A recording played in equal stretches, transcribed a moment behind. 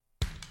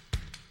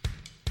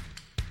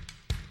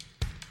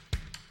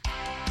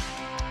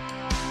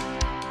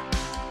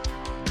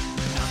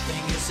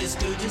as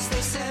good as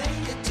they say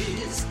it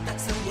is.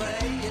 That's the way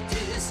it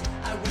is.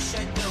 I wish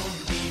I'd known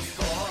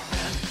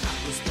beforehand. I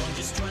was born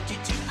just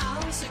 22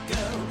 hours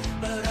ago,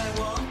 but I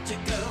want to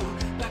go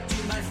back to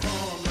my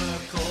former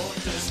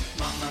quarters.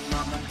 Mama,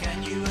 mama,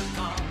 can you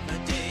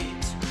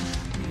accommodate?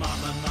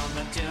 Mama,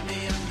 mama, tell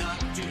me I'm not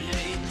too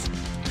late.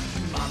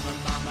 Mama,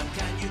 mama,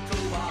 can you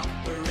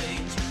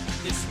cooperate?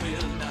 This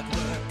will not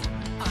work,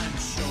 I'm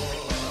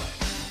sure.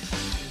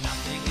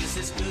 Nothing is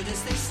as good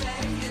as they say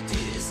it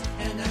is,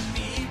 and I'd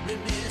be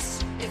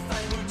remiss if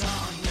I weren't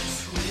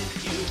honest with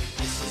you.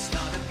 This is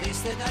not a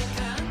place that I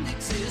can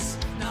exist,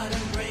 not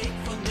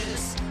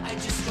ungratefulness. I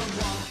just don't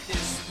want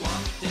this,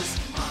 want this.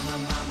 Mama,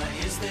 mama,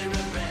 is there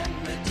a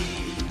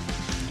remedy?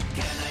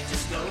 Can I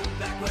just go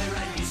back where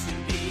I used to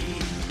be?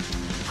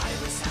 I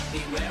was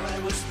happy where I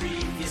was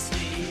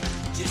previously,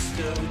 just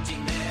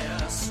floating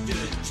there,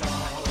 stood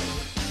tall.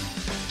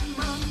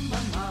 Mama,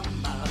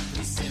 mama,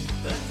 please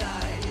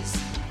sympathize.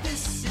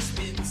 This has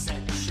been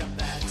such a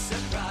bad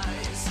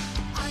surprise.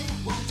 I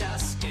won't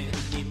ask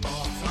any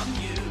more from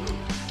you.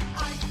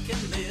 I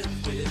can live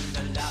with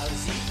a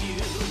lousy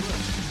view.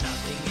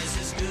 Nothing is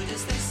as good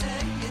as they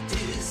say it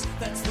is.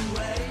 That's the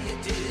way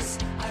it is.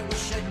 I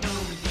wish I'd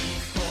known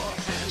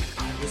beforehand.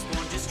 I was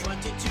born just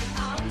 22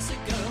 hours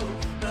ago,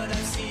 but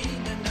I've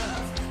seen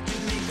enough to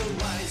make a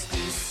wise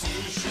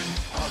decision.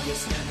 All your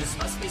standards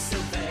must be so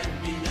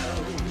very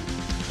low.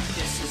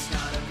 This is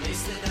not a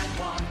place that I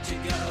want to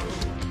go.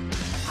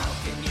 How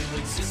can you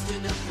exist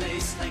in a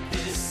place like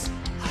this?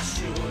 I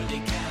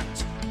surely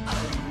can't.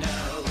 Oh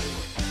no.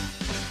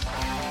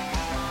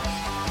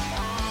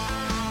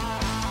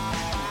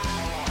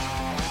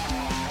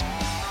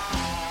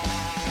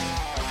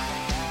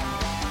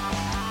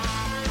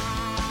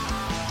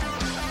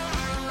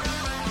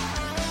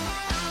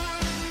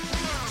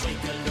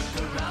 Take a look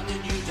around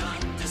and you'd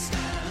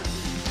understand.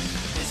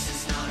 This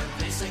is not a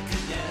place I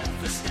could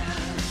ever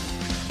stand.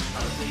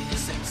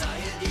 Ugliness,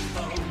 anxiety,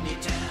 phony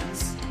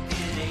tans.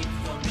 It ain't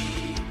for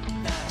me,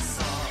 that's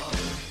all.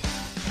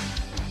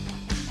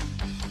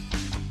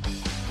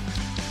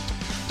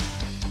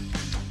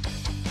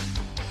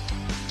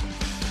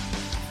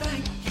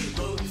 Thank you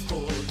both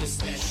for the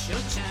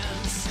special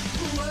chance.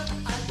 Were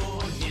I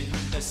born in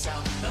the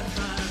south of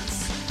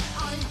France,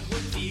 I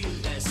would feel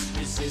less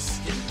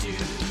resistant to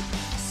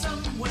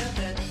somewhere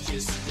that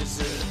just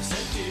deserves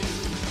a due.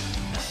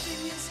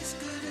 Nothing is as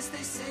good as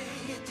they say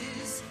it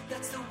is.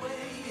 That's the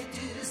way it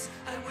is.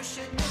 I wish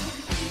I'd known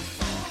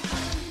before.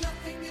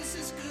 Nothing is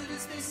as good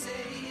as they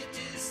say it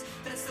is.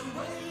 That's the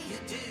way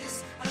it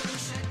is. I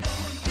wish I'd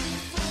known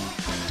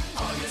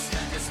before. All your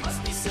standards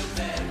must be so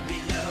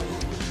very low.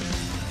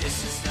 This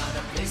is not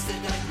a place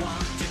that I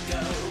want to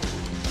go.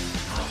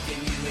 How can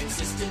you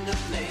exist in a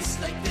place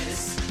like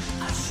this?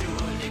 I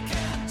surely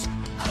can't.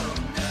 Oh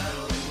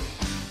no.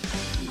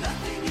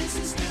 Nothing is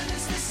as good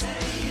as they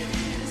say it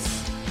is.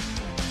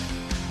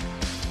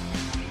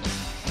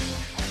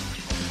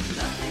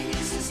 Nothing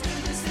is as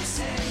good as they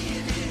say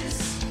it is.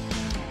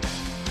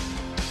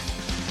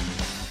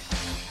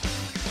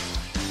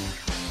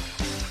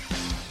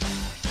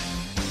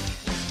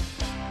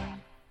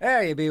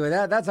 There you be with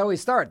that. That's how we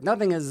start.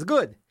 Nothing is as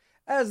good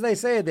as they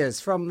say it is,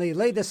 from the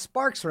latest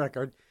Sparks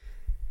record.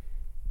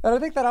 And I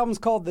think that album's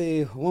called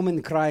The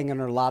Woman Crying in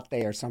Her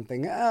Latte or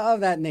something of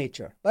that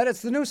nature. But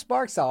it's the new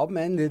Sparks album,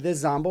 and the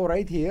Zombo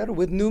right here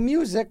with new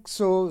music,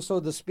 so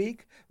to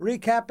speak,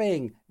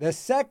 recapping the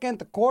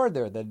second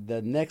quarter,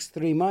 the next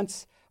 3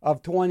 months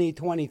of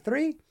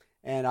 2023,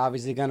 and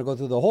obviously going to go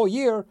through the whole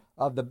year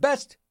of the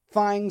best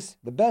finds,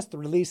 the best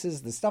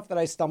releases, the stuff that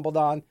I stumbled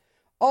on,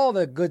 all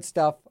the good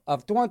stuff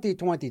of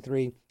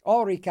 2023,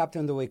 all recapped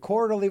into a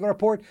quarterly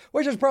report,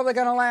 which is probably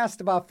going to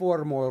last about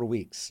 4 more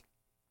weeks.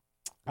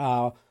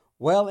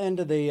 Well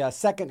into the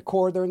second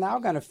quarter now.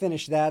 Going to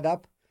finish that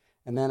up.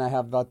 And then I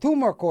have 2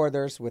 more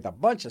quarters with a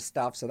bunch of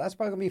stuff. So that's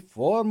probably going to be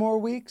 4 more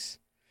weeks.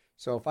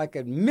 So if I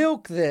could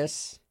milk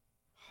this,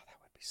 that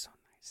would be so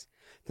nice.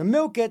 To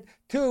milk it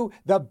to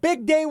the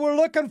big day we're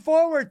looking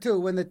forward to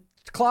when the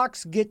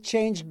clocks get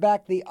changed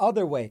back the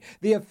other way.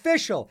 The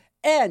official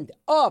end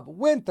of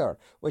winter,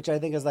 which I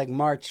think is like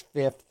March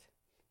 5th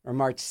or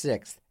March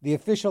 6th. The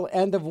official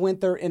end of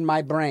winter in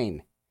my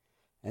brain.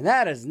 And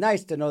that is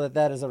nice to know that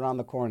that is around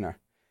the corner.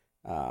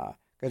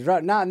 Because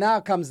right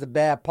now comes the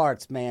bad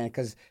parts, man.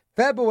 Because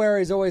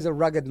February is always a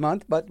rugged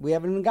month, but we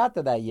haven't even got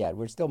to that yet.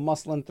 We're still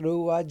muscling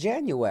through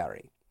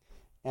January.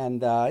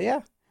 And yeah,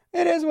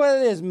 it is what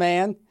it is,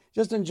 man.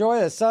 Just enjoy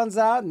the sun's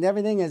out and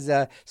everything is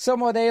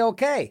somewhat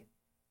A-okay.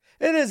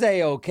 It is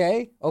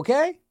A-okay,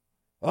 okay?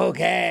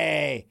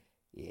 Okay.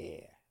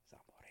 Yeah.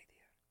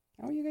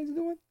 How are you guys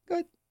doing?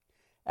 Good.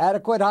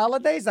 Adequate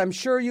holidays? I'm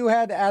sure you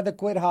had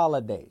adequate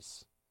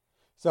holidays.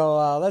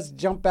 So let's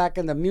jump back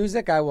into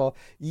music. I will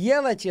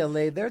yell at you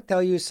later,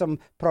 tell you some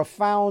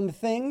profound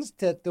things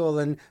that will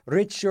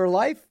enrich your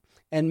life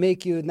and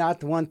make you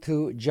not want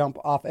to jump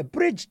off a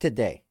bridge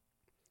today.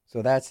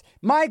 So that's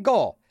my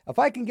goal. If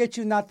I can get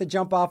you not to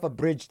jump off a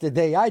bridge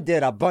today, I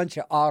did a bunch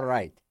of all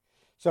right.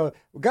 So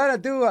we're going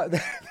to do,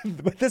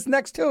 but this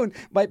next tune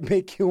might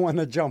make you want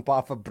to jump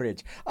off a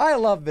bridge. I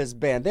love this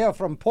band. They are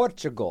from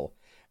Portugal,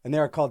 and they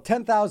are called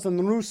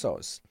 10,000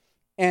 Russos.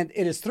 And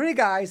it is three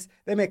guys.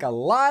 They make a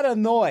lot of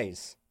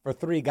noise for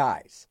three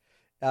guys.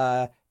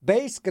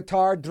 Bass,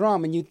 guitar,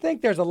 drum, and you'd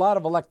think there's a lot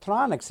of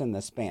electronics in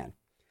this band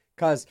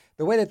because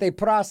the way that they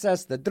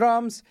process the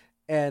drums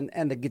and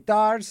the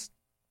guitars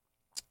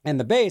and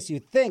the bass,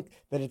 you'd think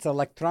that it's an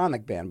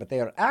electronic band, but they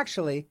are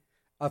actually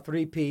a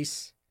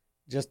three-piece,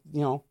 just,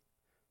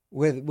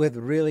 with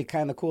really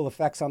kind of cool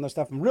effects on their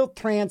stuff and real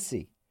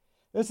trancey.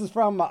 This is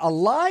from a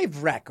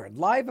live record,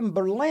 live in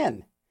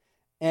Berlin,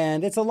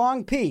 and it's a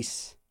long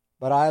piece,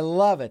 but I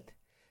love it.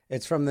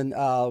 It's from the,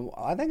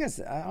 I think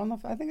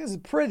it's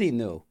pretty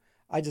new.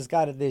 I just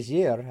got it this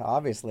year,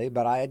 obviously,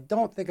 but I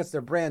don't think it's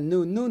their brand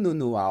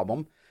new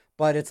album.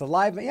 But it's a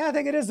live, I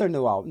think it is their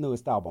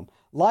newest album.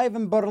 Live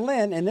in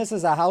Berlin, and this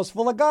is a house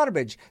full of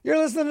garbage. You're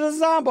listening to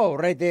Zombo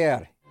right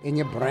there in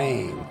your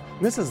brain.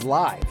 This is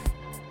live.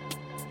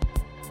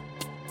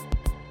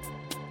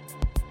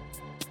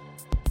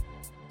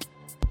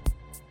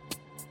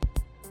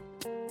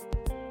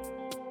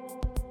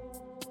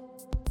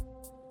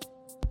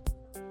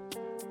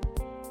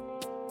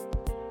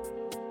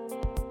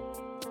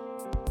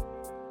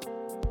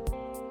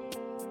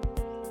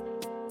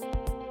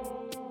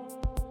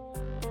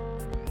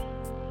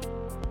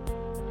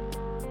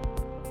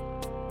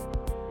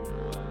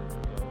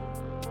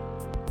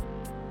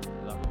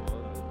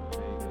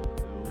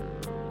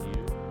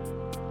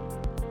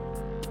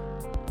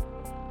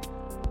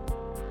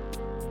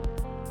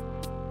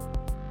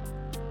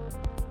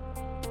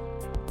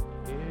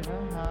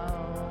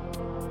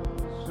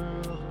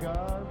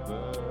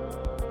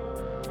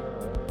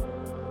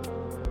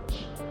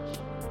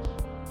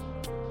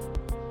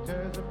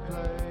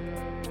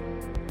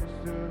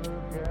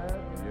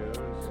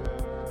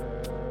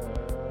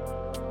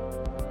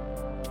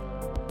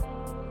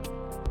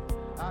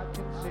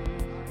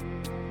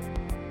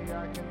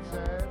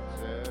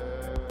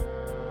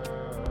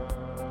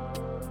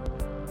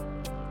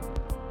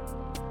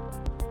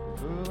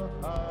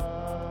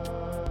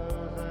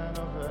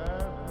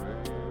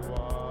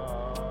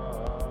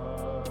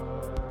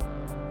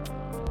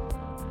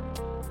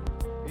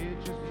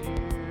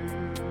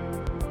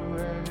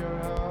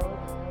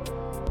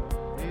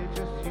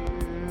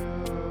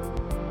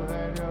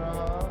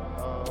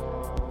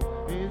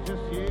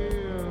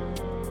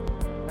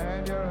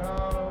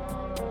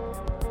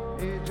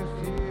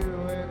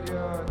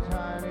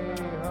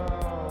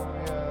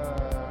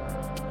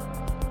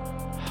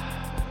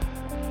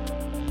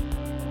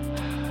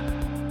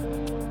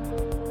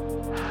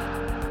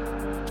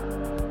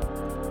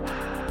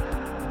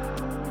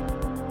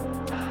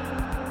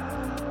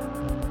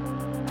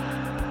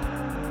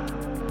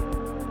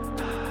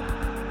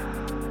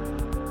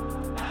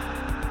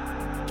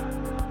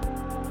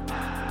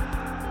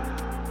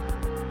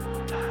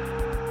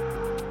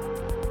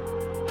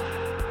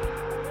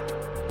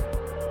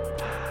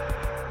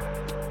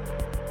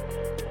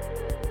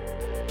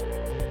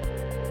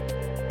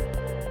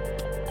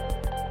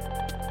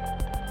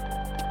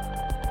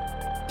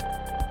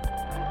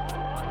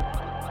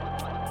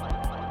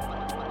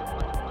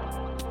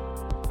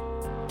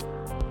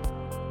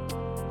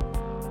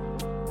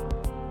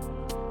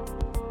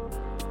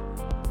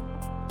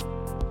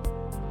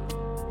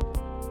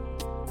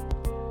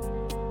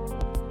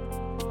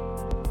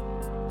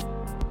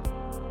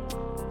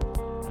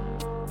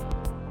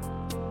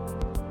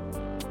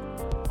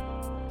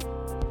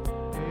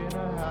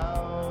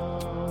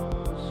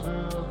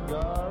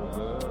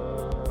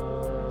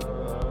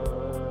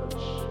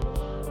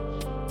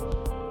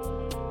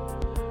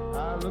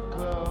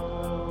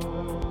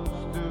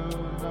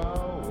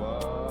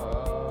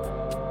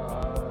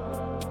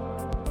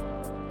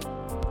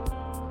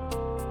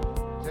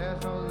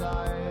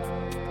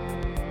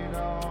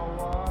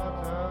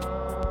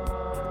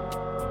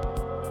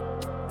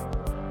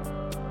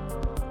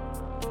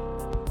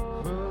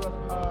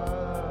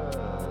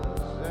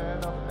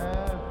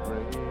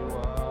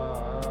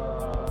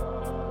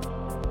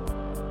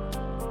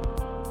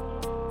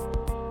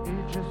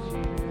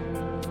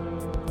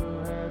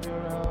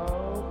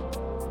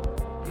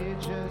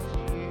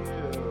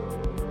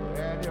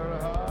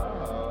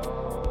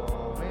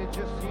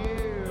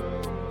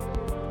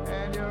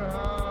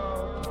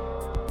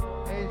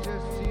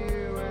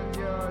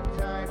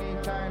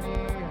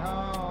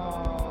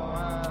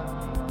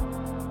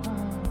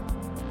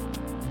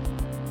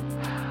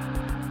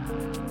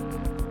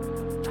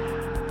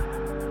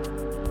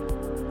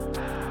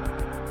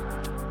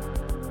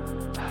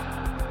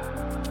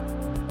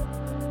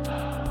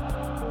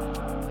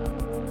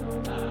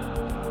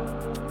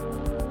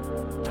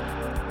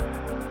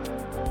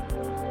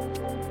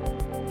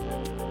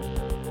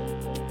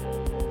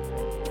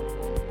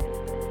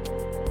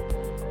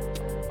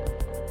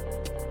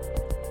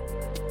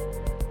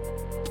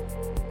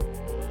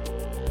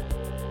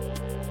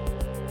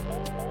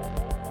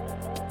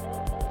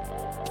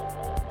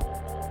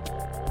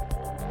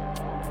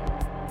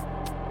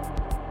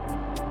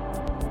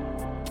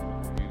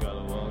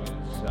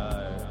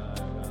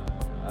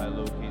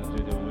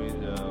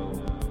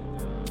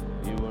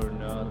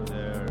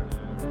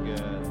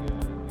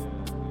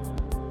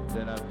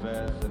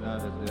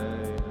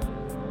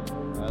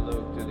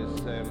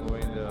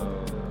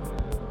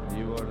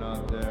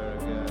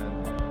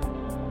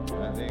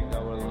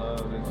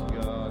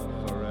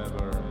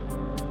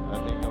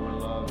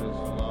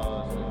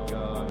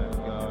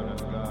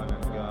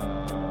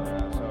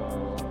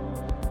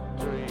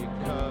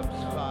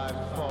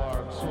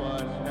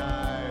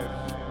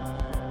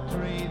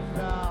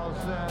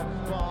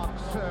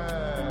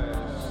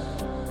 says,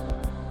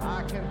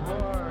 I can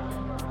work,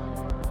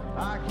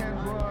 I can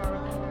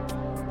work,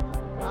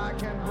 I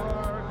can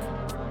work,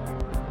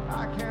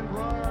 I can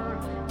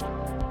work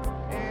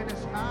in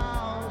this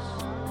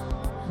house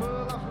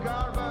full of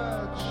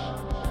garbage,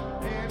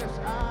 in this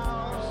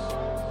house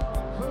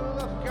full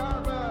of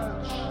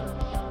garbage,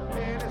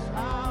 in this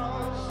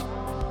house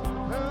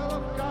full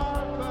of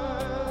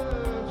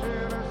garbage,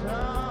 in this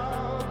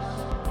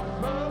house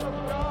full of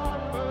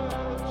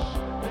garbage,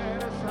 in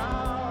this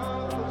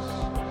house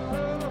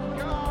full of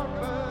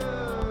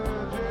garbage,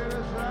 in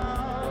this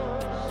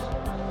house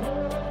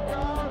full of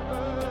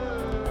garbage.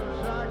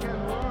 I can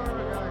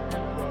work, I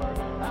can work,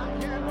 I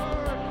can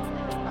work,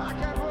 I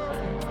can work,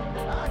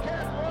 I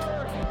can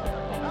work,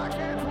 I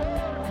can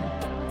work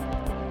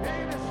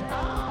in this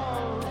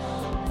house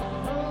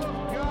full of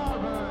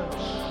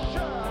garbage,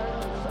 in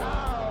this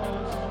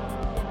house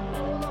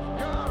full of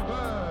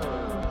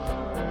garbage,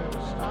 in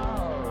this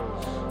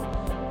house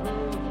full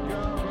of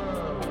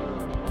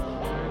garbage,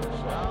 in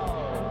this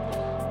house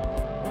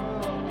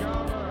full of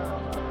garbage.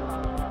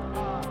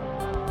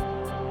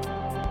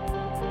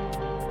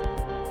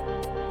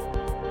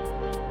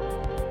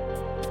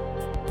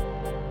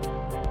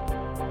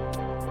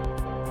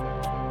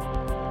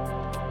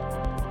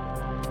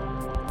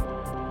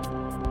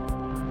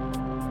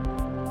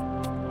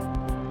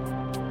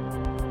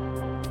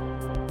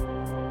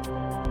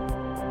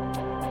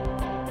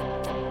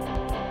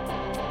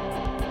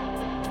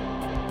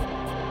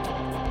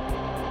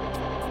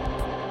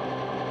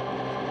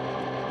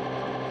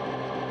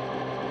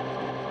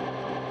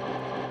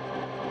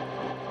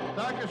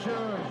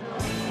 Dankeschön.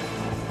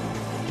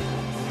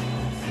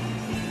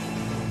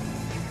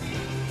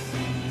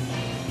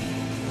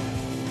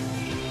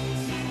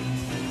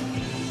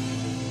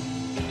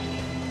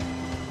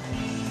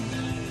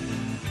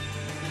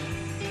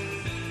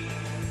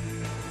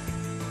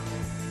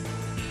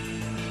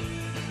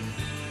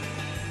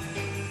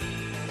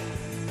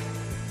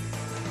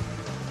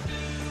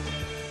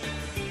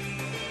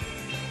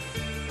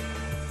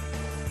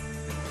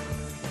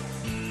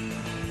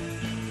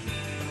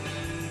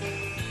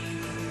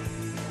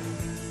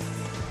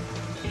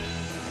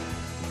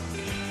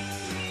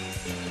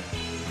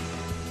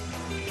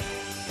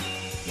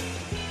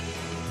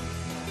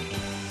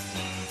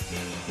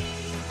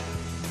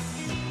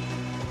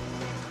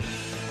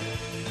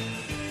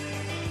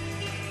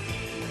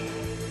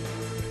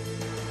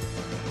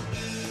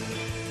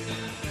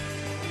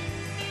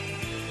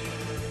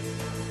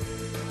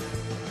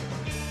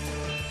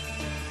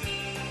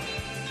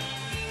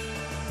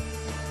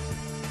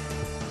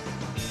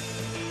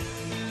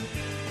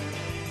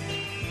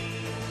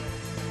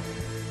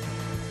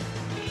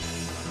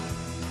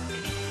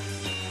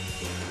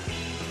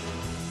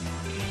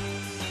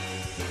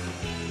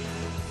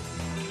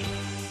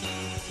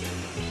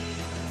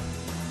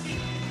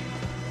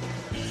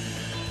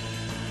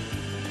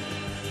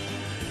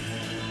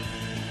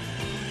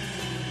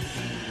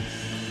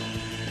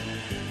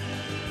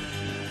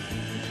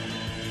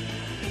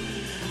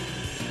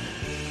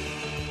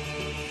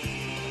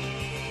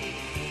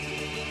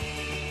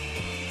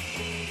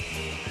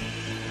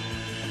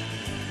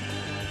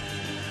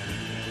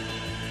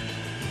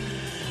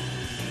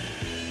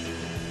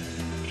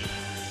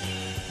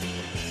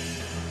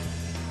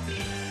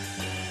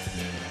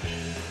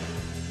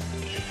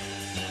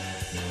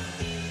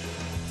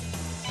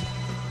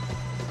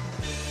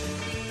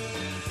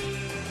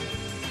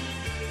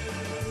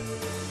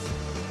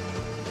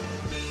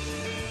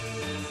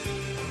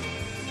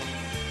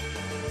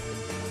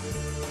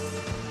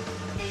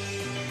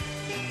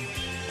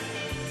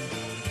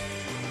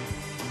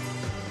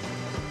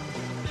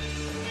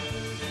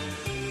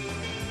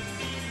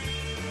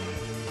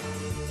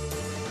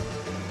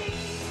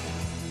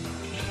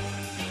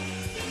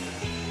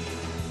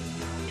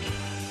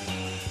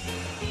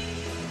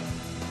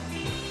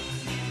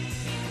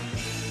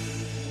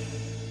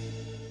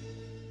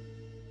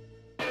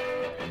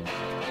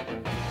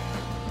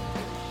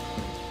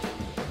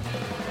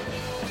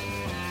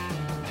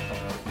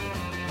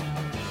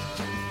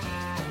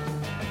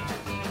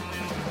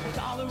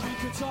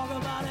 Talk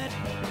about it.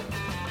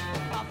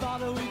 I thought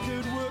that we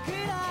could work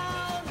it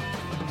out.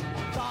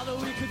 Thought that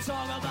we could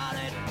talk about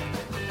it.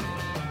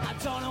 I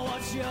don't know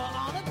what you're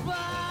on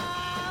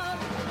about.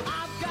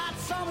 I've got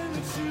something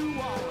that you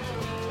want.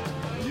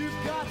 You've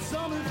got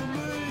something for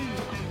me.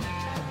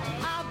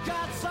 I've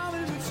got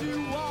something that you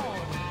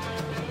want.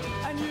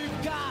 And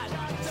you've got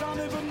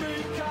something for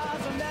me.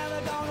 'Cause I'm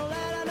never gonna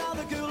let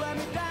another girl let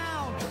me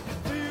down.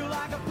 Feel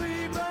like a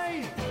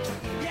pea-brain.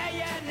 Yeah,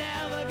 yeah,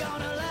 never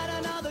gonna let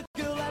another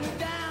girl let me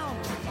down.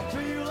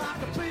 Feel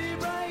like a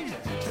pea-brain.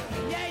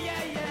 Yeah,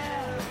 yeah,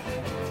 yeah.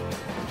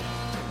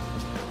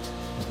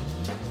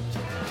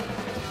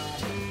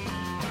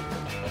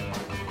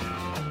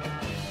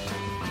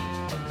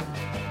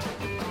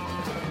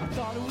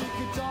 Thought we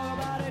could talk about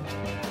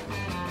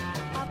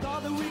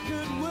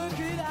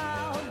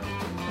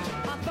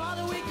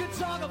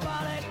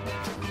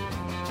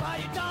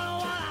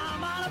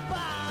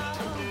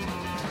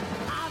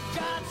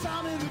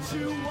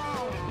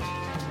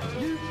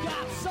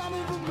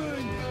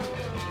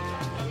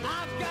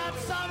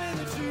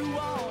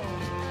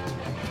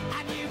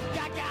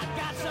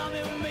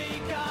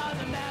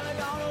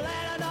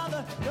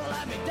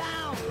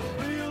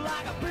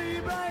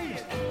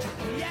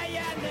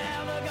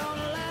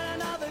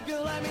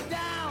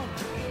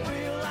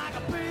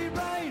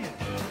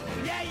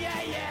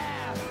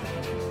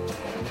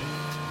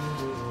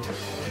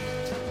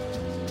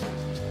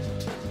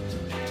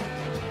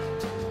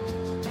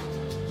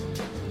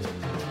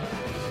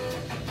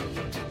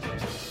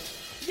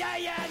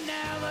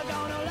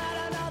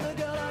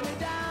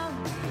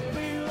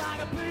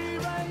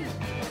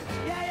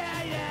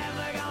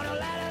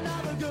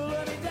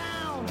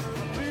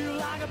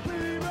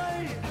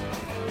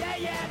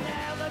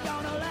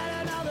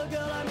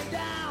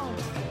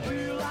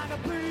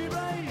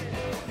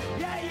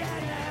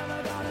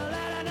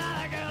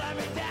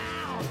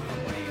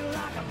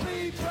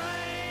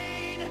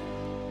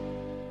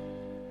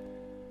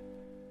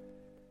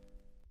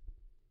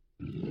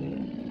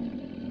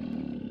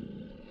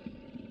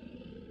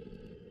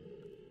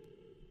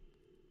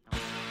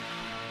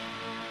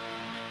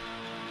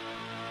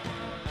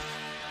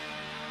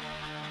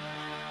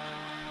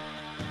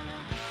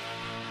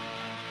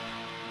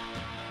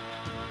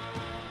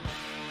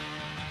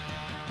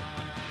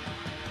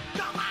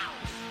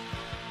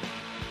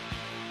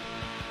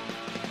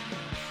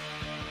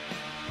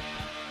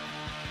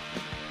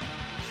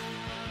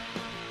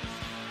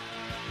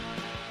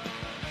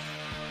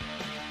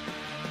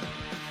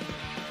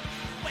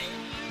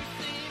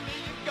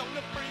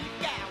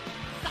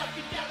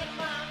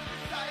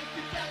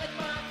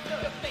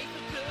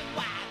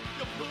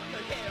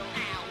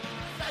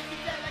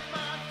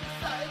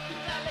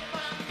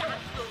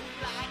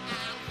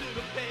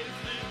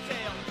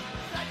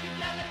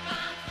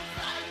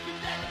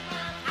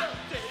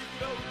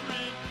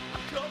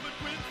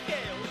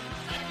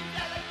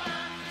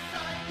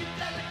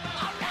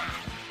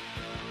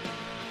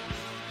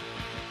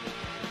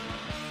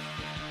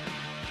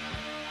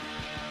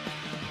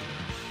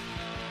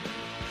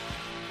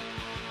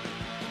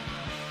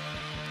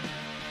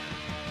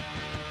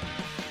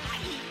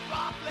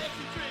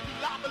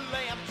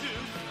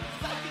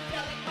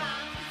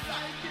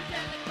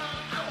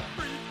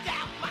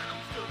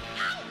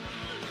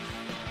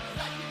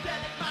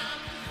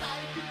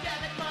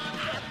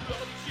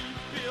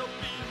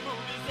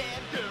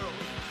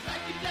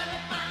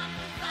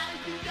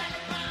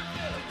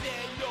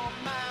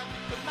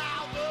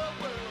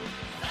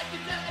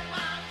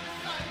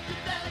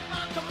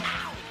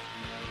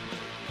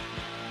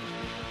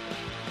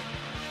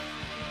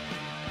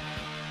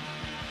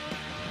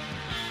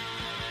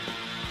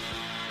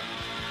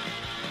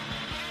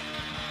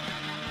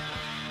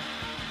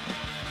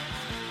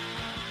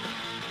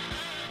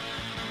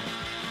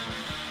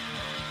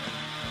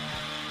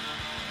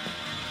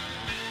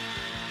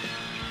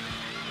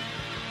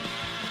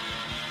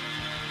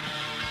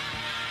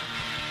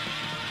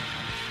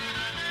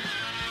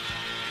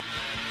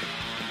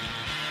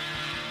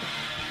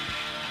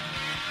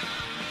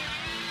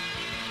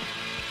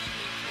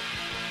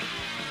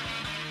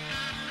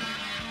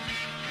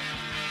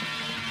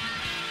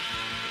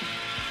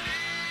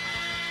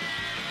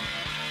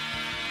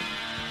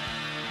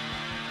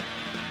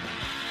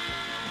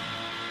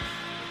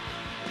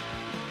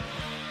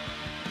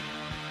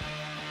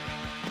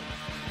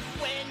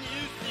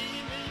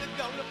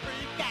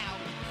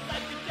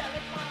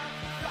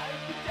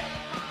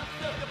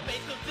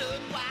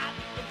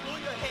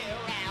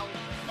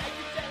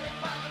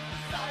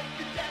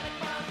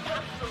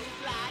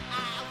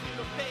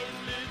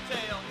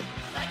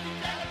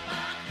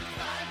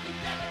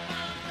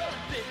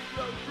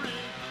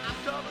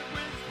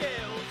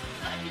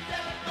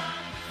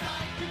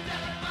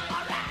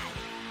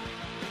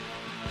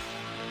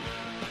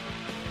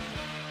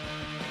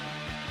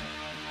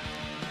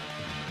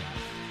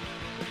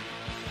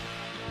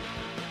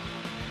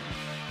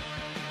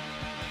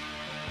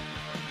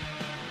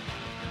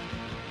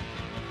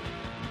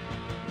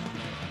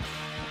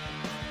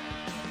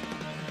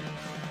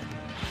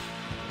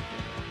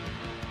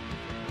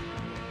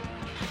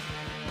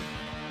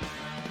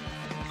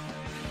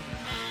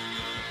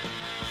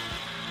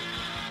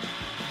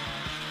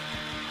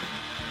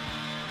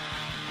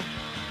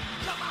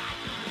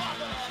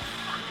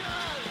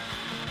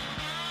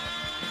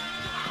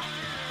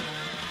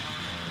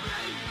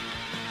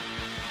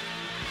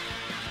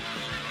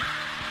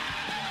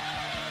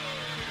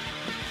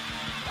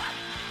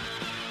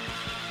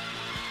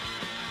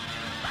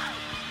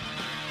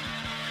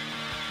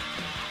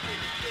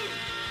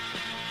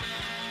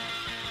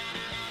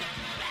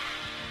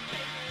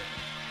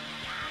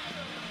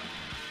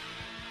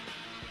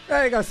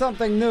There you go,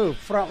 something new,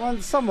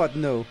 somewhat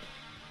new,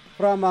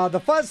 from the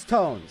Fuzz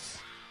Tones.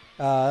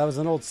 That was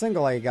an old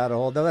single I got a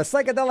hold of, A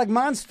Psychedelic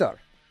Monster.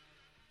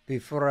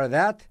 Before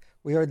that,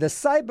 we heard the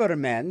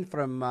Cybermen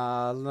from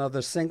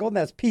another single, and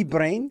that's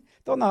P-Brain.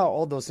 Don't know how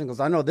old those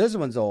singles are. I know this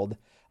one's old.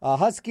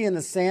 Husky and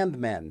the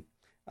Sandmen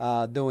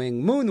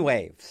doing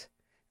Moonwaves.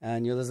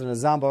 And you listen to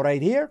Zombo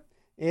right here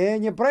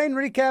in your brain,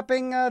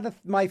 recapping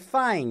my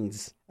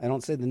finds. I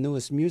don't say the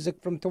newest music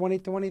from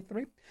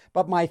 2023,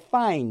 but my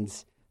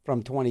finds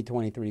from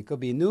 2023. Could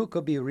be new,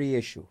 could be a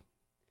reissue.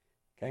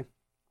 Okay?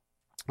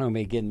 Don't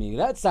be kidding me.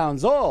 That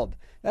sounds old.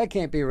 That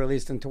can't be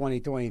released in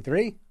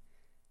 2023.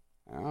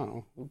 I don't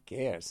know. Who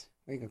cares?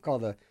 You can call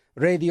the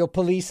radio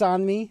police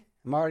on me.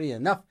 I'm already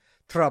enough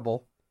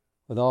trouble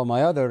with all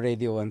my other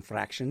radio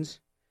infractions.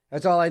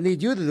 That's all I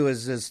need you to do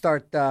is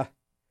start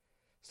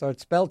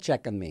spell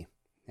checking me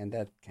and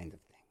that kind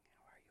of thing.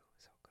 How are you?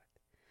 So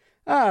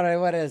good. All right,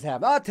 what is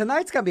happening? Oh,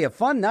 tonight's going to be a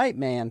fun night,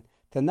 man.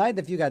 Tonight,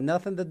 if you got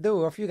nothing to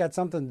do, or if you got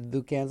something to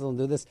do, cancel and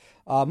do this.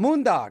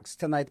 Moondogs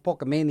tonight,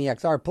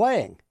 Polkamaniacs are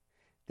playing.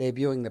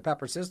 Debuting the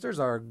Pepper Sisters,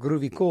 our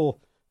groovy, cool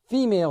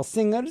female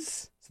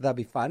singers. So that'll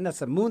be fun. That's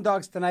the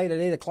Moondogs tonight at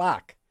 8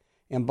 o'clock.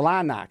 And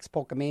Blanox,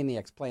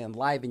 Polkamaniacs playing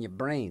live in your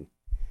brain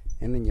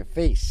and in your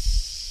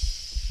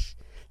face.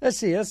 Let's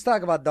see. Let's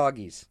talk about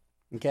doggies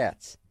and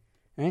cats.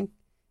 Right?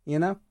 You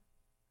know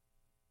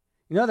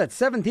that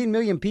 17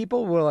 million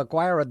people will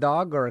acquire a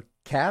dog or a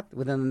cat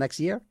within the next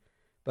year?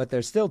 But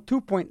there's still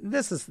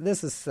This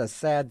is a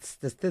sad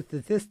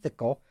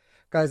statistical,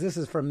 because this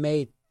is from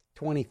May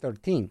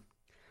 2013.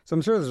 So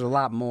I'm sure there's a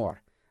lot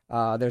more.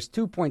 There's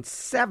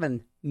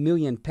 2.7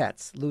 million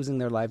pets losing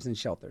their lives in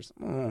shelters.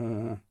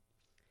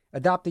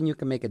 Adopting you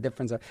can make a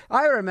difference.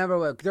 I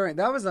remember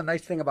that was a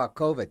nice thing about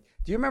COVID.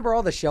 Do you remember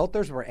all the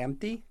shelters were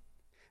empty?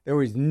 There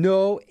was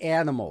no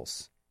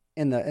animals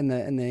in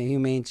the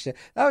humane shelter.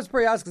 That was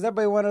pretty awesome because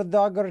everybody wanted a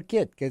dog or a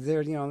kid because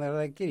they're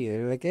like kitty.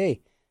 They're like,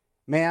 hey,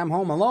 man, I'm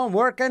home alone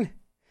working.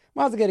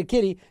 Might as well get a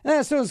kitty. And then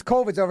as soon as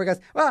COVID's over, he goes,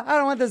 well, I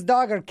don't want this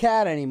dog or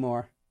cat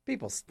anymore.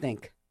 People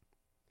stink.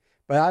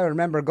 But I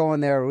remember going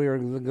there. We were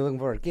looking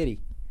for a kitty,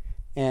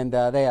 and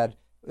they had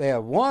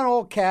one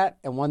old cat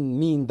and one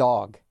mean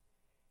dog.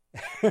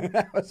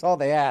 That was all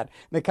they had.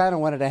 They kind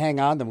of wanted to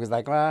hang on to them because,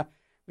 like, well,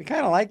 we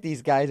kind of like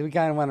these guys. We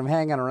kind of want them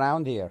hanging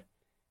around here.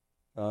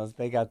 So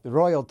they got the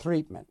royal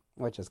treatment,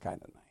 which is kind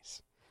of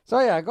nice. So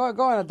yeah, go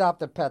and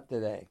adopt a pet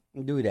today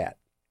and do that.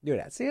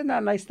 See, isn't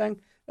that a nice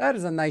thing? That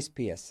is a nice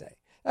PSA.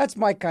 That's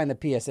my kind of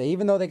PSA.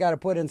 Even though they got to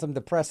put in some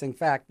depressing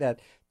fact that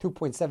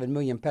 2.7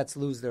 million pets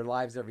lose their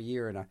lives every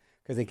year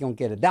because they don't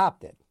get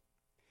adopted.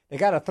 They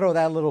got to throw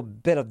that little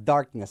bit of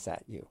darkness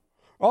at you.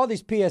 All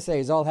these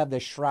PSAs all have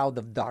this shroud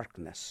of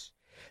darkness.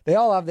 They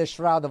all have this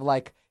shroud of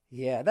like,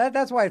 yeah,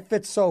 that's why it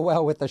fits so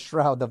well with the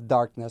shroud of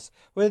darkness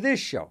with this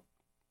show.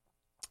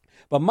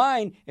 But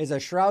mine is a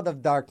shroud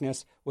of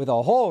darkness with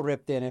a hole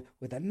ripped in it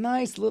with a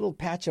nice little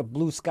patch of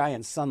blue sky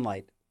and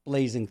sunlight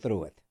blazing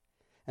through it.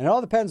 And it all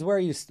depends where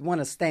you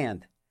want to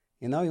stand.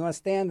 You want to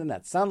stand in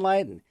that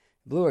sunlight and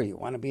blue, or you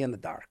want to be in the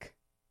dark.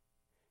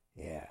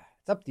 Yeah,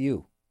 it's up to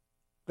you.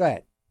 Go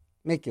ahead.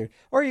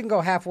 Or you can go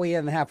halfway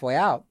in and halfway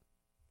out.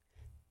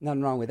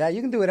 Nothing wrong with that.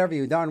 You can do whatever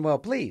you darn well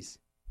please.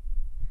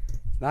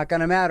 It's not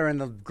going to matter in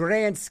the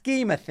grand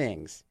scheme of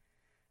things.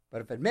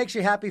 But if it makes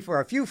you happy for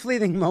a few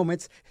fleeting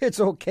moments, it's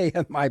okay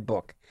in my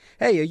book.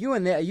 Hey,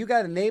 you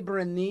got a neighbor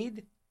in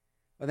need?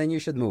 Well, then you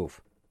should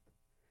move.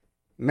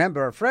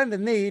 Remember, a friend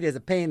in need is a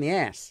pain in the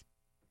ass.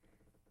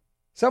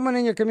 Someone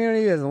in your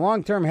community has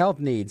long-term health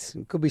needs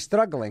and could be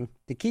struggling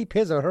to keep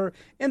his or her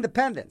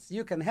independence.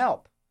 You can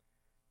help.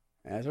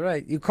 That's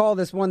right. You call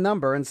this one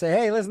number and say,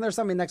 hey, listen, there's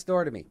somebody next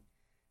door to me.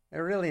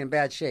 They're really in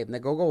bad shape. And they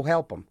go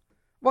help them.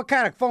 What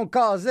kind of phone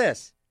call is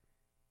this?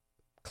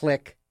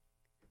 Click.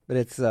 But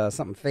it's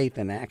something faith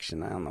in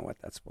action. I don't know what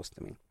that's supposed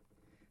to mean.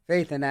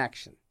 Faith in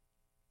action.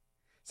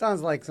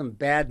 Sounds like some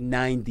bad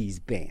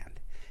 90s band.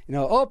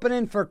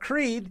 Opening for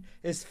Creed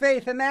is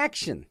faith in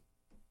action.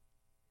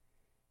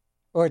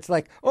 Or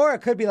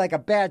it could be like a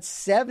bad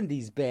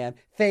 70s band,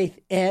 Faith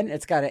N.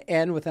 It's got an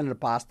N with an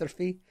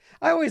apostrophe.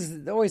 I always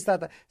thought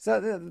that. So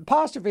the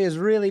apostrophe has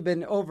really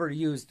been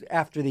overused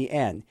after the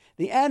N.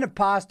 The N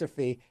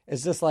apostrophe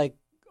is just like,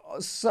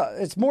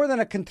 it's more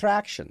than a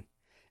contraction.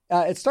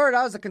 It started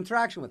out as a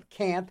contraction with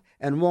can't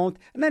and won't,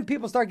 and then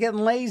people start getting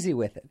lazy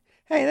with it.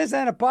 Hey, this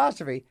N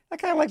apostrophe, that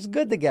kind of looks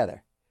good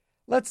together.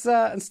 Let's,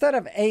 instead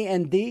of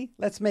A-N-D,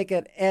 let's make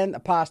it N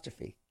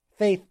apostrophe.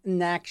 Faith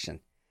in action.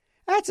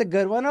 That's a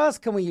good one. What else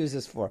can we use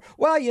this for?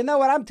 Well, you know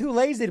what? I'm too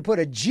lazy to put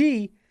a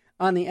G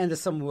on the end of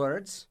some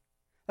words.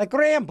 Like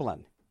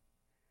rambling.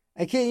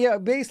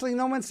 Basically,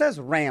 no one says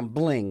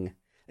rambling.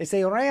 They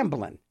say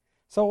rambling.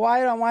 So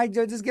why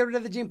just get rid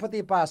of the G and put the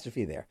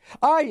apostrophe there?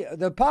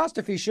 The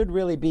apostrophe should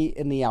really be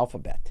in the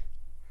alphabet.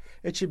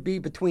 It should be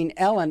between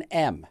L and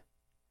M.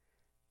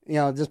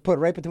 Just put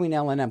it right between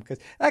L and M, because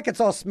that gets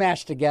all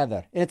smashed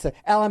together. It's an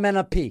L, M, and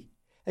a P.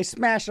 They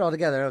smash it all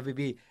together. It would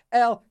be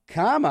L,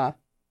 comma,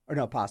 or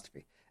no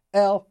apostrophe.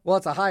 L, well,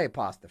 it's a high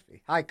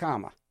apostrophe, high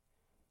comma.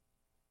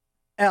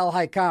 L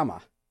high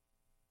comma.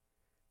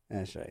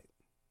 That's right.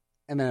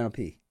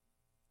 MNOP.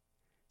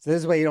 So this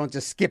is why you don't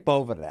just skip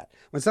over that.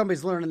 When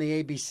somebody's learning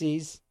the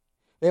ABCs,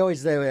 they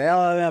always say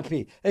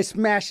LMNP. They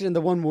smash it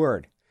into one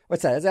word.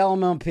 What's that? It's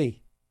LMNP.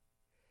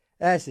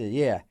 That's it,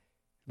 yeah.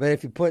 But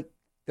if you put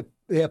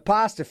the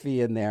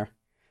apostrophe in there,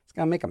 it's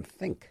going to make them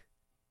think.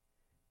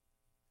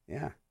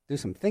 Yeah, do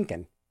some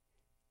thinking.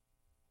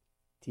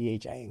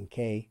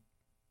 THINKIN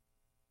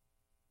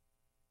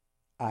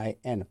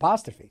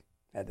apostrophe.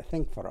 I had to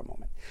think for a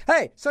moment.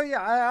 Hey, so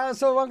yeah,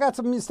 so I got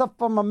some stuff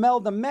from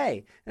Imelda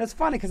May. And it's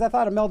funny because I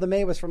thought Imelda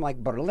May was from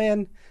like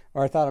Berlin,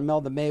 or I thought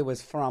Imelda May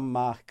was from,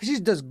 because she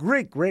does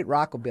great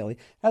rockabilly.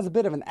 Has a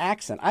bit of an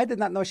accent. I did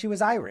not know she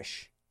was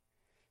Irish.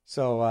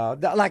 So,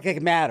 like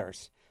it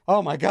matters.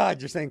 Oh my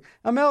God, you're saying,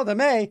 Imelda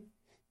May,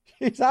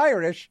 she's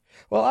Irish.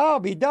 Well, I'll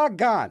be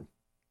doggone.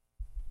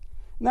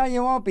 No,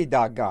 you won't be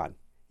doggone.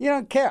 You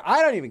don't care.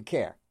 I don't even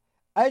care.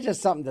 I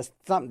just something to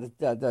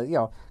you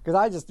know, because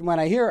I just, when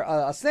I hear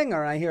a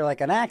singer and I hear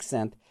like an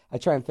accent, I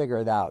try and figure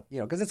it out, you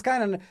know, because it's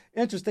kind of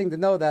interesting to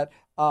know that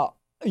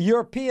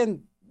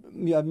European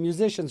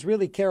musicians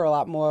really care a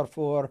lot more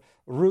for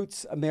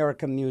roots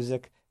American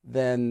music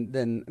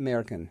than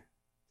American.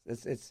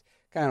 It's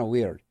kind of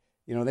weird,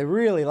 you know. They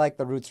really like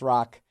the roots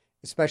rock,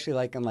 especially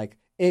like in like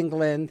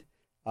England,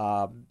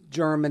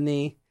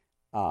 Germany.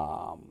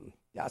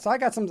 Yeah, so I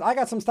got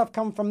some stuff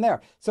coming from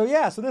there. So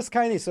yeah, so this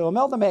kind of, so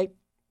Imelda May.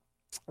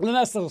 The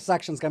next little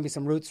section is going to be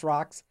some roots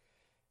rocks.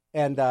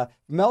 And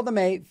Imelda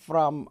May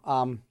from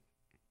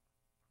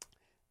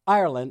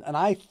Ireland. And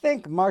I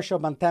think Marshall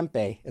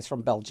Bontempi is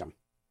from Belgium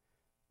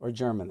or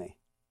Germany.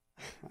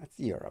 That's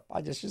Europe.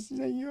 I just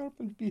say Europe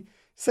and be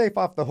safe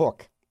off the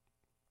hook.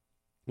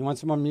 You want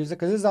some more music?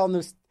 Because this is all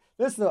new.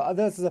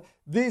 The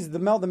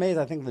Imelda May is,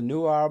 I think, the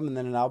new album, and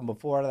then an album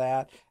before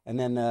that. And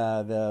then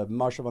the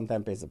Marshall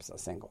Bontempi is a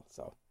single.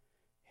 So,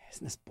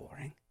 isn't this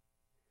boring?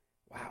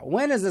 Wow,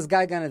 when is this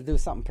guy going to do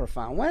something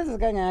profound? When is this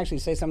guy going to actually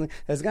say something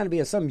that's going to be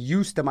of some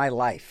use to my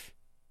life?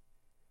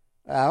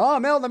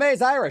 Imelda May's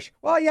Irish.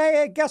 Well,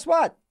 yeah, guess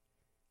what?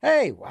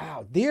 Hey,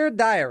 wow, dear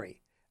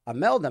diary,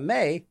 Imelda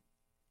May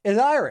is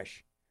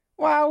Irish.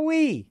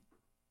 Wowee.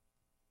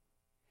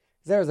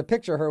 There was a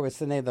picture of her with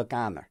Sinead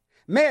O'Connor.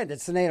 Man, did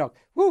Sinead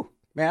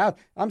man,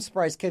 I'm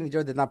surprised Kenny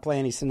Joe did not play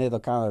any Sinead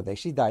O'Connor today.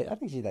 She died. I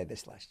think she died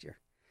this last year.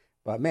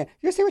 But man,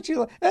 you see what you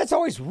look. That's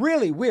always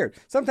really weird.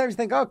 Sometimes you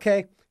think,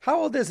 okay,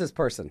 how old is this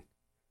person?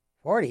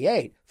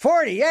 48.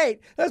 48?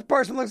 This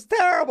person looks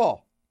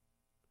terrible.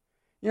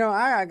 You know,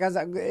 guys,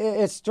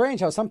 it's strange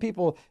how some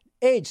people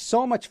age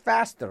so much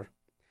faster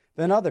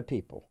than other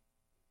people.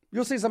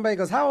 You'll see somebody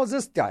goes, how old is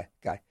this guy?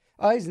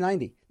 Oh, he's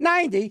 90.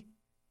 90?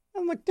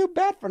 I'm like, too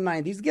bad for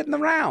 90. He's getting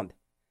around.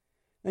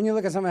 Then you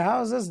look at somebody, how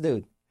old is this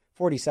dude?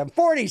 47.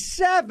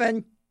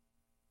 47?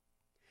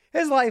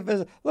 His life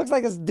looks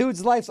like this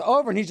dude's life's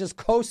over and he's just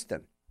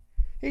coasting.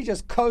 He's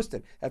just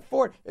coasting. At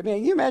 40, I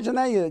mean, you imagine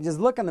that? You just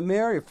look in the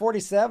mirror, you're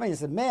 47, you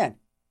said, man,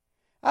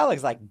 that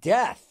looks like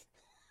death.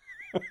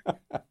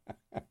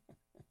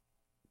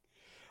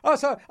 Oh,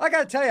 so I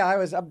got to tell you, I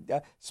was,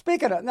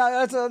 speaking of, now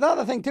that's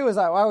another thing too, is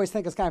I always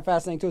think is kind of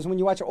fascinating too, is when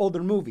you watch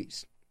older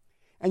movies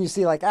and you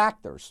see like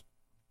actors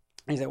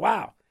and you say,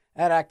 wow,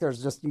 that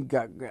actor's just, and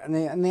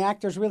the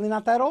actor's really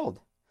not that old.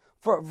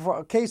 For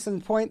a case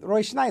in point,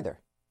 Roy Scheider.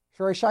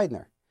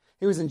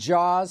 He was in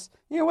Jaws.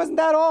 He wasn't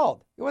that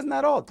old.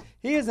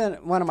 He is in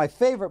one of my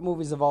favorite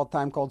movies of all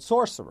time called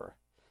Sorcerer.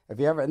 Have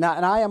you ever? Now,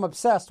 and I am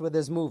obsessed with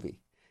this movie.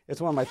 It's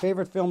one of my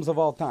favorite films of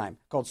all time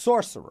called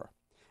Sorcerer.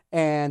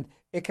 And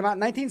it came out in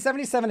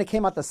 1977. It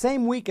came out the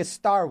same week as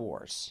Star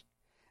Wars.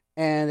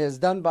 And it was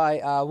done by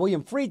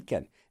William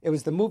Friedkin. It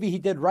was the movie he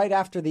did right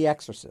after The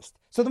Exorcist.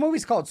 So the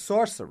movie's called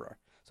Sorcerer.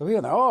 So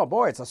people think, oh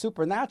boy, it's a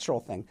supernatural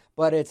thing.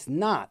 But it's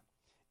not.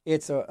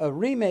 It's a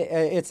remake.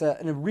 It's a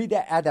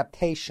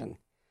readaptation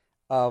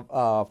of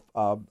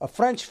a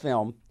French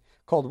film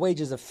called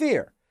Wages of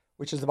Fear,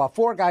 which is about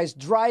four guys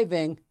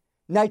driving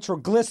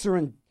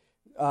nitroglycerin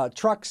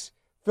trucks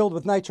filled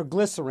with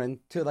nitroglycerin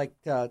to like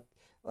a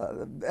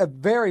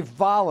very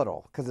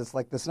volatile, because it's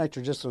like this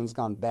nitroglycerin's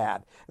gone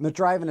bad, and they're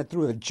driving it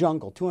through the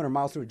jungle, 200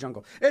 miles through the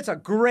jungle. It's a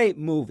great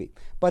movie.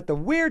 But the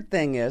weird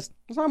thing is,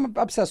 so I'm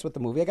obsessed with the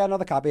movie. I got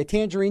another copy.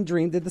 Tangerine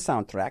Dream did the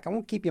soundtrack. I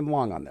won't keep you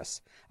long on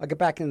this. I'll get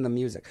back into the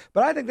music.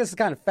 But I think this is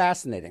kind of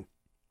fascinating.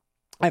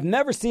 I've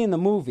never seen the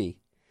movie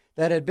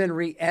that had been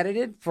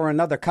re-edited for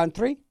another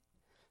country.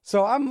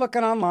 So I'm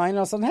looking online and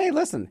I was saying, hey,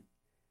 listen,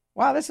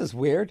 wow, this is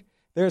weird.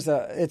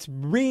 It's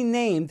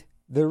renamed,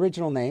 the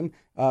original name,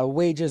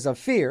 Wages of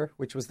Fear,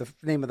 which was the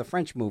name of the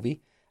French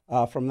movie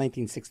from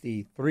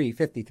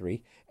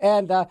 1953.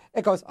 And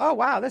it goes, oh,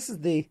 wow, this is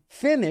the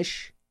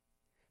Finnish,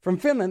 from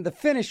Finland, the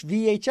Finnish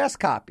VHS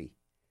copy.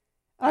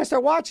 And I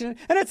start watching it,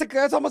 and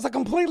it's almost a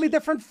completely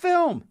different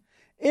film.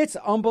 It's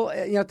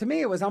to me,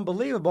 it was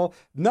unbelievable.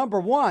 Number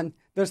one,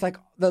 there's like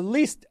at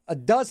least a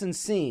dozen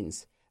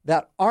scenes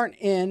that aren't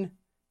in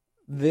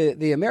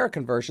the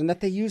American version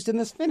that they used in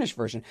this Finnish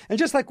version. And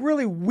just like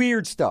really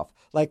weird stuff,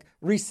 like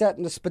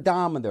resetting the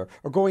speedometer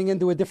or going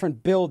into a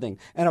different building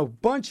and a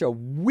bunch of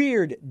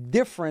weird,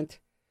 different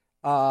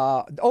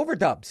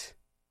overdubs,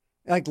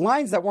 like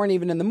lines that weren't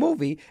even in the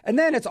movie. And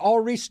then it's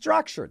all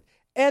restructured.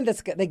 And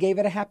they gave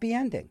it a happy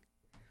ending,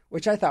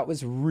 which I thought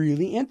was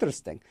really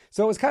interesting.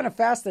 So it was kind of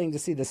fascinating to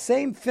see the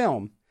same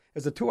film. It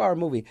was a 2-hour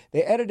movie.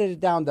 They edited it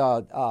down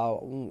to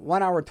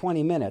 1 hour,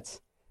 20 minutes.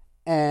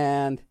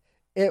 And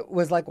it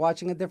was like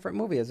watching a different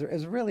movie. It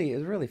was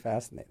really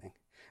fascinating.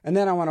 And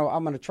then I'm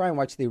gonna try and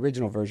watch the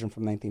original version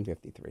from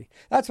 1953.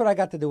 That's what I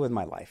got to do with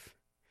my life.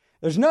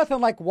 There's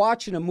nothing like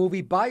watching a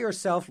movie by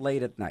yourself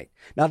late at night.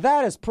 Now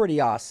that is pretty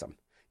awesome.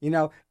 You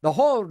know,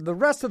 the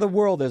rest of the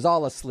world is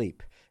all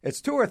asleep. It's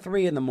 2 or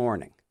 3 in the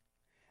morning,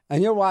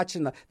 and you're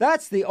watching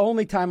that's the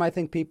only time I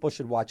think people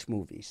should watch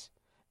movies.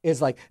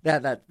 Is like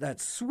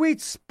that sweet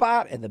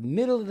spot in the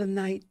middle of the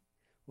night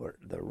where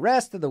the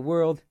rest of the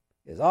world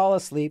is all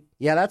asleep.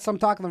 Yeah, I'm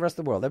talking the rest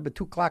of the world. Every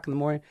 2 o'clock in the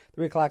morning,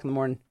 3 o'clock in the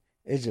morning,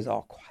 it's just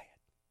all quiet.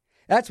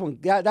 That's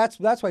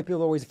why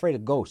people are always afraid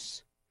of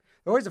ghosts.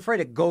 They're always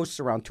afraid of ghosts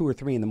around 2 or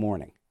 3 in the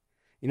morning.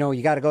 You know,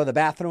 you got to go to the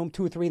bathroom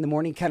 2 or 3 in the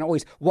morning. You can't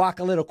always walk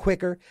a little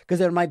quicker because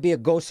there might be a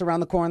ghost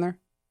around the corner.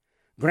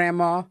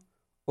 Grandma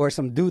or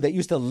some dude that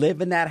used to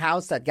live in that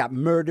house that got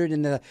murdered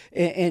in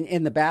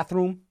the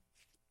bathroom.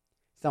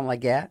 Something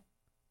like that.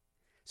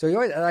 So you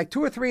always, like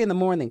 2 or 3 in the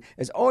morning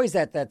is always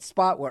that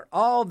spot where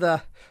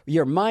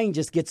your mind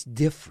just gets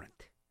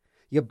different.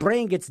 Your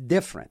brain gets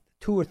different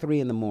 2 or 3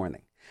 in the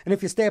morning. And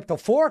if you stay up till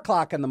 4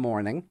 o'clock in the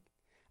morning,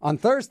 on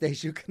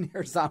Thursdays you can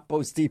hear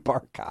Zombo's Deep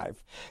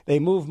Archive. They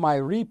move my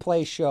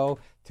replay show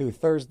to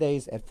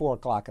Thursdays at 4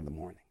 o'clock in the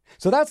morning.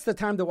 So that's the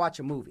time to watch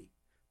a movie.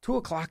 2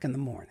 o'clock in the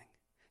morning.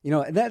 You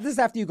know, this is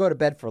after you go to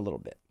bed for a little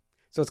bit.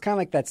 So it's kind of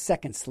like that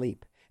second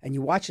sleep. And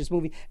you watch this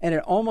movie, and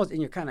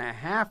you're kind of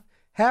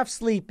half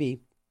sleepy.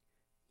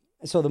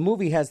 So the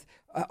movie has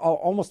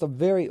almost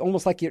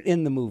like you're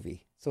in the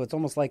movie. So it's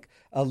almost like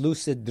a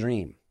lucid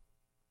dream.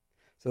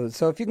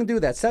 So if you can do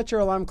that, set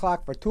your alarm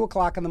clock for 2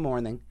 o'clock in the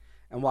morning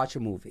and watch a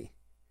movie.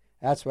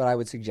 That's what I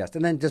would suggest.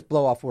 And then just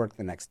blow off work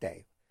the next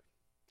day.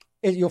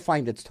 You'll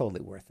find it's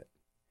totally worth it.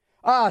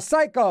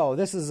 Psycho.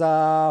 This is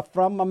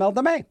from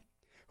Imelda May,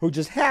 who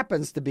just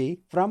happens to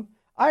be from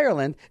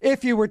Ireland,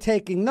 if you were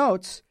taking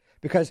notes,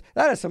 because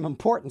that is some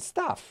important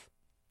stuff.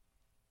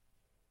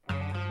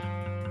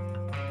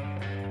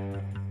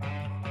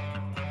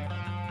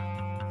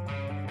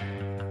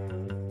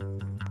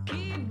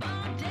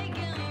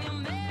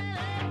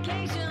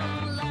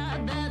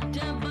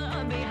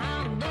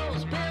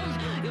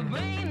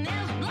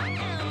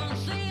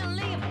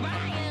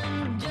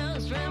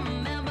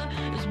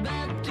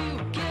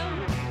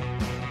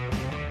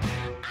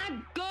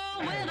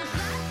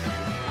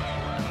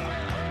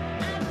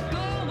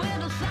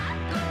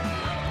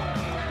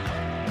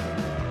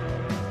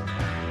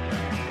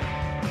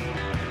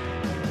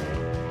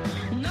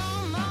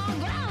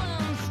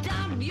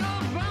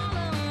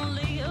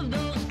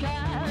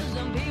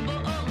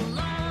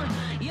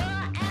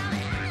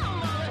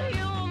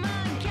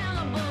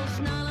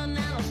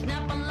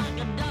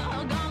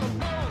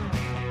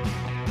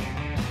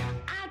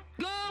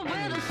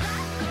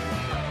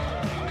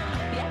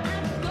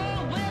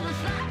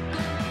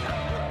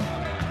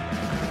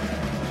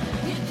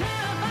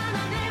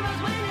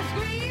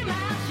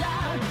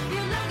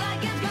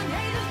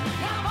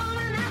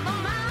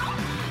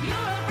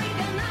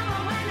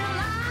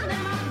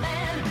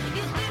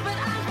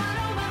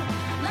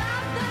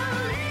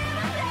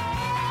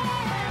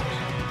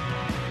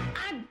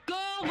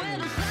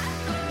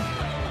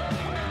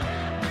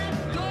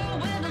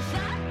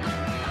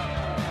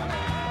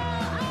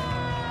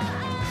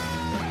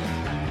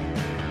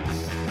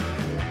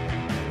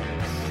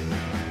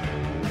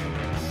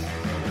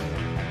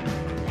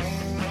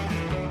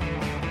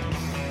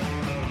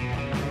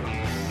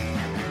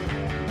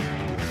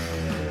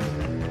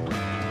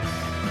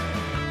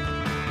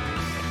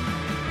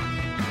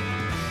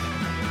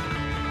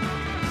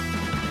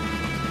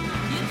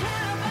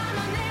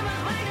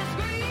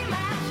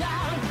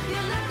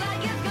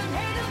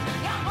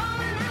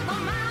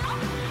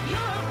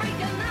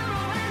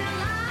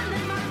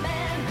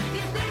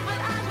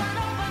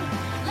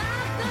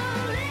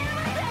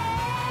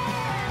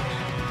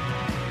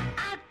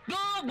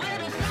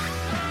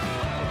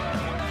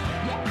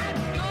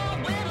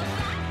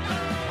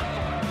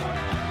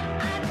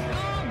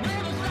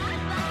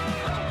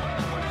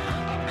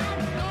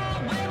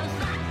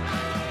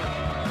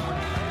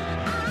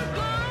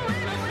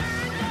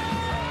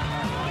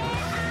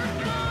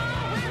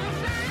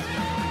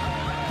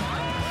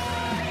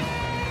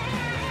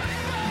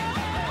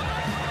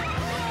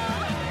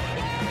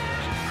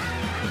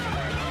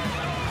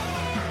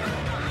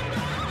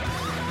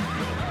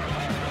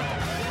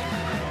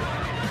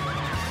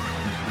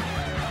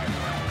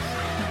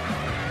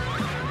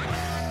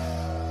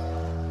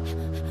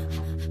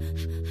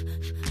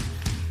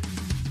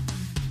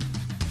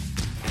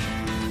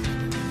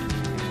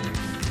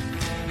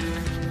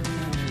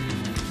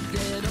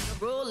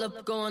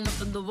 going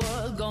up in the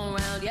world, going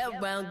round, yeah,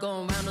 round,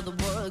 going round of the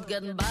world,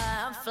 getting by.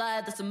 I'm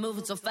fly, that's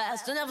moving so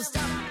fast, I never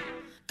stop.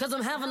 Cause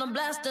I'm having a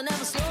blast, I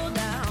never slow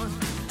down.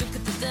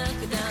 Down,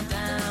 down,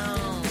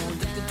 down,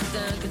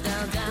 down,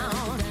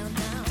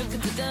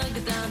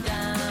 down,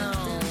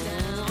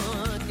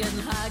 down. Getting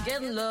high,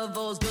 getting love,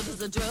 oh, as good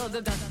as a drug.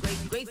 I got a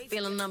great, great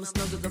feeling, I'm as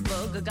snug as a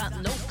bug. I got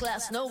no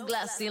class, no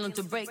glass ceiling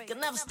to break. I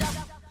never stop,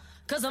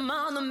 cause I'm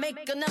on the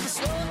make, I never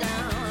slow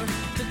down.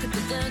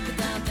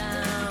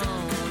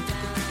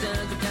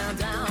 Down, down,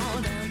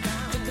 down,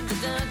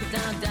 down,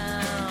 down,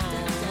 down.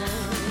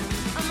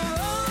 I'm a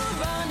road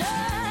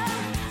runner,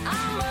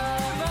 I'm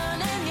road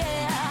running,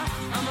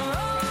 yeah. I'm a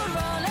road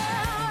runner,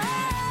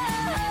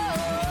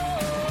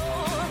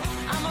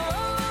 I'm a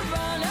road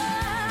runner,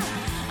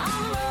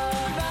 I'm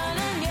road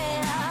running,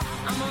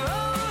 yeah. I'm a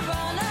road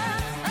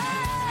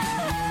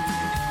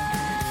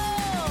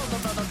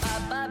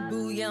runner,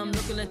 boo, yeah, I'm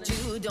looking at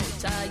you. Don't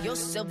tie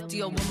yourself to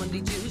your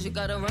womanly Jews. You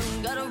gotta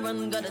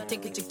run, gotta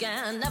take it you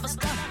can. Never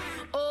stop,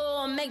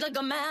 oh, make like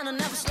a man and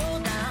never slow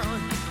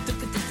down.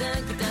 Down,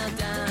 down, down, down,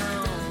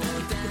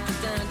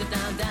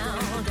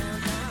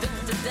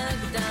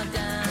 down, down,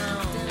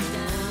 down.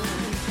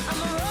 I'm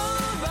a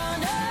road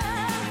runner,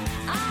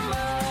 I'm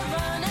road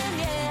running,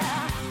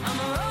 yeah. I'm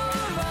a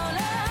road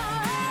runner,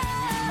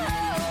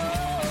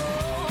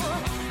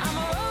 I'm a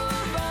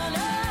road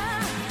runner,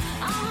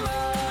 I'm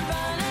road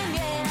running,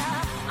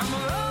 yeah. I'm a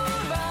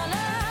road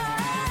runner.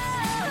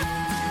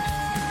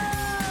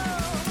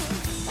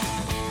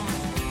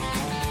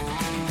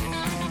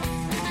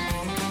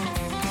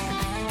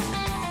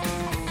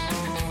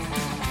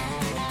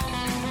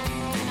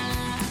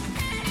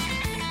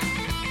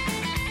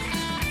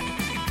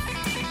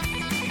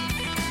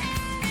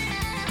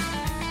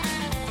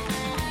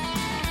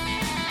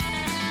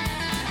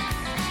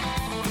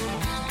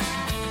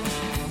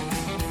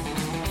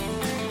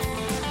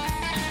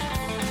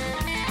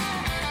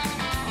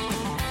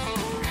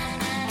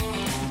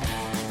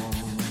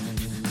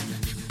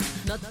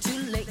 Not too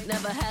late,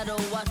 never had to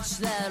watch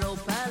that old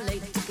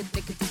palette.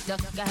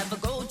 Tick-a-tick-a-tick-duck, I have a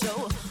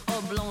gojo,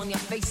 all blow in your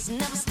face,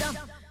 never stop.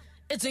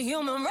 It's a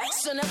human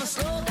race, so never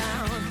slow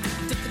down.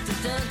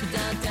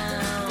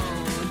 Tick-a-tick-a-tick-down,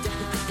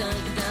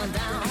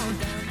 tick-a-tick-a-tick-down,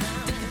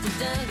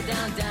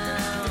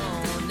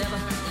 tick-a-tick-a-tick-down. Never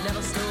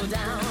slow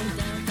down,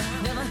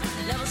 never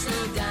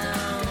slow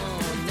down,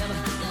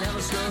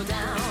 never slow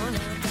down,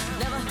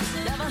 never.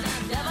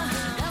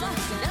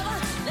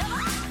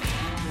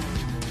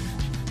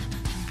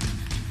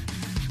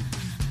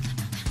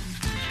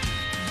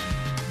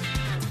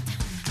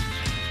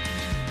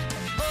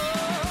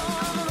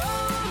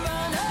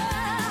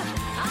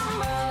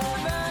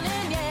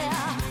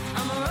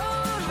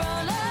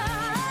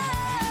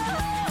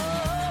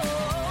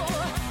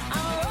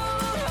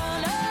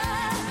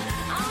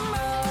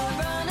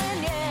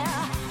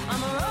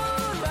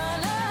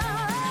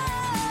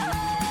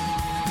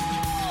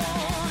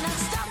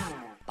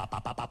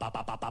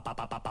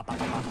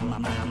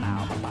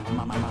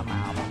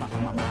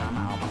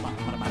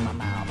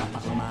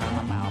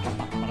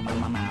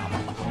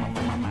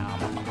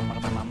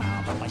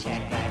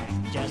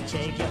 Just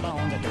shake your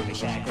bones and do the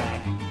shack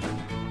rack.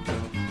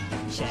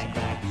 Shack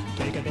rack.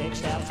 Take a big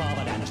step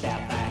forward and a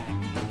step back.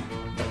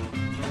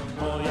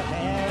 Pull your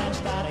hair and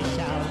start a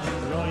shout.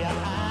 Roll your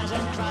eyes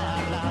and cry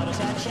out loud. I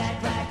said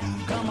shack rack.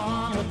 Come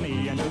on with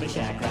me and do the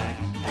shack rack.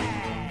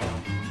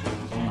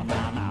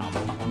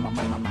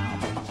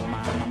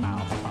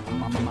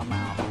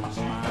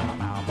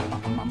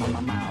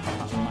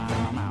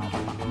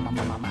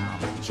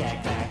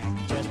 Shack rack.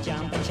 Just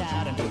jump and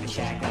shout and do the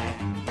shack rack.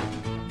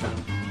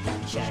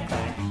 Shack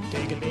rack.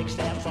 Take a big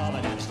step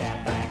forward and a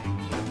step back.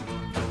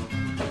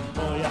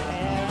 Pull your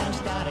hair and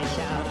start a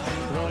shout.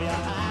 Roll your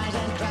eyes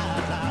and cry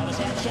out loud. I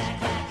said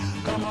shack rack.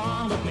 Come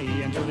on with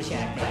me and do the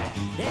shack rack.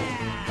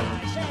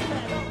 Yeah, shack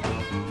rack.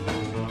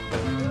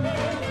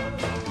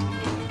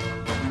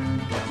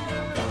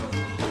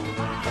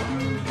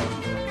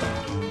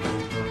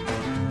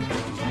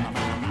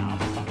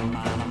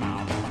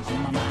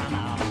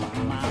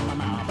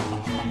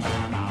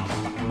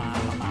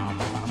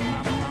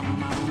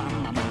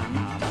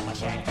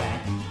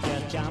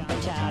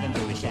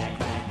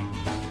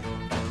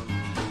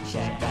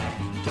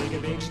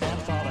 Big step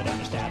forward and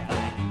a step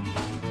back.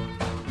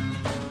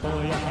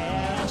 Pull your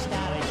hair and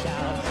start a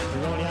shout.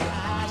 Roll your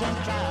eyes and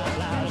cry out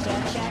loud. I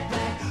said shack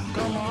back.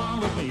 Come on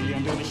with me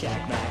and do the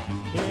shack back.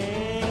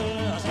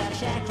 Yeah, I said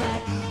shack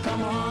back.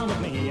 Come on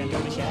with me and do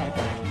the shack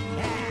back.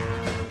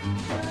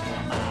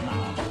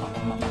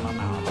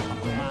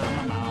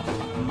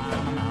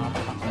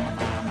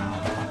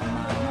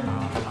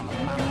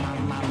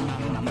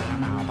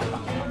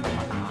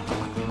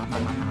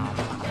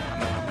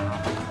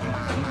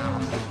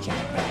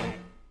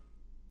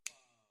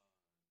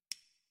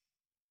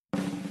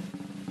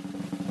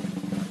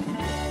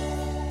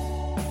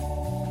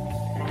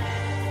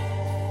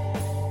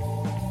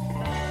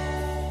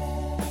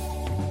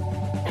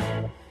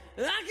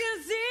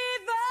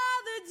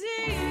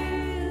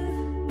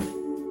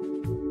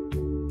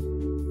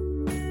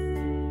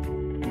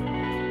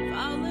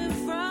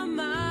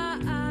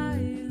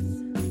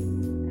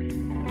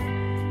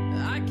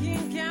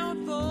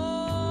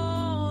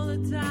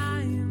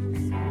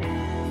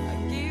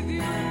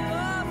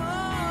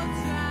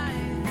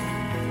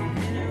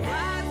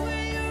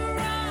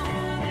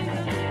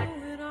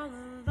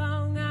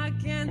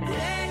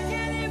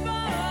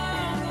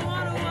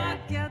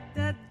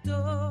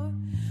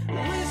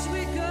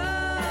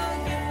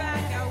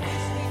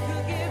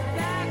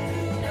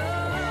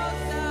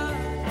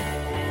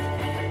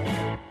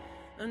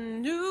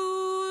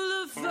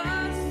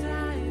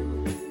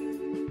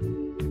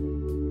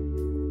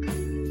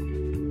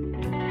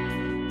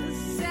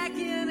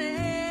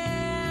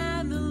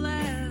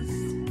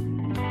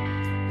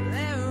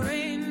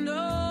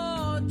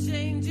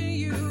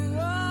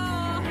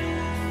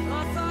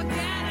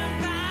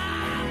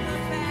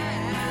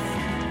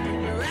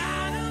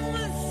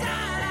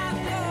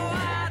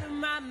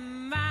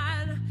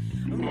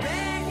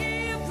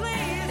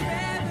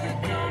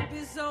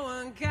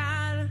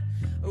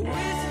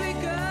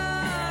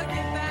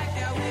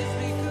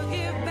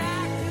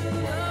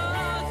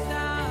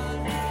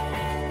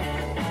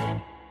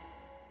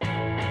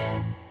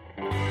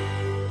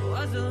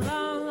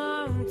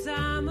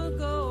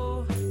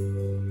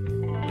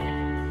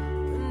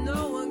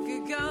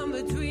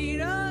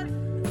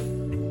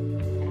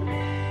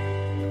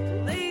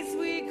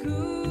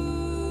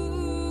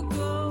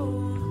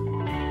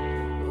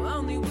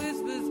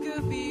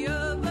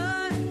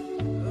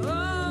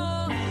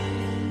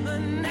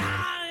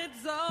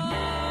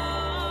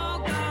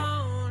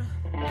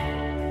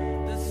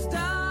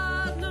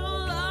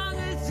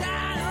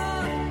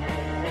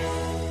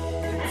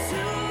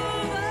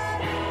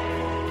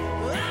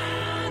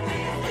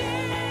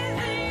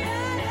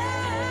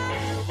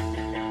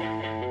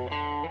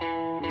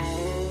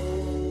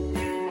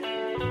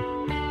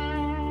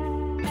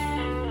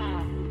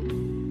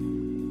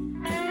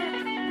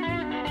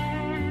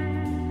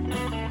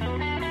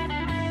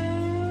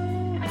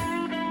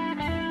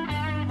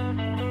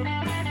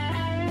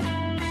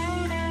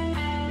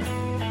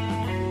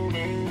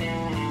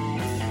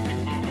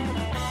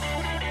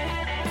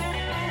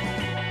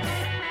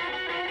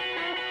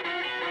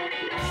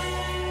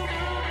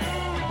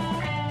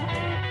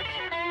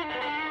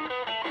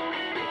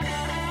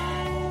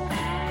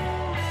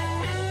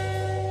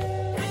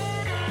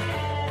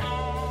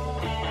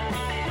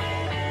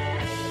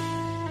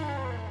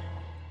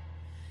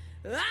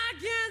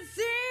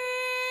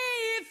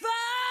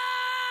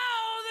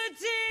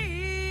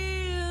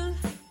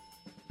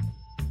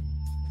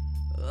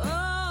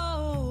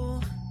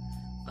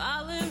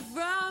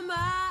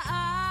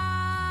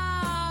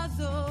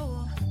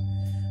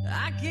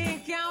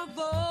 can't count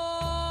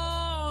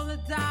for the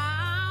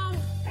time.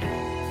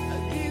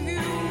 I'll give you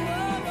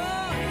one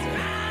more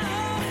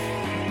time.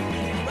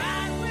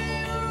 Right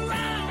way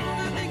around,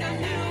 I think I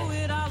knew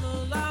it all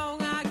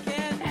along. I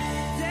can't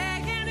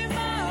take any more.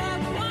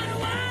 I wonder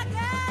why I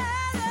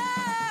can't.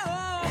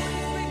 Oh,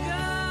 wish we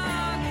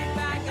could get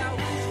back. I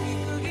wish we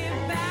could get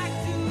back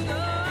to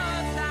the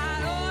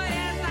side. Oh,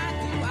 yes, I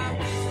do. I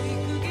wish we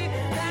could get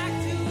back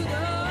to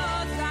the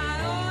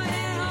side. Oh,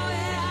 yeah,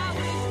 I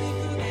wish we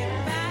could get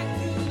back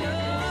to the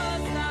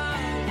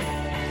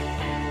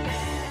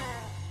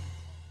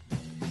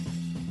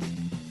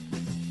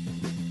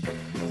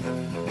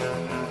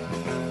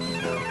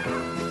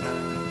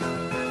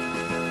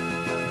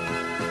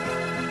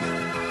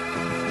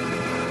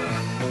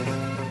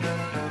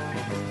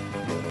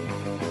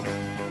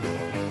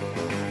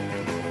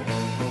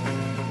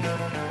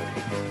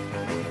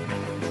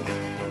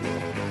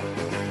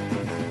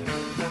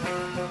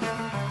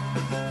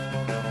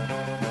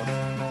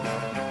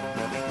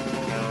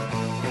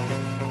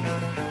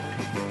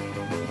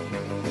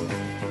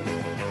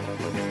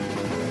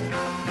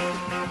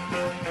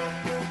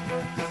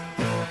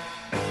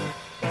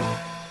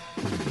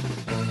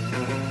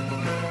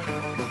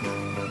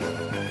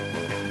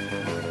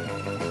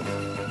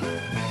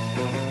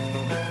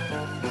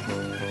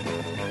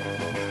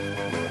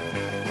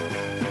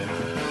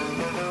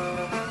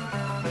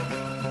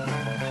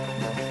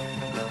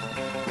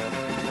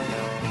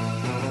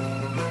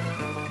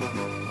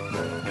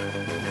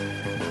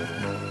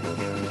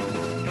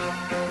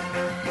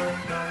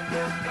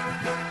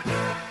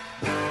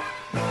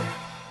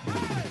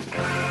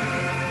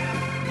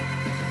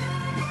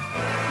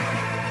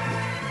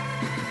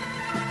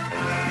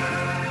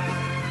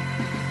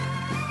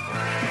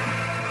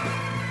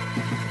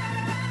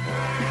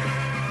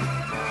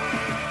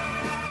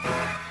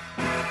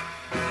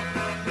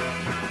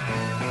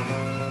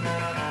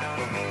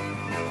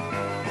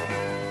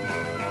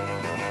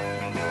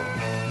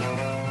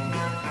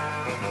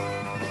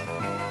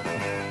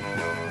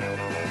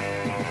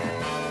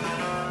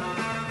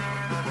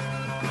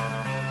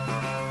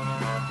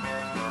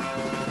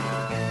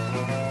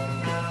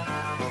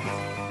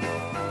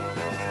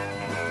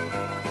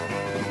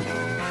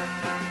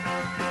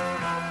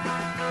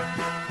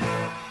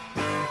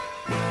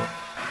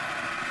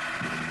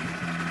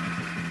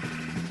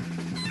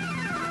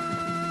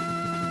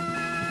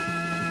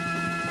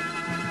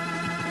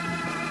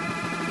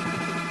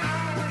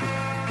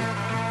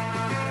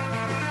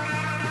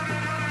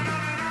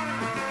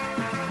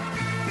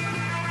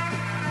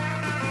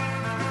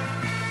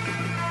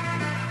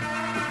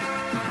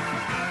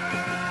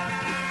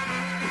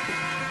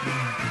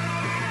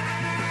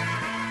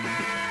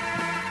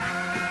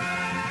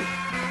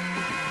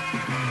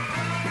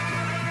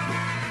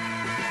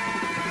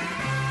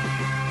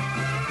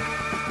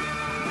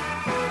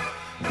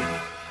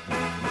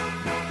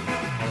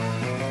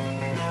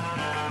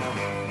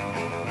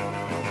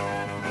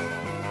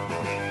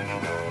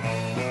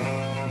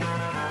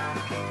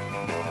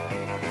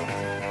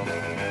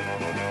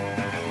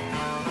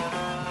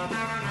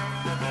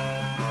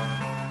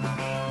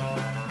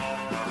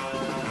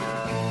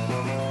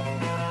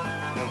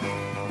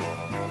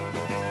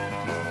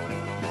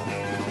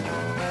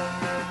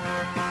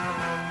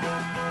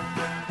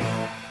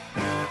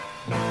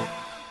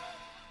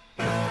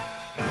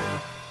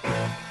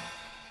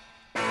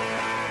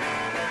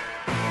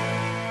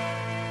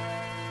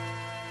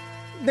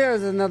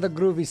There's another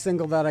groovy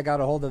single that I got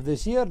a hold of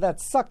this year.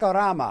 That's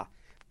Sakurama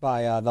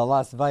by the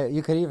Las Vice.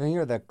 You could even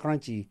hear the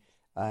crunchy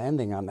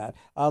ending on that.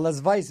 Les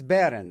Vice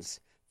Barons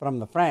from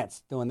the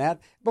France doing that.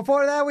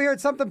 Before that, we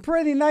heard something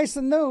pretty nice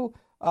and new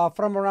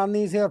from around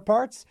these here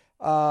parts,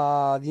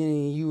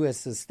 the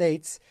U.S.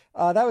 States.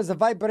 That was the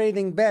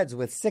Vibrating Beds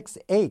with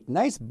 6-8.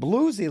 Nice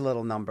bluesy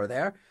little number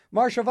there.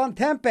 Marshall von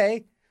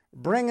Tempe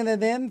bringing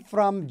it in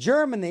from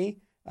Germany.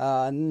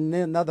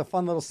 Another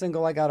fun little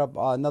single. I got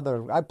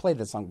I played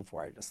this song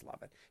before. I just love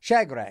it.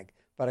 Shag Rag,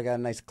 but I got a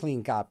nice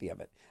clean copy of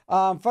it.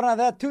 In front of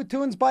that, two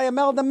tunes by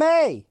Imelda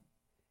May.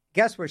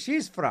 Guess where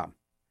she's from?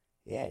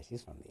 Yeah,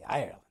 she's from the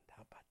Ireland.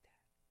 How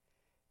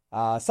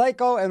about that?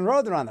 Psycho and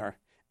Roadrunner.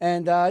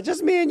 And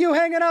just me and you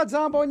hanging out,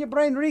 Zombo in Your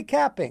Brain,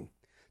 recapping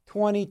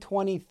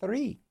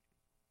 2023.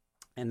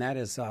 And that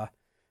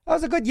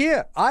was a good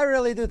year. I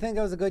really do think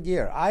it was a good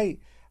year.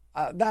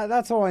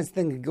 That's the one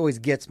thing that always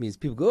gets me is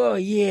people go, oh,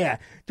 yeah,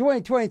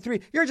 2023.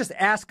 You're just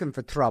asking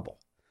for trouble.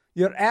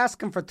 You're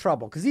asking for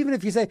trouble. Because even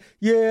if you say,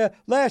 yeah,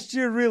 last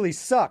year really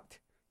sucked,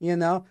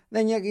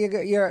 then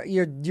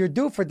you're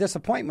due for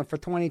disappointment for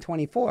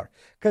 2024.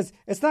 Because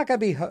it's not going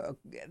to be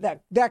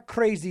that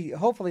crazy,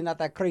 hopefully not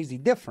that crazy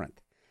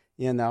different,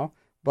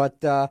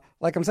 But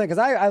like I'm saying, because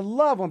I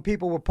love when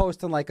people were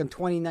posting like in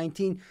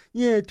 2019,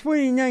 yeah,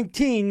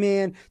 2019,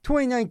 man,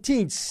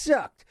 2019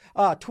 sucked.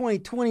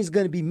 2020 is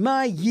going to be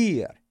my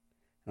year.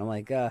 And I'm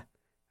like,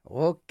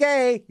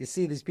 okay. You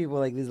see these people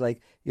like these,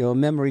 like,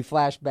 memory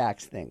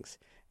flashbacks things.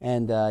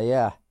 And,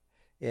 yeah,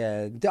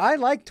 Yeah, I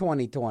like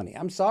 2020.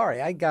 I'm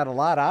sorry. I got a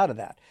lot out of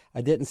that.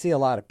 I didn't see a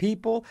lot of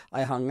people.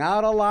 I hung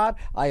out a lot.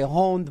 I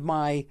honed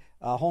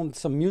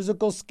some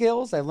musical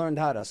skills. I learned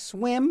how to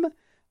swim.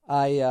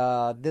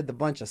 I did a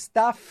bunch of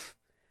stuff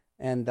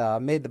and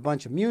made a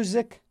bunch of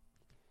music.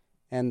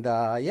 And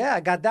I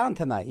got down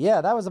tonight.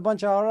 Yeah, that was a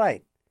bunch of all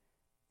right.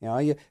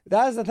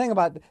 That's the thing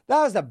about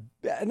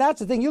and that's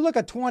the thing. You look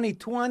at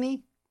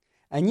 2020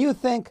 and you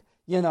think,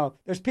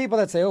 there's people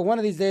that say, oh, one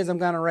of these days I'm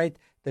going to write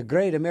the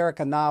great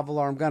American novel,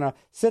 or I'm going to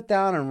sit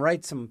down and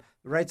write some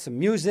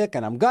music,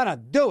 and I'm going to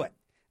do it.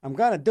 I'm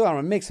going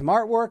to make some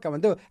artwork. I'm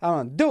going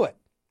to do it.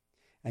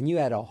 And you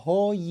had a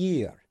whole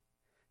year.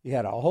 You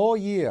had a whole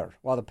year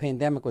while the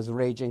pandemic was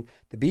raging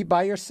to be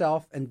by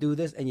yourself and do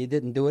this, and you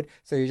didn't do it.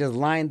 So you're just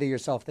lying to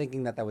yourself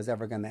thinking that was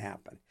ever going to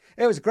happen.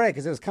 It was great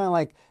because it was kind of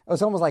like, it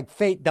was almost like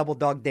fate double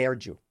dog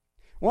dared you.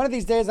 One of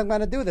these days I'm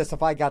going to do this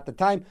if I got the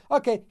time.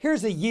 Okay,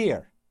 here's a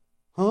year.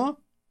 Huh?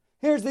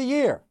 Here's the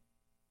year.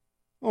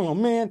 Oh,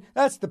 man,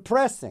 that's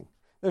depressing.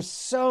 There's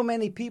so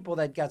many people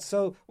that got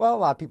a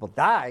lot of people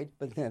died,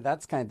 but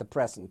that's kind of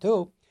depressing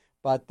too.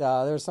 But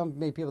there's so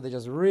many people that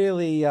just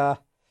really,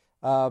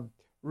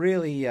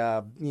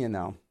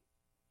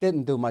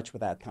 didn't do much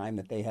with that time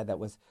that they had that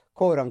was,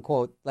 quote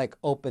unquote, like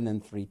open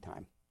and free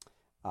time.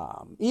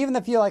 Even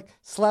if you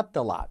slept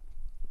a lot.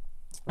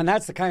 And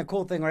that's the kind of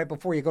cool thing right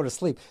before you go to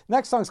sleep.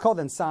 Next song's called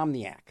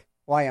Insomniac,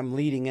 why I'm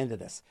leading into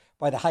this,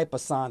 by the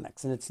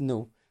Hypersonics, and it's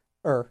new.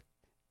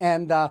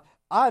 And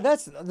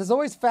that's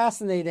always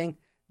fascinating.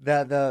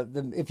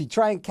 The if you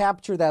try and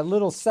capture that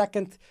little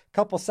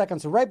couple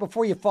seconds right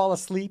before you fall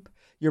asleep,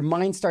 your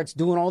mind starts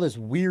doing all this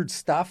weird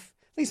stuff.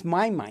 At least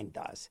my mind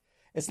does.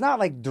 It's not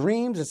like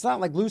dreams. It's not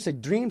like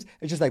lucid dreams.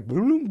 It's just like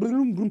boom,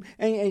 boom, boom,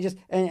 it's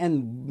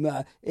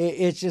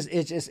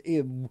just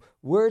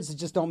words that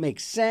just don't make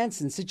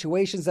sense, and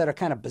situations that are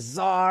kind of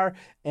bizarre,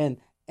 and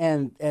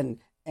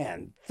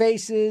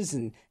faces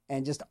and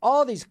just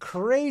all these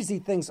crazy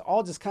things,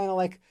 all just kind of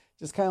like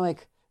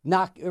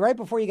knock right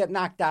before you get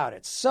knocked out.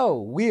 It's so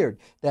weird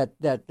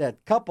that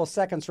couple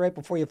seconds right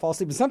before you fall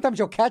asleep. And sometimes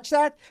you'll catch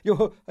that,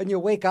 and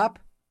you'll wake up,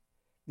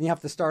 and you have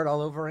to start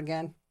all over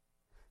again.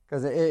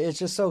 Because it's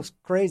just so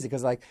crazy.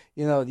 Because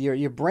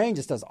your brain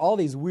just does all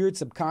these weird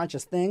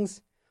subconscious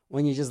things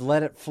when you just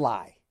let it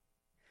fly.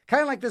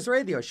 Kind of like this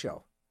radio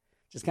show.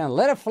 Just kind of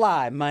let it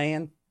fly,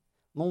 man.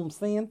 Know what I'm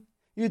saying?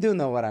 You do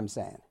know what I'm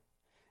saying.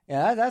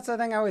 Yeah, that's the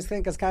thing I always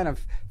think is kind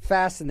of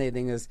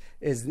fascinating is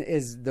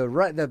the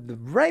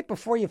right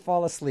before you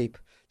fall asleep,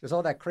 there's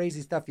all that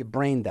crazy stuff your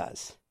brain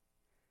does.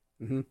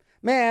 Mm-hmm.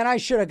 Man, I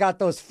should have got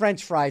those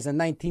French fries in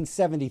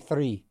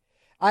 1973.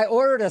 I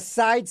ordered a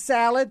side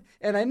salad,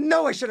 and I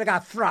know I should have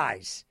got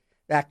fries.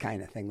 That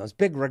kind of thing, those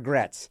big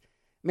regrets.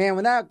 Man,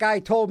 when that guy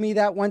told me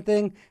that one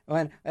thing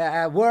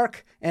at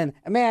work, and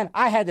man,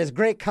 I had this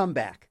great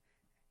comeback.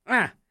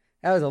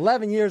 That was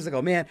 11 years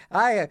ago, man.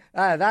 I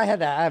had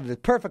to have the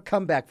perfect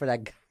comeback for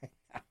that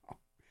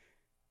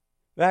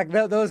guy.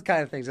 Those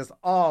kind of things just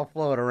all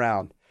float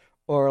around.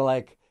 Or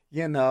what?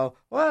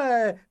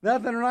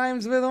 Nothing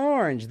rhymes with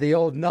orange. The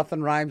old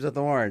nothing rhymes with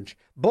orange.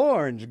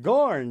 Borge,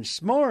 gorge,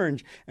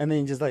 smorge. And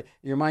then just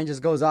your mind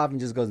just goes off and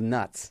just goes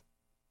nuts.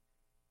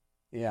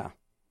 Yeah.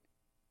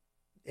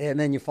 And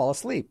then you fall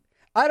asleep.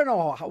 I don't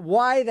know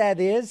why that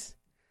is.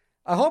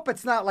 I hope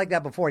it's not like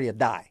that before you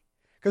die.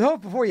 Because I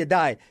hope before you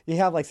die, you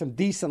have some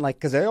decent,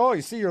 because,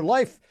 you see your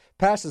life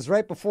passes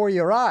right before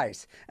your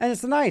eyes. And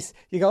it's nice.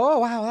 You go, oh,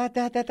 wow,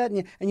 that.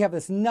 And you have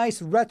this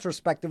nice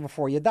retrospective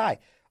before you die.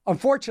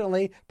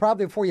 Unfortunately,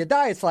 probably before you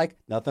die, it's like,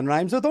 nothing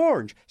rhymes with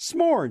orange,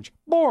 smorge,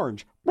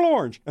 borge,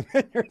 blorge, and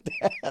then you're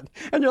dead.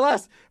 And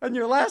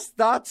your last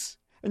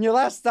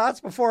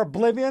thoughts before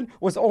oblivion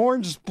was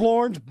orange,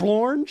 splorge,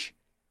 blorge.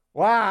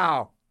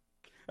 Wow.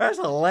 That's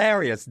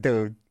hilarious,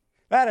 dude.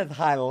 That is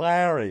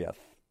hilarious.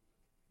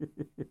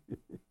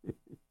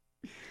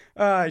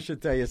 I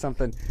should tell you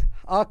something.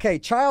 Okay,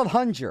 child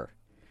hunger.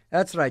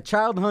 That's right,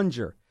 child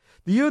hunger.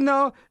 Do you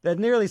know that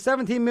nearly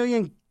 17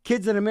 million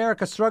kids in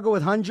America struggle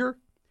with hunger?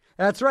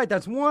 That's right.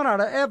 That's 1 out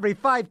of every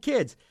 5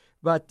 kids.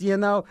 But,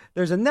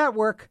 there's a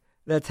network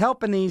that's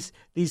helping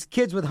these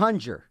kids with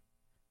hunger.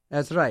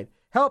 That's right.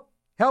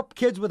 Help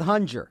kids with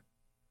hunger.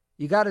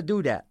 You got to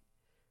do that.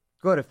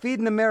 Go to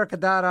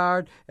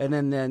feedingamerica.org and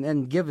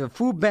then give a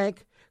food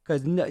bank,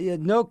 because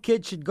no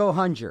kid should go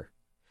hunger.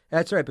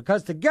 That's right.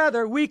 Because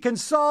together we can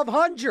solve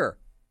hunger.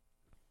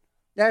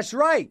 That's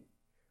right.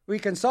 We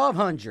can solve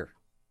hunger.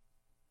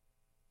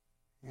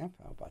 Yeah,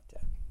 how about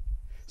that?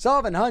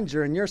 Solving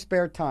hunger in your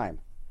spare time.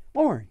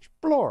 Orange,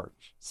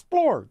 blorge,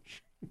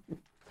 splorge.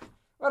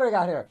 What do we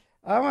got here?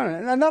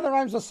 Another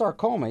rhymes with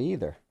sarcoma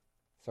either.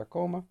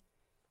 Sarcoma?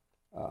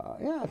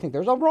 I think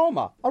there's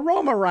aroma.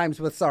 Aroma rhymes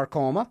with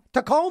sarcoma.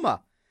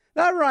 Tacoma.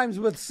 That rhymes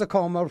with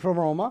sarcoma from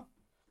Roma.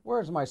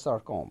 Where's my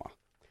sarcoma?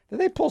 Did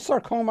they pull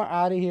sarcoma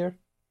out of here?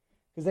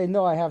 Because they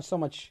know I have so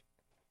much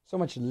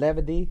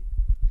levity.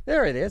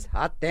 There it is.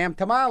 Hot damn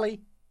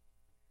tamale.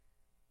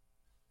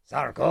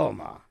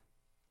 Sarcoma.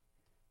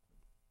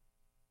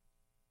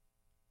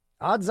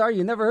 Odds are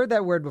you never heard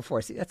that word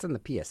before. See, that's in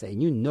the PSA,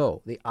 and you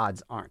know the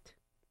odds aren't.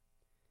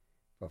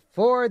 For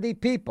 40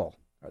 people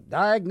are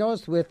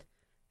diagnosed with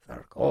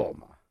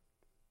sarcoma.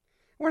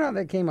 I wonder how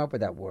they came up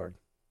with that word.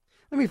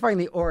 Let me find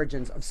the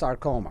origins of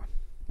sarcoma.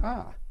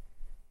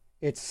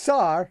 It's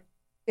sar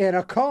in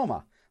a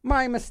coma.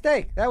 My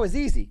mistake. That was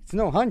easy. It's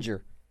no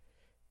hunger.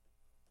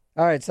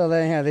 All right, so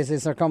then they say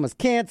sarcoma is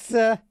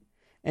cancer,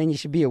 and you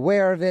should be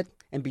aware of it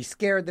and be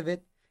scared of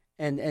it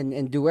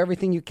and do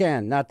everything you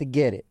can not to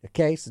get it.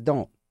 Okay, so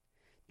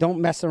don't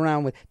mess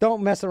around with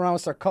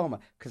sarcoma,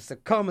 because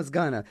sarcoma's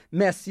gonna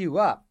mess you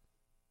up.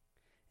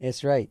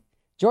 That's right.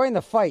 Join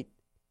the fight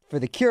for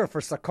the cure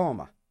for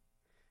sarcoma.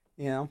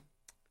 You know,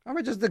 I'm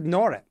gonna just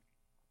ignore it.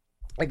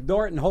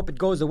 Ignore it and hope it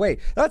goes away.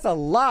 That's a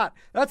lot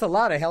of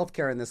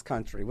healthcare in this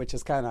country, which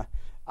is kind of,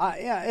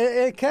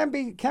 it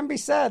can be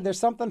said. There's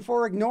something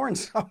for ignoring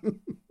something.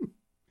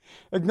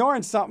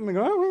 Ignoring something and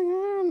go,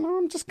 oh,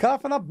 I'm just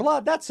coughing up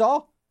blood. That's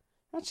all.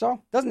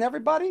 Doesn't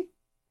everybody?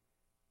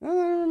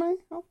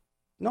 Oh,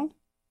 no?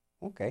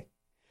 Okay.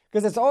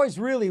 Because it's always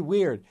really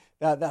weird.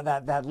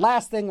 That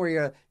last thing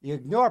where you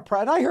ignore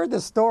pride. I heard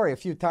this story a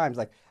few times,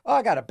 like, oh,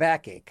 I got a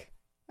backache.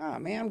 Oh,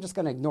 man, I'm just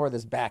going to ignore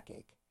this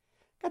backache.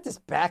 Got this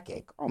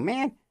backache. Oh,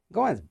 man,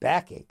 go on this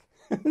backache.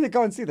 They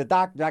go and see the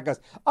doctor. The doctor goes,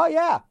 oh,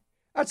 yeah,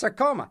 that's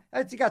sarcoma.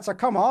 You got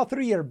sarcoma all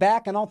through your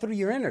back and all through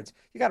your innards.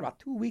 You got about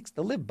 2 weeks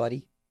to live,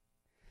 buddy.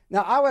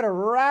 Now, I would have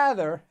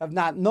rather have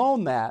not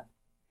known that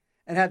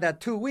and had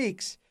that 2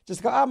 weeks.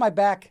 Just go, oh, my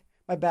back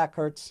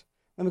hurts.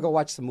 Let me go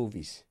watch some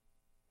movies.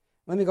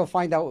 Let me go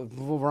find out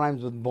what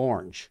rhymes with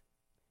orange.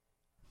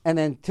 And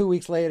then 2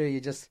 weeks later,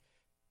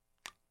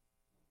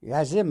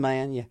 that's it,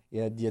 man. You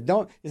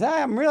don't. You say,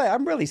 I'm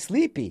really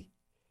sleepy,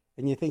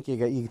 and you think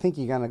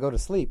you're gonna go to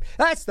sleep.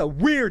 That's the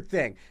weird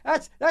thing.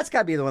 That's got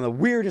to be one of the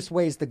weirdest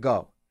ways to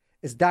go,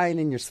 is dying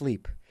in your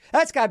sleep.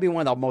 That's got to be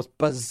one of the most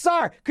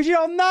bizarre, because you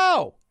don't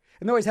know.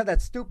 And they always have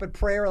that stupid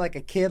prayer like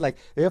a kid, like,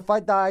 if I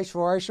die,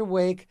 sure I shall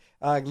wake,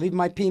 leave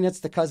my peanuts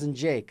to cousin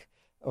Jake,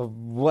 or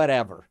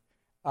whatever.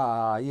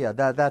 That's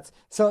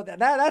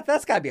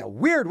got to be a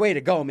weird way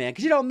to go, man,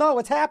 because you don't know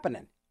what's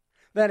happening.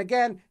 Then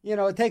again,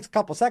 it takes a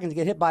couple seconds to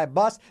get hit by a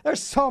bus.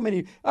 There's so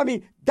many. I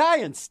mean,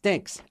 dying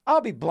stinks.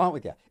 I'll be blunt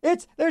with you.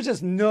 There's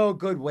just no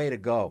good way to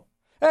go.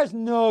 There's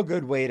no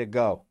good way to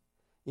go.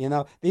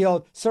 The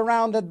old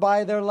surrounded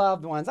by their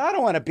loved ones. I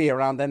don't want to be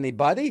around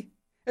anybody.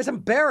 It's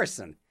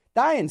embarrassing.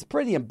 Dying's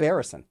pretty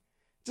embarrassing.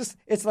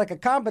 It's like a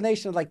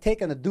combination of like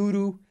taking a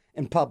doo-doo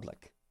in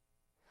public.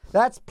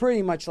 That's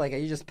pretty much like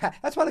you just pass.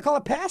 That's why they call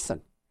it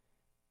passing.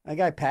 That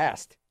guy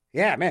passed.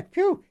 Yeah, man.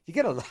 Phew. You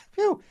get a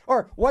phew.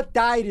 Or what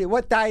died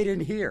in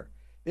here?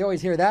 They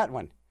always hear that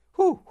one.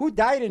 Who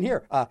died in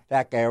here?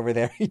 That guy over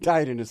there. He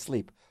died in his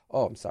sleep.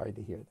 Oh, I'm sorry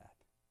to hear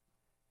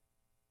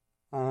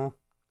that.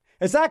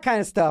 It's that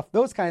kind of stuff,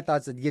 those kind of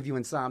thoughts that give you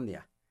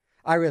insomnia.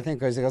 I really think,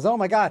 because he goes, oh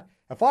my God,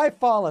 if I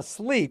fall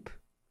asleep,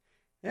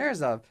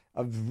 there's a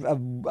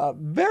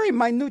very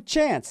minute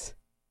chance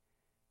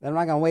that I'm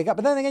not going to wake up.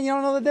 But then again, you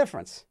don't know the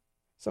difference.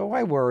 So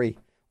why worry?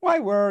 Why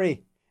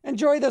worry?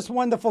 Enjoy this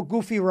wonderful,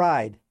 goofy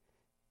ride.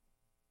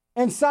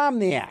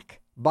 Insomniac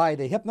by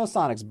the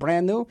Hypnosonics.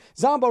 Brand new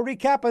Zombo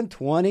recap in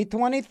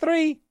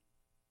 2023.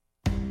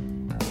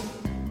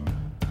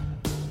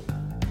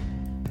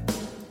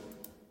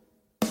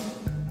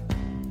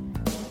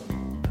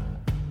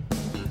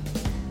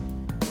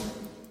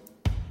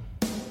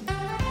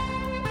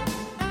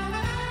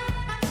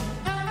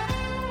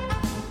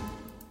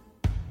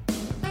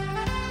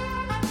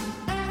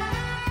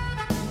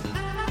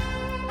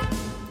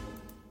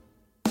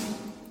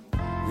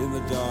 In the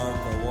dark,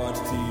 I watch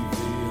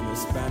TV and the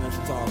Spanish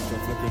talker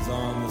flickers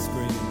on the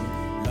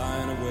screen.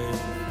 Lying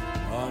awake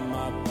on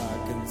my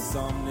back,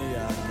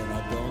 insomniac, and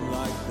I don't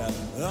like that.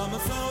 I'm a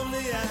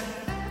insomniac.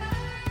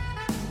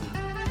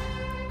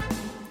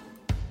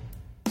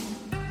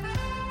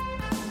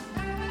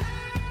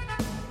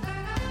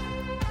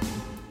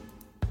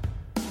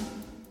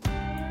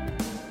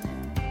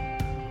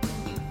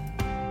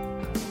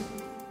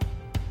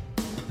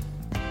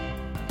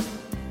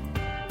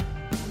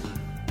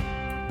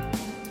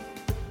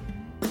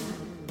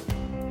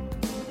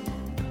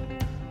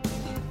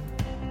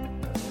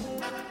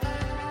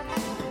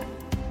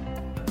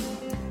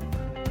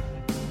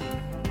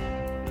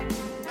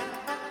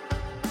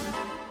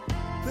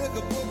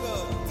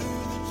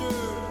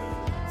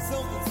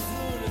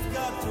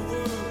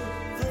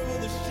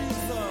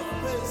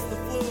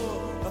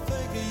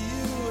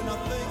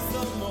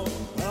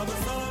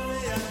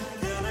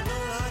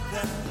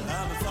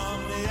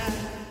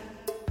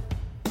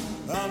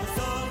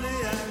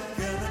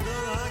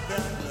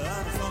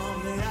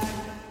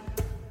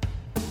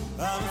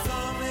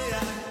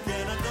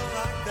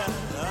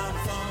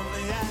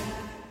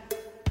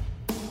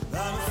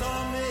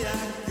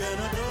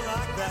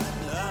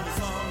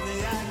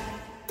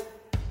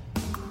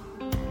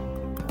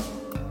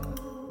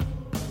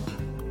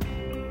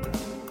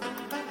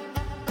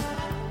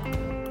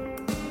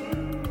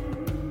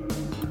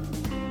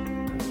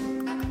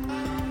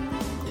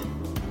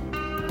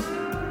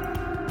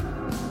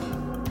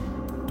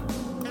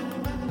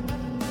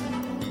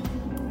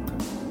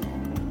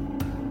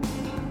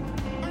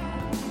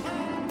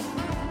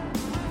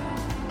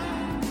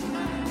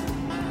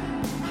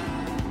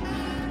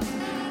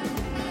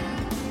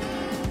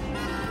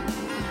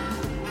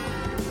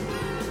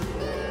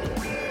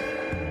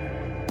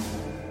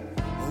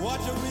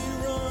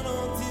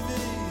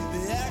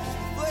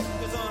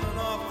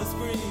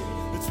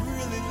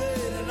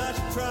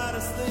 try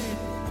to sleep,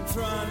 I'm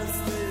trying to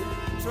sleep,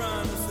 I'm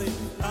trying to sleep.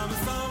 I'm a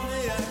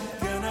insomniac,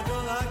 and I go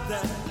like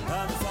that.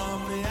 I'm a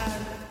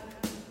insomniac.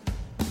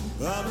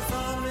 I'm a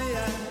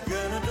insomniac,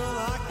 and I go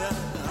like that.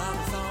 I'm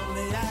a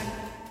insomniac.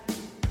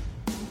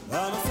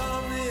 I'm a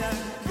insomniac,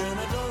 and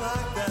I go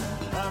like that.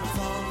 I'm a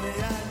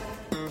insomniac.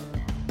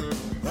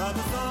 I'm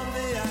a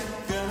insomniac,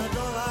 and I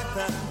go like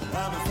that.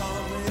 I'm a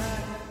insomniac.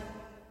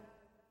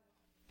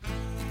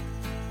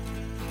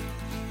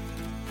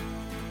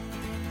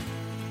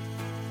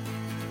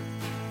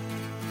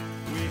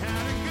 We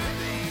had a good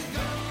thing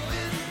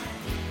going,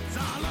 it's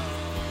all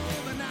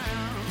over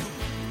now.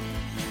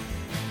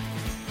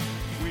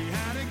 We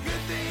had a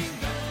good thing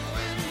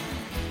going,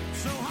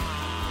 so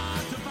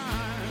hard to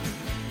find.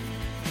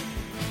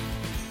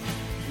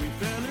 We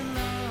fell in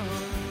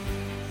love,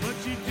 but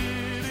you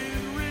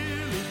didn't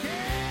really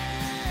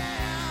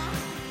care.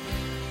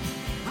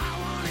 I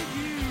wanted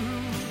you,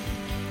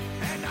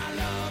 and I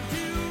loved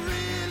to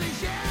really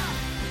share.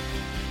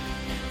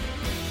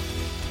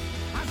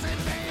 I said,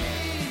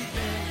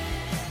 baby,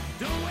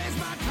 don't waste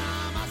my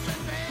time. I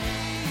said,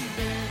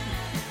 baby,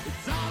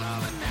 it's all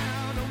over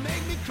now. Don't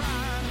make me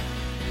cry.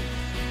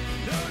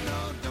 No, no,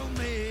 don't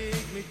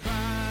make me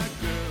cry,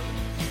 girl.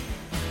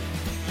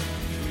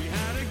 We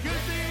had a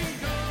good thing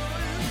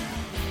going.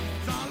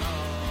 It's all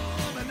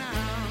over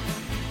now.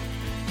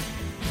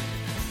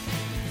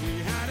 We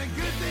had a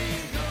good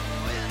thing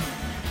going.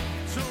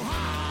 So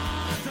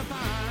hard to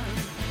find.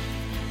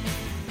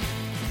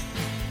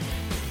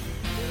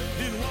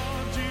 Didn't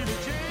want you to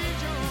change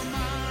your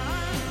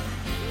mind.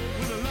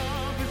 With a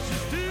love that's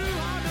just too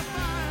hard to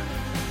find.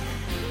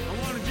 I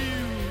wanted you,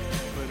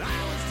 but I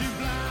was too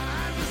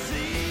blind to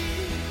see.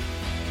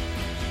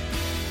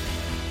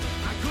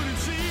 I couldn't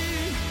see.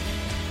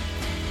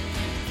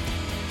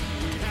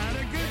 We had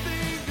a good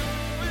thing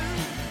going.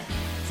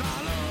 It's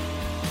all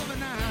over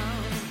now.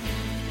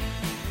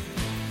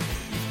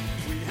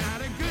 We had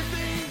a good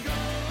thing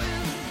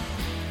going.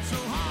 So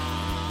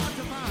hard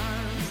to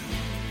find.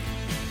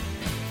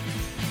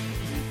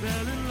 We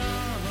fell in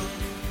love,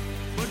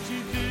 but you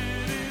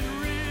didn't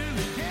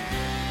really care.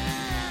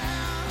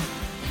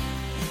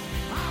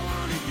 I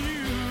wanted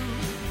you,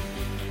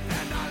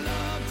 and I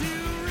loved to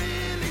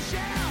really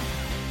share.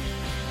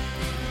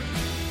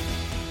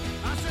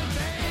 I said,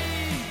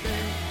 baby,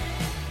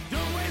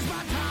 don't waste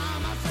my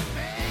time. I said,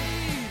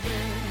 baby,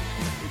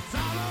 it's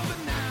all over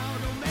now.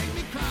 Don't make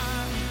me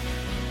cry.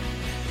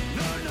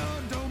 No, no,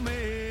 don't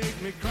make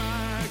me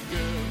cry,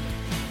 girl.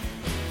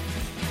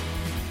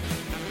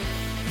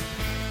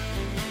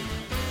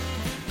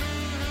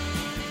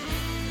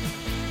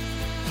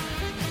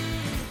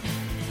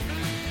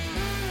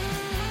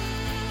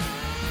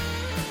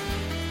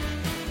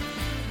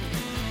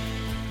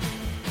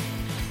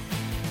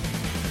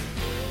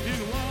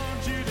 Didn't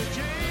want you to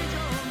change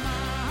your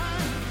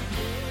mind.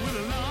 With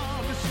a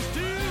love that's just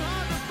too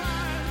hard to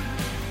find.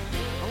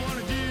 I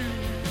wanted you,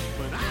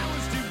 but I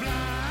was too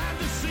blind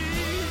to see.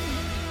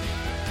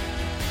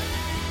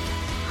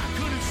 I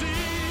couldn't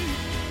see.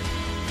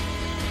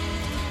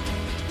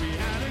 We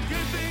had a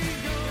good thing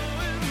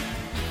going.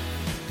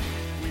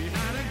 We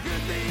had a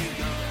good thing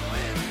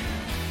going.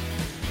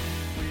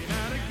 We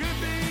had a good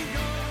thing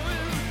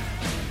going.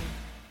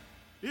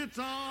 It's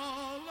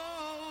all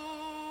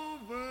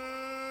over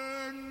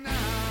now.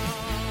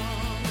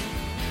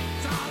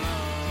 It's all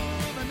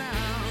over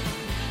now.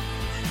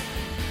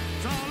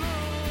 It's all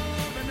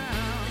over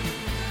now.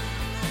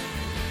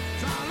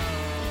 It's all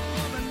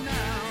over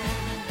now.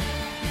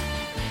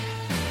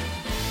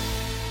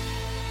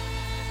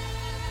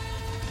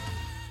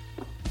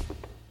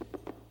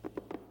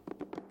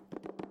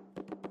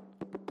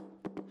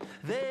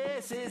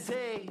 This is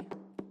a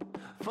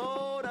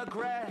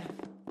photograph,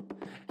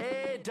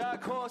 a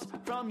dark horse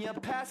from your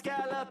past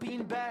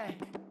galloping back.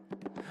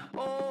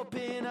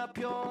 Open up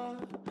your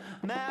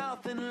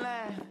mouth and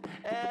laugh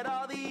at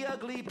all the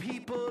ugly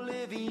people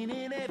living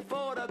in a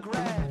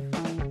photograph.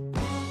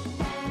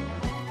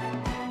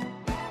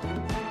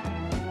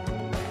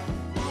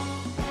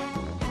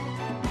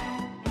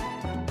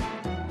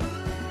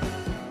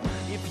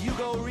 If you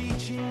go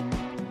reaching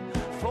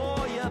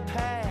for your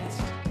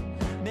past,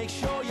 make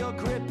sure your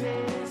grip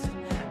is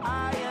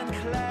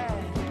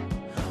ironclad.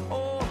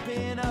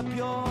 Open up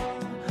your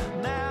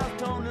mouth,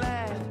 don't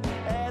laugh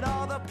at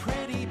all the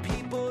pretty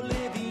people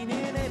living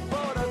in a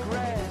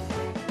photograph.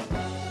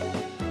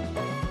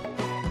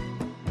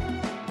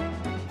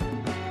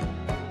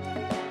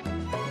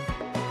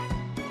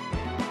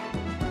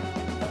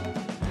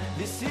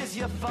 This is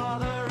your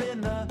father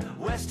in the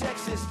West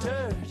Texas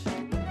dirt.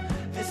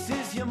 This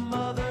is your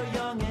mother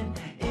young and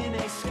in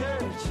a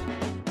skirt.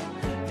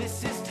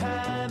 This is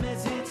time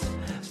as it's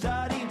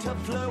starting to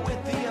flirt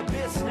with the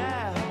abyss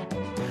now.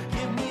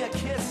 Give me a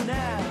kiss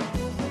now.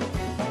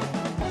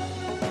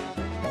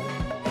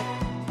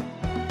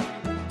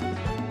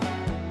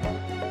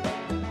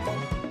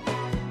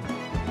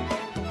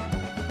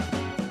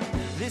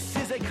 This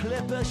is a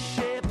clipper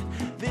ship,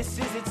 this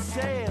is its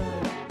sail.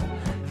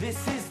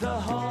 This is the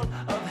hull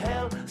of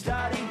hell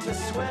starting to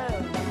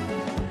swell.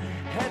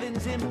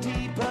 Heaven's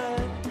empty, but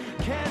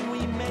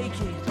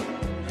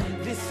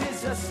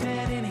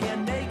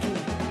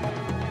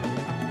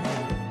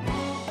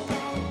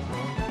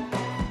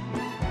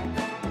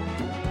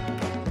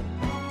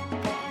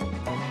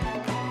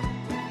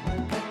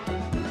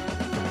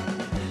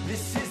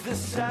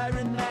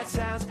siren that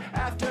sounds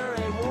after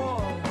a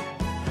war.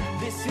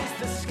 This is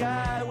the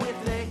sky with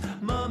a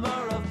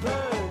murmur of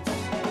birds.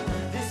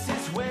 This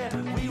is where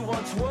we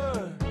once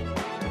were.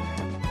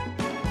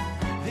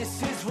 This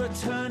is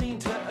returning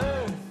to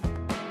earth.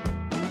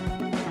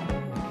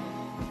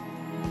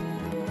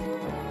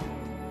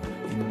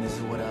 And this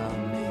is what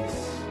I'll miss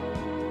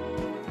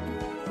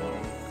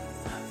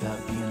about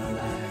being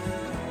alive.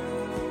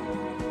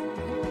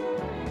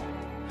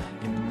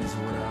 And this is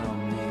what I'll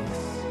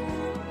miss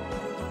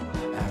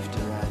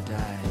after I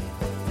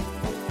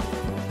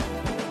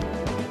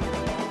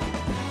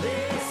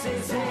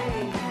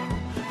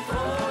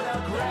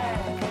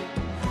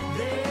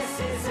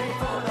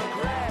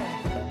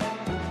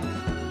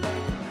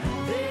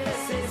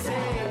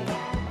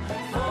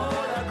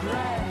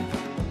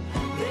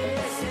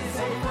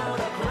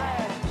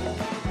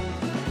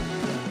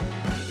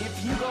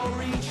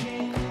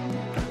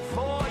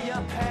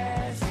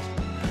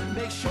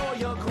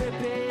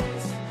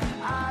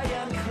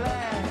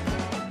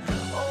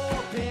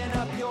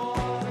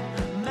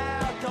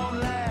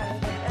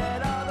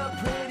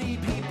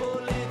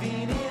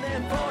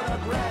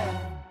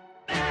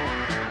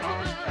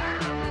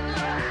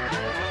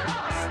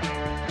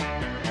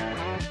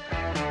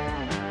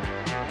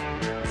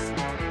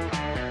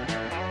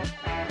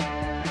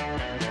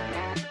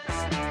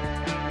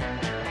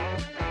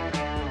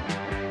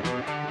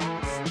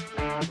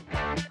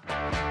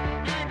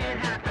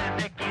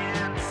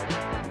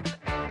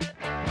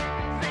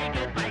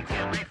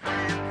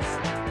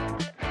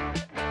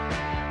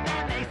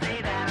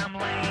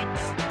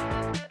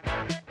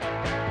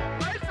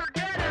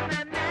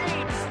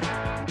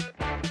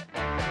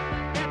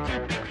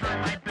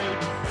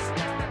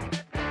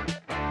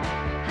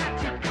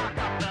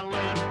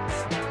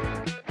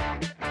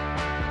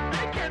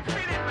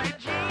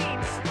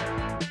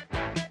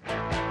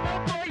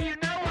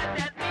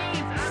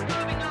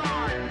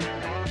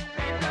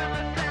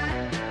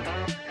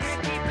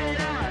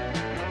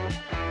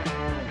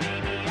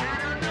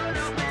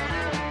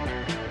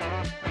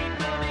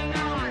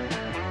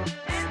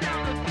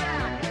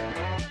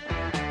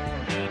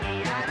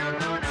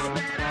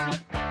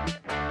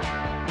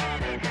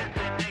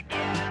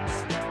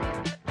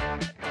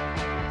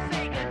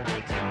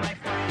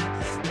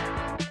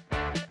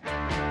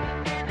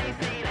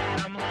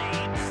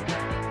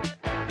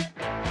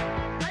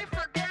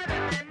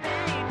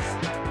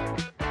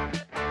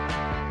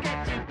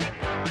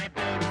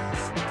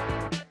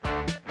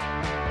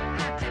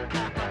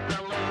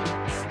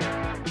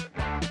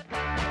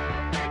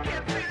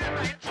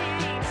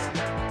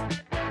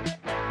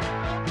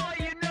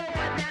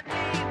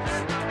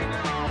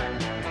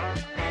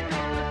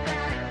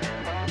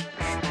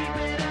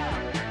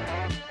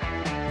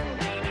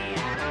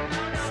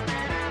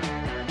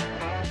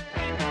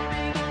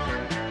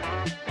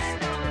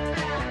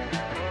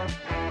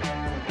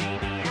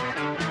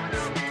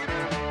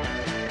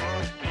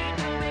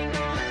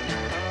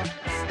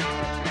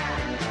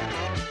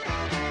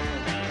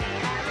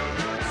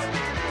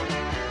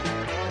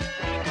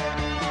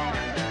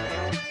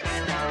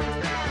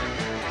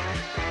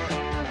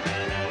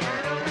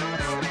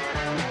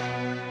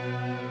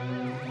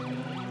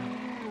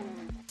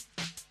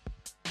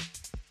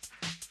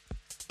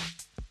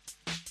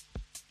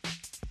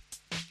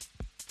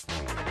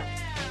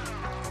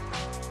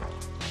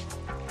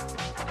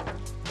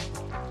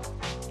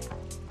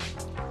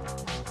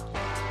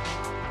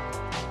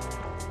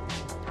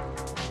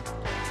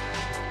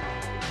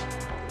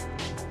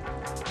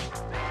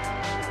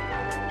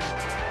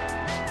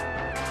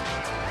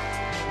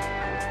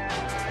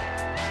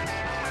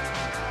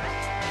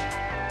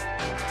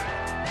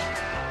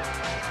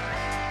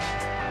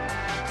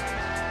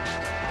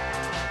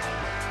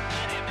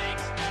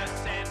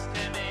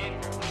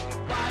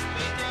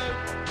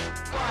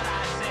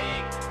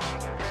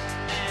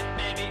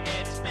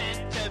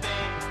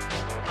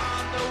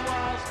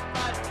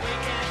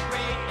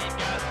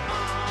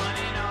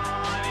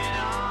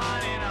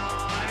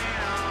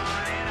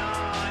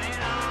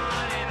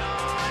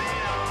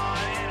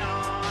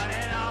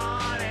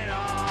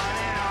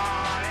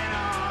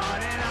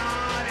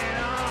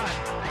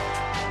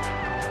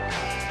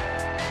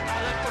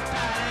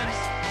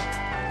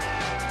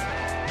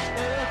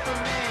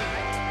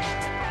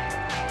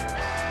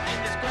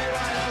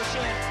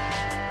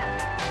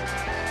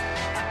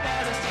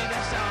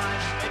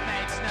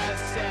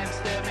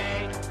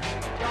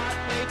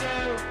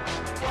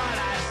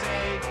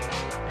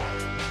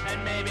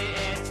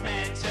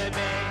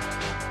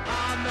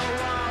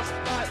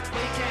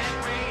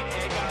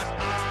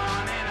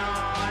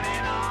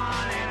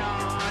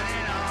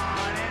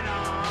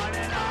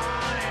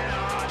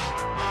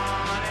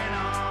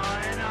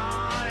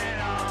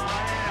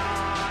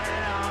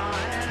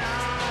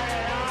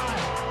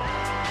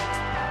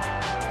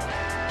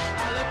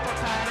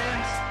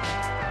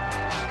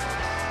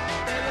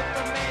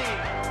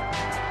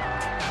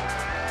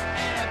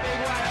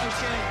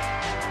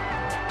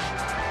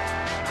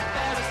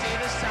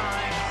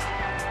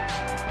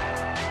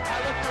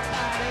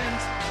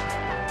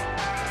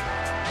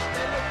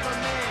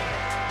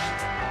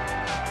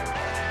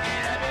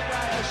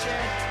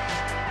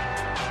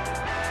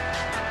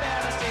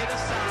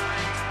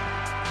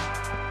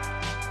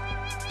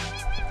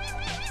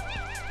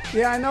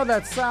Yeah, I know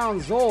that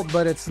sounds old,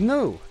 but it's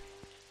new.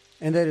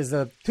 And it is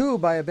a two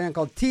by a band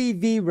called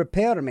TV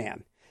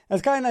Repairman.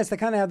 It's kind of nice to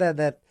kind of have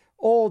that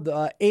old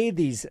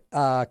 80s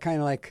kind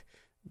of like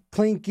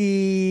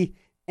clinky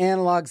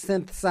analog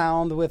synth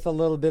sound with a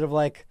little bit of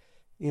like,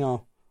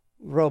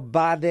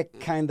 robotic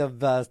kind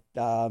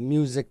of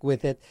music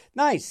with it.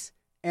 Nice.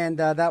 And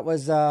that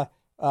was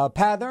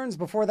Patterns.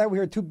 Before that, we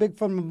heard Too Big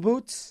for My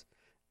Boots.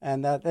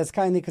 And that's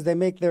kind of neat because they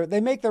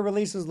make their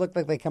releases look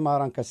like they come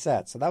out on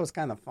cassette. So that was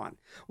kind of fun.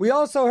 We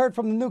also heard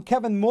from the new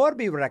Kevin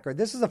Morby record.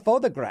 This is a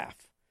Photograph,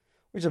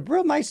 which is a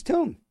real nice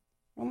tune.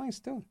 Real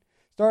nice tune.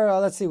 Story,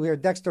 let's see, we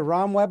heard Dexter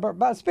Romweber.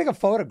 But speaking of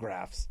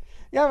photographs,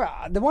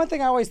 yeah, the one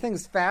thing I always think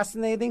is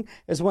fascinating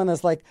is when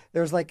there's like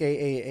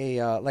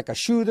a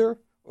shooter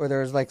or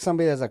there's like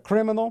somebody that's a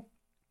criminal.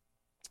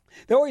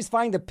 They always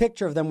find a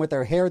picture of them with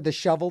their hair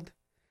disheveled.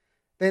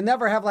 They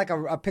never have like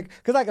a pic.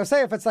 Because like I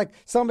say, if it's like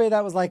somebody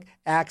that was like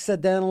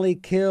accidentally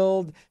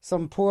killed,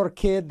 some poor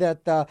kid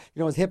that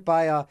was hit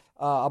by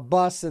a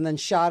bus and then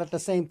shot at the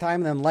same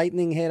time and then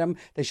lightning hit him,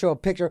 they show a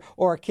picture.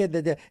 Or a kid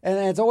that did. And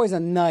it's always a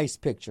nice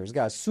picture. He's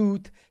got a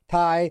suit,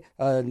 tie,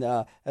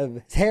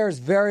 his hair is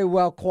very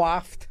well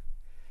coiffed,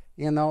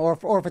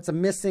 or if it's a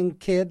missing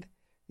kid.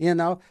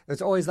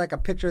 There's always like a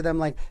picture of them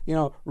like,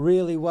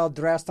 really well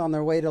dressed on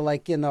their way to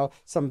like,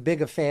 some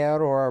big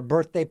affair or a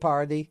birthday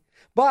party.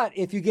 But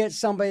if you get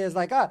somebody that's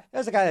like,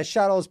 there's a guy that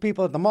shot all those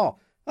people at the mall.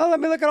 Oh,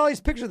 let me look at all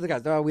these pictures of the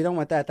guys. Oh, we don't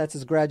want that. That's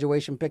his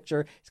graduation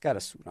picture. He's got a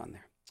suit on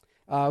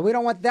there. We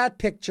don't want that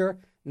picture.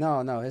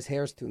 No, his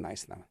hair's too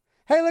nice now.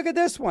 Hey, look at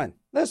this one.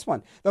 This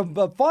one.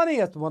 The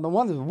funniest one, the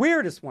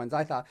weirdest ones,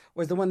 I thought,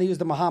 was the one they used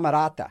the Muhammad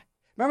Atta.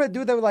 Remember the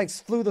dude that like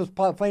flew those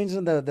planes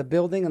into the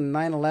building in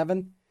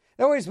 9/11?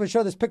 They always would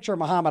show this picture of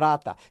Muhammad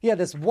Atta. Yeah,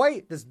 this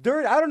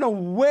dirt. I don't know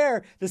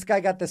where this guy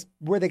got this,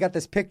 where they got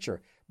this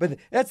picture. But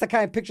that's the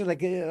kind of picture, like,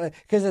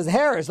 because his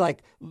hair is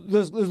like,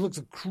 this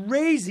looks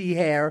crazy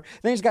hair.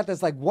 Then he's got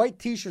this like white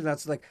T-shirt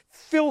that's like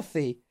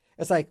filthy.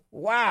 It's like,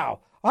 wow,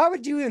 how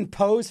would you even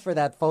pose for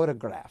that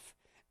photograph?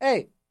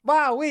 Hey,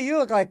 wow, you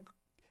look like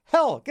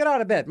hell. Get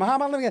out of bed,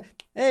 Muhammad.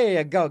 There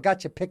you go,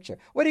 got your picture.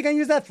 What are you gonna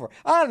use that for?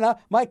 I don't know.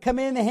 Might come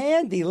in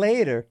handy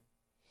later.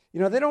 They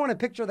don't want to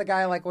picture the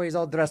guy like where he's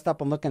all dressed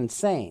up and looking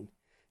insane.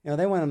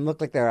 They want them to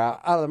look like they're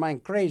out of their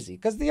mind crazy.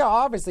 Because they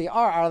obviously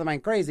are out of their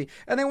mind crazy.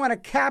 And they want to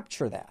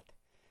capture that.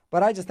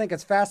 But I just think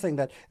it's fascinating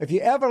that if you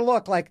ever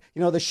look like,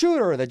 the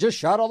shooter that just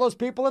shot all those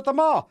people at the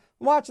mall.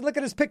 Look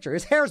at his picture.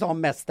 His hair's all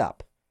messed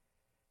up.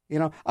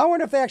 I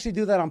wonder if they actually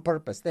do that on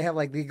purpose. They have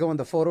they go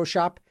into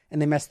Photoshop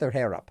and they mess their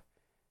hair up.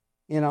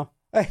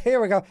 Here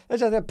we go.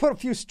 Let's just put a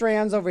few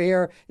strands over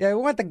here. Yeah,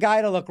 we want the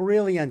guy to look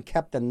really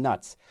unkempt and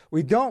nuts.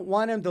 We don't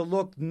want him to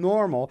look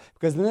normal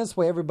because in this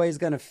way everybody's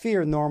going to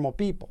fear normal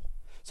people.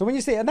 So when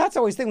you see, and that's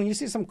always the thing, when you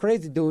see some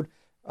crazy dude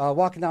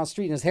walking down the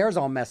street and his hair's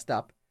all messed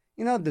up,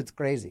 dude's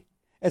crazy.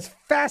 It's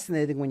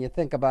fascinating when you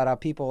think about how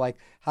people like,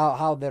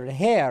 how their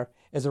hair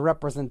is a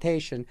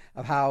representation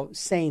of how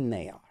sane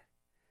they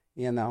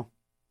are,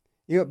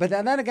 But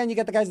then again, you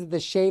get the guys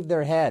that shave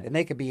their head, and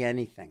they could be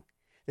anything.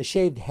 The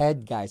shaved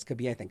head guys could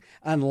be anything,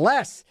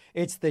 unless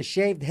it's the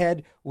shaved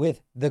head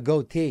with the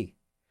goatee.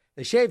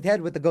 The shaved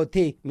head with the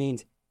goatee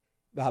means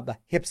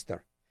hipster.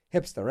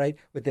 Hipster, right?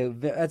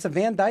 That's a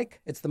Van Dyke.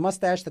 It's the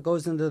mustache that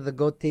goes into the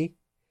goatee.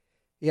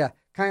 Yeah,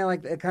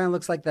 it kind of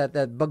looks like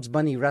that Bugs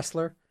Bunny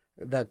wrestler,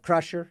 the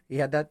Crusher. He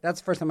had that.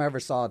 That's the first time I ever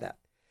saw that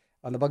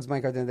on the Bugs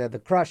Bunny cartoon. They had the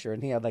Crusher,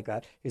 and he had like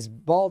that. His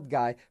bald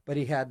guy, but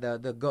he had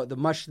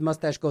the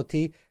mustache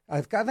goatee.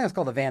 I think it's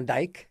called the Van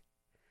Dyke.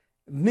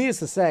 Needless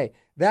to say,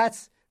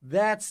 that's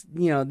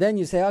then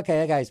you say, okay,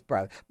 that guy's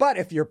proud. But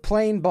if you're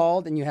plain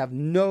bald and you have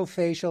no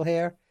facial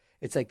hair,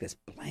 it's like this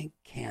blank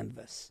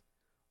canvas.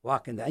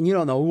 Walking down, and you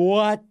don't know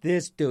what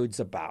this dude's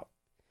about.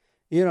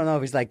 You don't know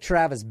if he's like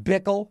Travis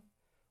Bickle,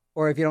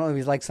 or if you don't know if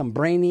he's like some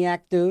brainiac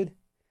dude,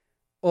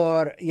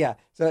 or yeah.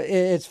 So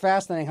it's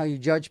fascinating how you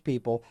judge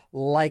people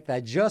like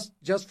that just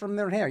from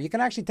their hair. You can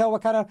actually tell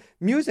what kind of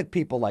music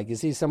people like. You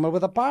see someone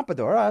with a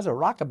pompadour. Oh, that's a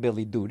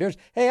rockabilly dude.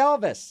 Hey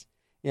Elvis,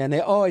 yeah, and they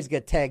always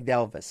get tagged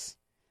Elvis.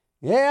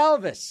 Hey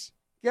Elvis,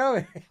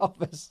 go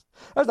Elvis.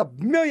 There's a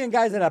million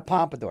guys that have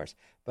pompadours,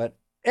 but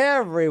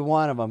every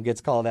one of them gets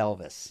called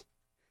Elvis.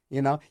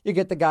 You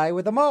get the guy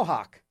with the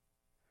mohawk.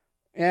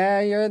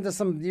 Yeah, you're into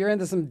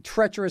some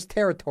treacherous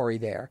territory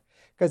there.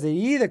 Because it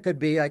either could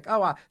be like, oh,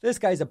 wow, this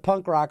guy's a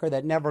punk rocker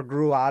that never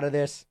grew out of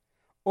this.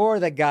 Or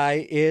the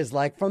guy is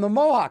like from the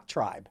Mohawk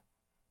tribe.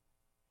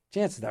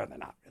 Chances are they're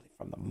not really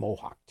from the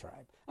Mohawk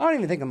tribe. I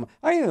don't even think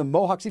the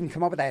Mohawks even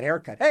come up with that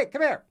haircut. Hey,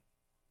 come here.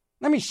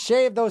 Let me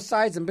shave those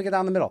sides and bring it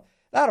down the middle.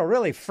 That'll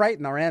really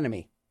frighten our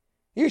enemy.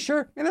 You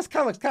sure? Man, this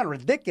kind of looks kind of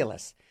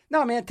ridiculous.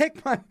 No, man,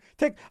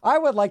 I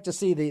would like to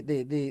see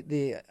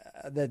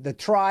the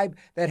tribe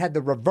that had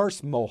the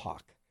reverse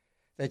mohawk,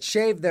 that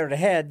shaved their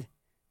head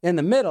in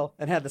the middle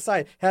and had the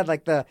side, had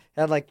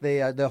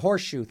the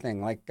horseshoe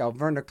thing, like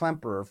Werner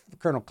Klemper or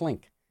Colonel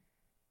Klink.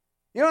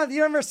 You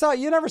never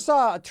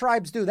saw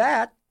tribes do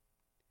that.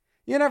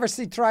 You never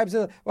see tribes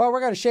do, well, we're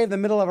going to shave the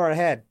middle of our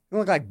head. We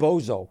look like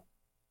Bozo.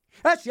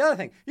 That's the other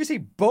thing. You see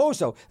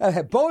bozo.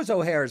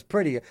 Bozo hair is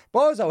pretty.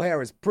 Bozo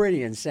hair is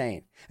pretty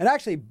insane. And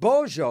actually,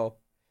 bozo,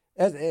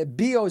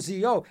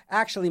 B-O-Z-O,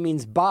 actually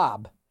means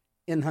Bob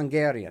in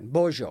Hungarian.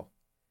 Bozo.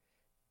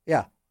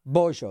 Yeah,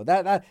 bozo.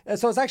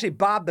 So it's actually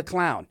Bob the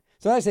Clown.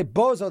 So when I say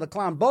bozo the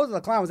Clown, bozo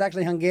the Clown was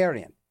actually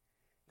Hungarian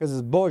because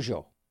it's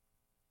bozo.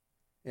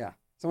 Yeah.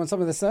 So when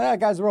somebody says, that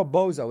guy's a real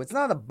bozo, it's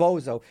not a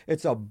bozo,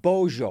 it's a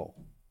bozo.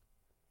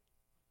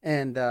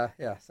 And,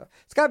 so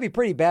it's got to be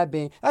pretty bad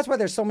being. That's why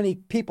there's so many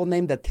people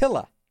named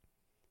Attila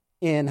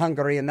in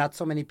Hungary and not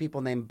so many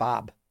people named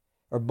Bob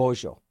or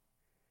Bozo.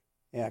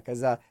 Yeah,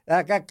 because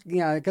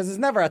it's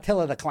never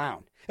Attila the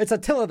Clown. It's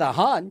Attila the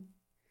Hun.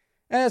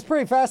 And it's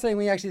pretty fascinating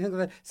when you actually think of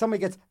it.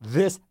 Somebody gets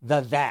this,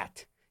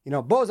 that.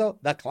 Bozo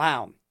the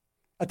Clown.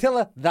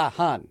 Attila the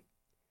Hun.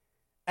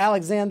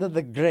 Alexander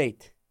the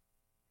Great.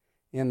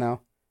 Jim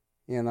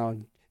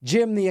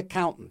the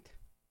Accountant.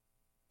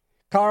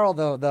 Carl,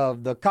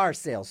 the car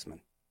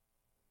salesman.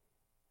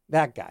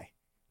 That guy.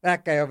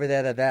 That guy over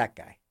there, that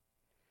guy.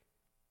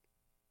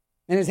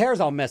 And his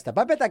hair's all messed up.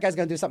 I bet that guy's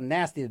going to do something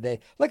nasty today.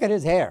 Look at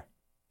his hair.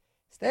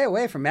 Stay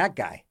away from that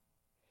guy.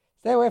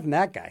 Stay away from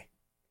that guy.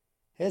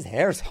 His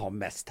hair's all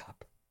messed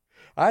up.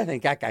 I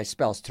think that guy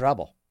spells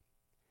trouble.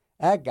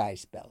 That guy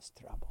spells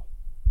trouble.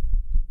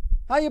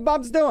 How you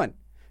bums doing?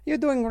 You're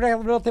doing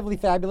relatively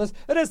fabulous.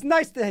 It is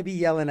nice to be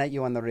yelling at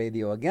you on the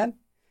radio again.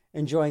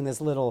 Enjoying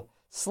this little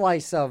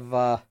slice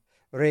of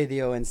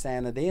radio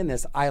insanity in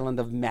this island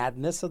of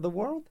madness of the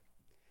world.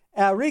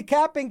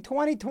 Recapping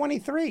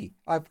 2023.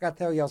 I forgot to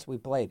tell you else we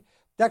played.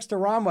 Dexter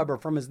Romweber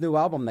from his new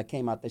album that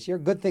came out this year.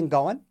 Good Thing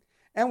Going.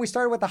 And we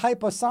started with the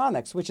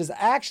Hyposonics, which is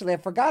actually, I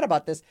forgot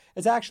about this,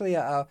 it's actually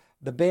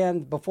the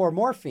band before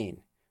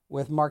Morphine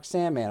with Mark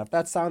Sandman. If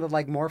that sounded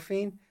like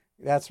Morphine,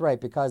 that's right,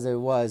 because it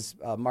was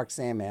Mark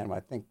Sandman, I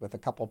think, with a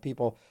couple of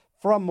people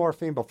from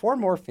Morphine. Before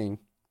Morphine,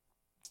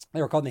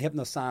 they were called the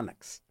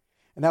Hypnosonics.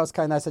 And that was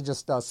kind of nice. I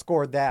just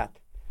scored that.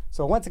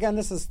 So once again,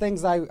 this is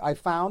things I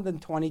found in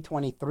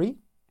 2023.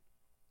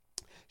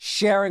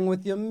 Sharing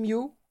with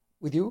you,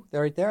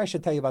 they're right there. I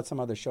should tell you about some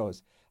other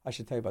shows.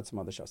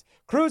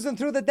 Cruising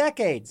through the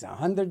decades,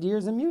 100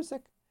 years of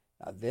music.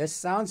 Now this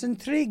sounds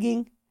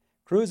intriguing.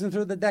 Cruising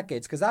through the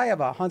decades, because I have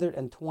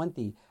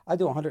 120. I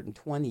do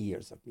 120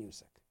 years of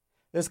music.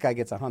 This guy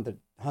gets 100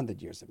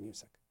 years of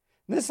music.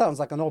 And this sounds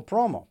like an old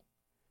promo.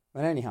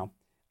 But anyhow,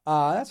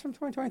 that's from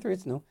 2023.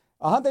 It's new.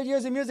 100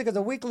 Years of Music is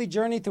a weekly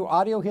journey through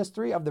audio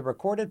history of the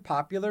recorded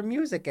popular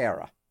music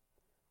era.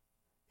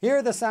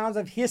 Hear the sounds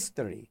of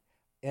history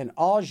in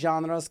all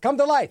genres come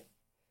to life.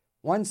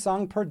 One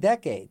song per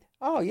decade.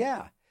 Oh,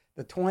 yeah.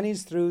 The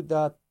 20s through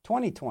the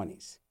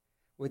 2020s.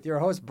 With your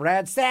host,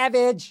 Brad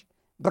Savage.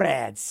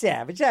 Brad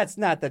Savage. That's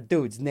not the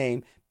dude's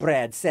name,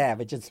 Brad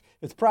Savage. It's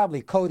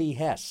probably Cody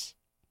Hess.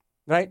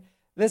 Right?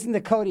 Listen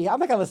to Cody. I'm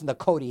not going to listen to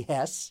Cody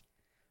Hess.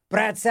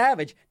 Brad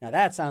Savage. Now,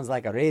 that sounds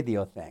like a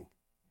radio thing.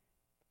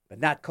 But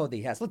not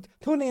Cody Hess. Look,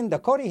 tune in to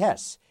Cody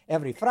Hess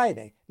every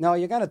Friday. No,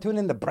 you're going to tune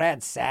in to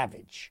Brad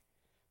Savage.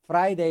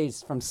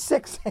 Fridays from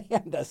 6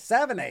 a.m. to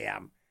 7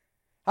 a.m.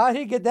 How did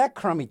he get that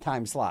crummy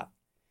time slot?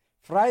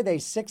 Friday,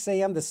 6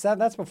 a.m. to 7.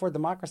 That's before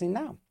Democracy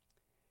Now!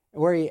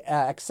 Where he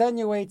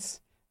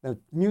accentuates the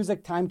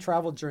music time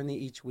travel journey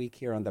each week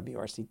here on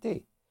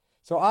WRCT.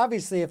 So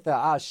obviously, if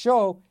the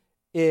show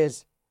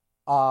is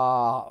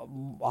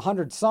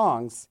 100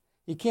 songs,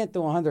 you can't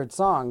do 100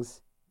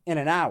 songs in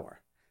an hour.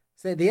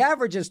 So the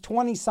average is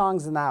 20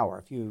 songs an hour,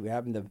 if you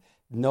happen to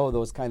know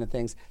those kind of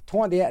things.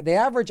 The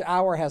average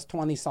hour has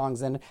 20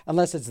 songs in it,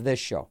 unless it's this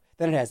show.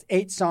 Then it has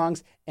 8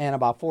 songs and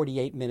about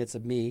 48 minutes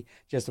of me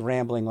just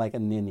rambling like a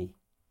ninny.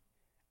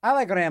 I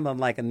like rambling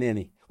like a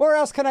ninny. Where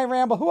else can I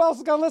ramble? Who else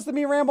is going to listen to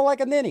me ramble like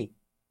a ninny?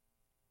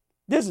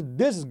 This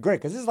is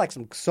great, because this is like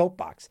some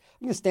soapbox.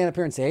 I'm going to stand up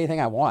here and say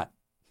anything I want.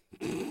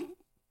 Isn't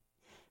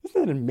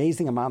that an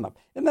amazing amount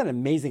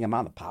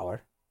of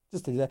power?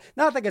 Just to do that.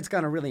 Not like it's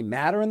going to really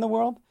matter in the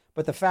world,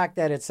 but the fact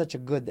that it's such a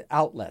good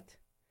outlet.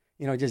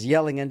 Just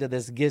yelling into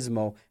this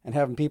gizmo and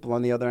having people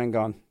on the other end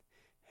going,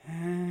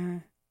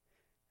 I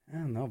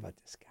don't know about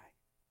this guy.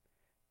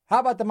 How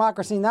about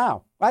Democracy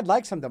Now! I'd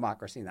like some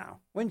Democracy Now!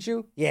 Wouldn't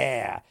you?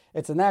 Yeah.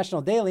 It's a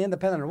national daily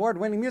independent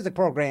award-winning music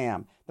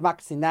program.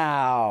 Democracy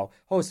Now!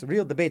 Hosts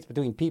real debates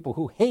between people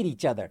who hate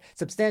each other,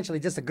 substantially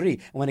disagree,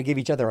 and want to give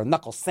each other a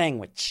knuckle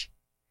sandwich.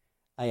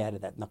 I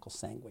added that knuckle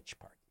sandwich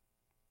part.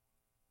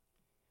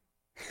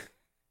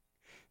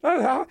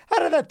 How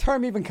did that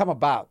term even come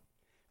about?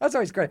 That's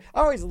always great.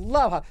 I always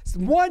love how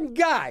one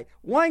guy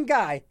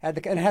had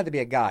to be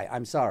a guy.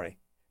 I'm sorry.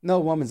 No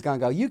woman's going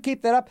to go, you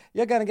keep that up,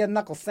 you're going to get a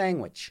knuckle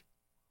sandwich.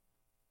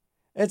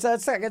 It's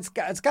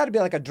got to be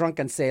like a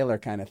drunken sailor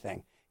kind of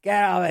thing.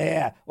 Get over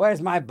here.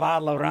 Where's my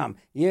bottle of rum?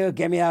 You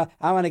give me I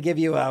want to give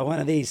you one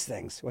of these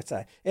things. What's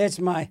that?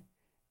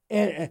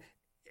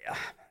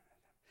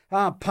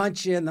 I'll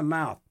punch you in the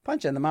mouth.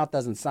 Punch you in the mouth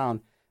doesn't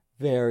sound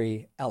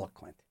very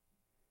eloquent.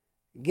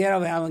 Get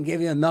over here, I'm going to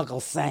give you a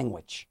knuckle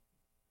sandwich.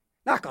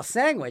 Knuckle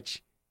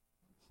sandwich?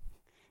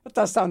 That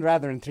does sound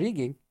rather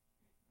intriguing.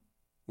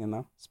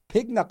 It's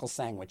pig knuckle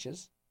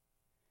sandwiches.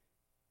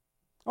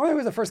 Oh, he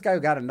was the first guy who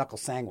got a knuckle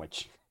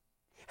sandwich.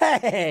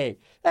 Hey,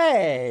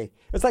 hey.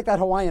 It's like that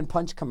Hawaiian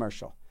Punch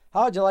commercial.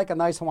 How'd you like a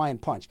nice Hawaiian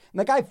Punch? And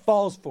the guy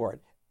falls for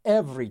it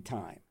every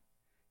time.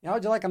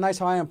 How'd you like a nice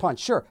Hawaiian Punch?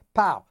 Sure.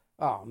 Pow.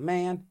 Oh,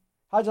 man.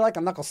 How'd you like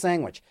a knuckle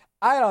sandwich?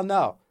 I don't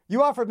know.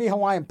 You offered me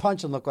Hawaiian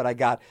Punch and look what I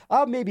got.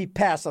 I'll maybe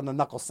pass on the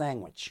knuckle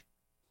sandwich.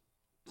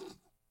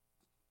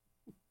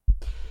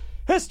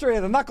 History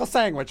of the Knuckle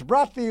Sandwich,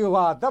 brought to you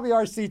on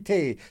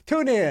WRCT.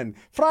 Tune in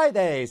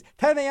Fridays,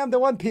 10 a.m. to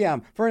 1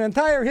 p.m. for an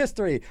entire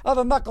history of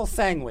the Knuckle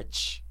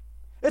Sandwich.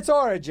 Its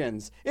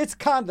origins, its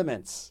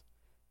condiments.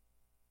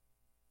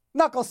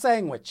 Knuckle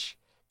Sandwich,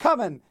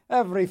 coming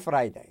every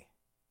Friday.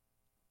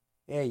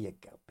 There you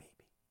go, baby.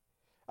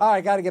 All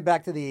right, got to get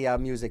back to the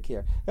music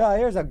here.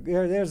 Here's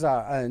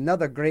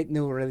another great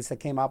new release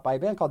that came out by a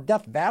band called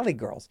Death Valley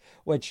Girls,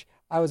 which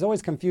I was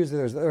always confused.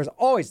 There was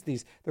always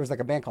these. There was like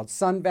a band called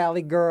Sun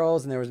Valley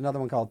Girls, and there was another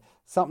one called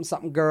something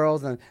something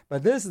Girls.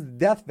 But this is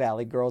Death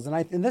Valley Girls,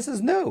 and this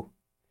is new.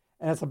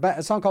 And it's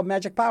a song called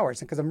Magic Powers.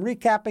 Because I'm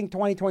recapping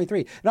 2023,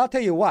 and I'll tell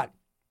you what,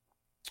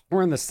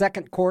 we're in the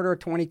second quarter of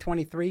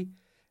 2023,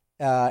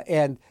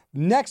 and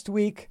next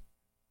week,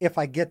 if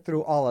I get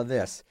through all of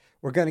this,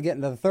 we're going to get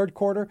into the third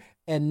quarter,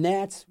 and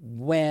that's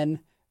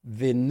when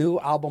the new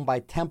album by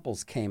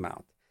Temples came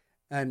out.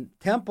 And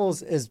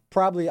Temples is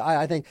probably,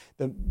 I think,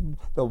 the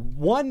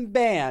one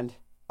band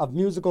of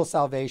musical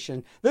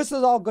salvation. This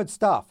is all good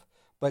stuff.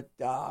 But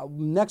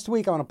next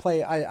week I want to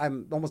play,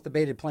 I'm almost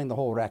debated playing the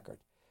whole record.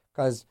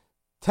 Because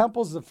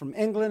Temples is from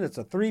England. It's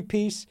a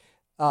three-piece.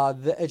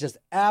 It's just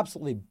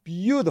absolutely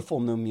beautiful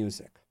new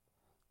music.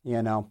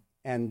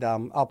 And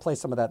I'll play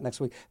some of that next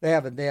week. They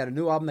had a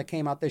new album that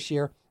came out this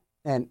year.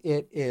 And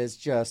it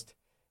is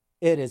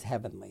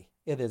heavenly.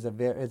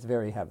 It's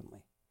very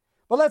heavenly.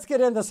 But let's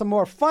get into some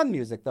more fun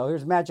music, though.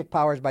 Here's Magic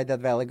Powers by Death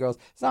Valley Girls.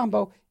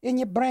 Zombo in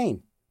Your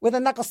Brain with a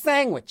knuckle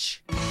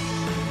sandwich.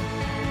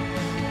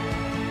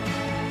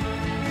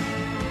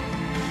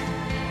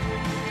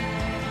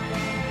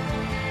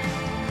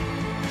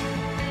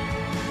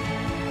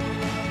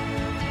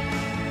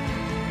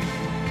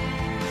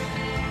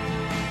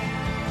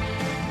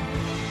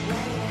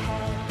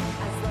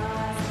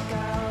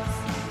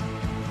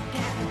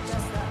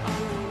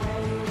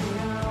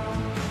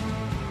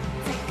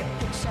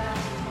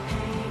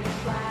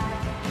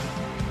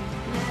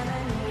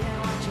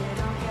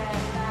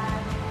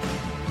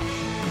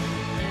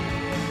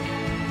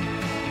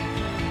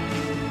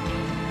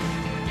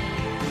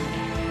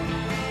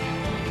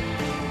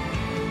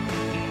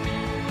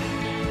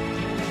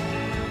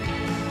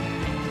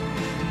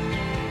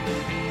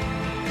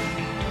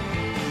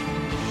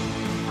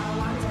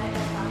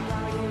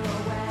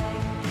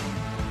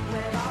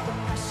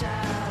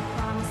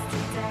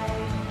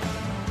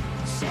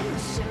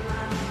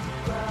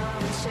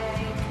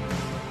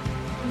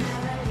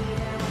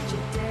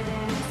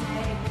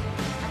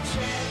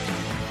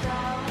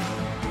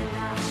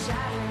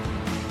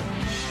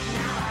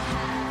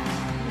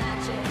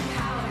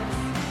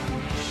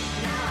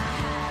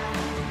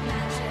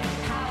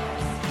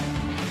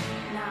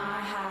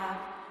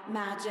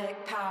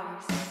 Magic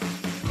powers.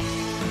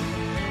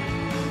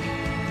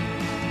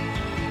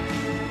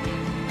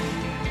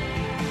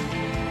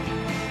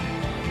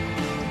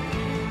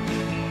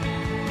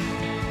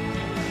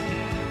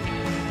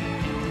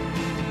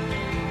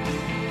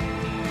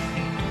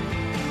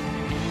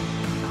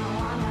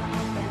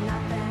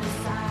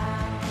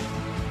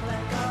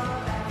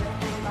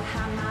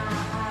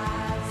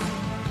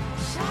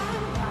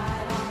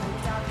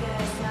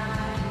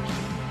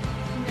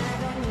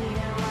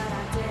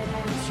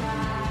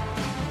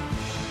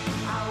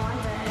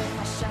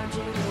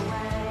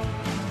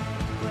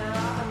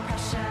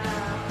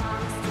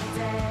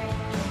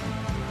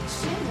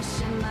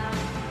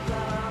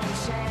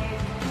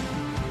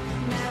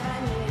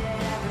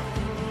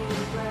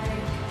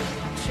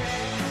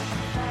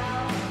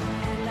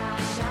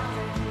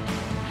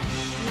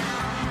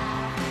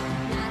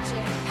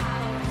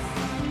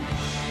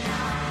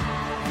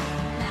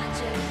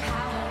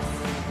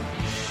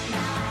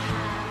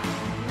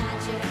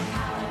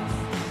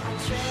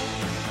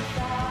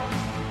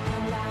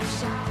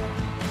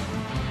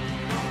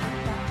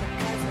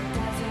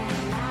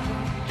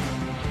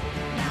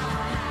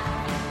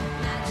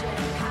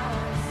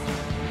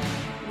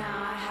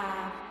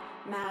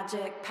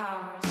 Magic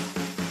powers.